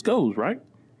far this goes, right?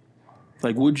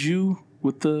 Like, would you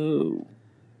with a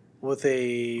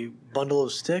bundle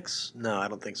of sticks? No, I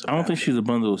don't think so. I don't think she's a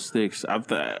bundle of sticks. I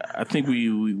think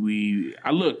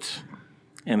I looked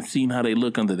and seen how they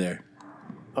look under there.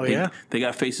 Oh, yeah? They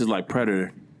got faces like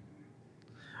Predator.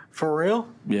 For real?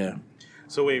 Yeah.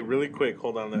 So wait, really quick,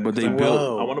 hold on. But they I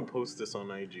built- I want to post this on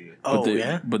IG. Oh, they,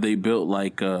 yeah? But they built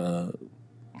like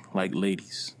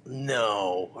ladies.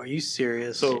 No. Are you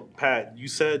serious? So Pat, you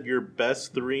said your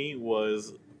best three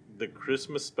was the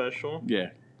Christmas special. Yeah.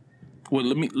 Well,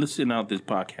 let's end out this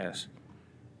podcast.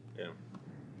 Yeah.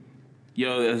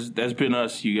 Yo, that's been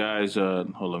us, you guys.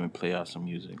 Hold on, let me play out some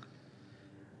music.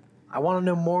 I want to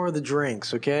know more of the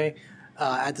drinks, okay?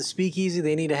 At the Speakeasy,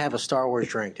 they need to have a Star Wars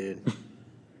drink, dude.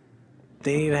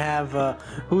 They need to have...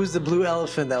 who's the blue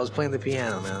elephant that was playing the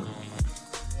piano, man?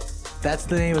 That's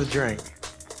the name of the drink.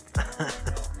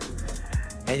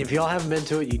 And if y'all haven't been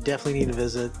to it, you definitely need to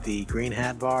visit the Green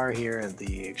Hat Bar here at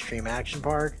the Extreme Action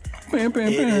Park. Bam, bam,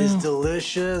 It bam. is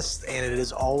delicious, and it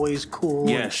is always cool and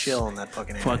Yes. chill in that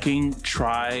fucking area. Fucking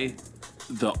try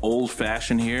the old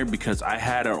fashioned here, because I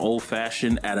had an old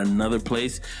fashioned at another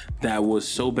place that was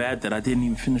so bad that I didn't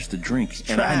even finish the drink.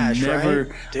 And trash, I never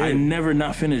right? Dude. I never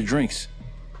not finished drinks.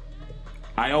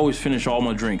 I always finish all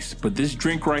my drinks, but this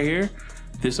drink right here,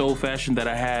 this old fashioned that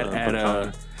I had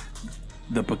at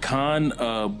the pecan,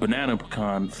 banana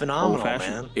pecan, Phenomenal, old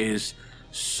fashioned man. is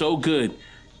so good.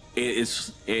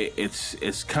 It's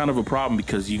kind of a problem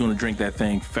because you're gonna drink that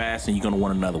thing fast and you're gonna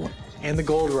want another one. And the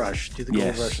Gold Rush. Do the Gold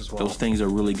Yes, Rush as well. those things are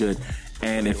really good.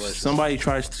 And if Delicious. somebody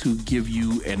tries to give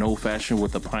you an old fashioned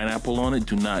with a pineapple on it,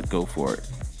 do not go for it.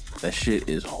 That shit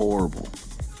is horrible.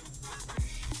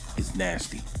 It's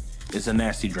nasty. It's a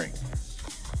nasty drink.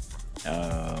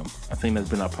 I think that's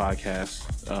been our podcast.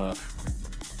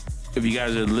 If you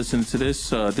guys are listening to this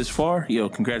this far,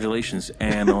 congratulations.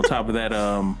 And on top of that,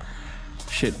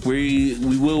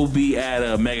 we will be at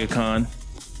MegaCon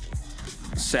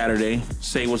Saturday.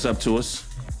 Say what's up to us.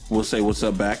 We'll say what's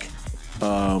up back.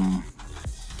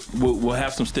 We'll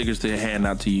have some stickers to hand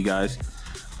out to you guys.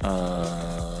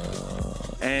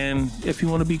 And if you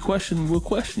want to be questioned, we'll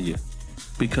question you.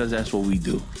 Because that's what we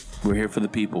do. We're here for the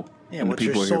people. Yeah, and what's the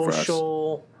people your are here for us.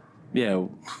 social? Yeah.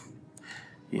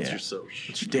 What's your social?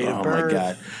 What's your date of Oh birth? my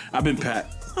God. I've been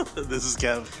Pat. This is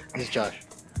Kev. This is Josh.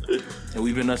 And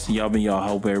we've been us and y'all been y'all. I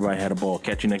hope everybody had a ball.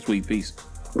 Catch you next week. Peace.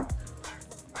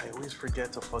 I always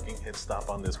forget to fucking hit stop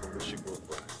on this when this shit goes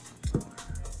by.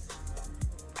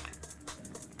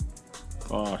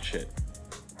 Oh, shit.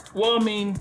 Well, I mean,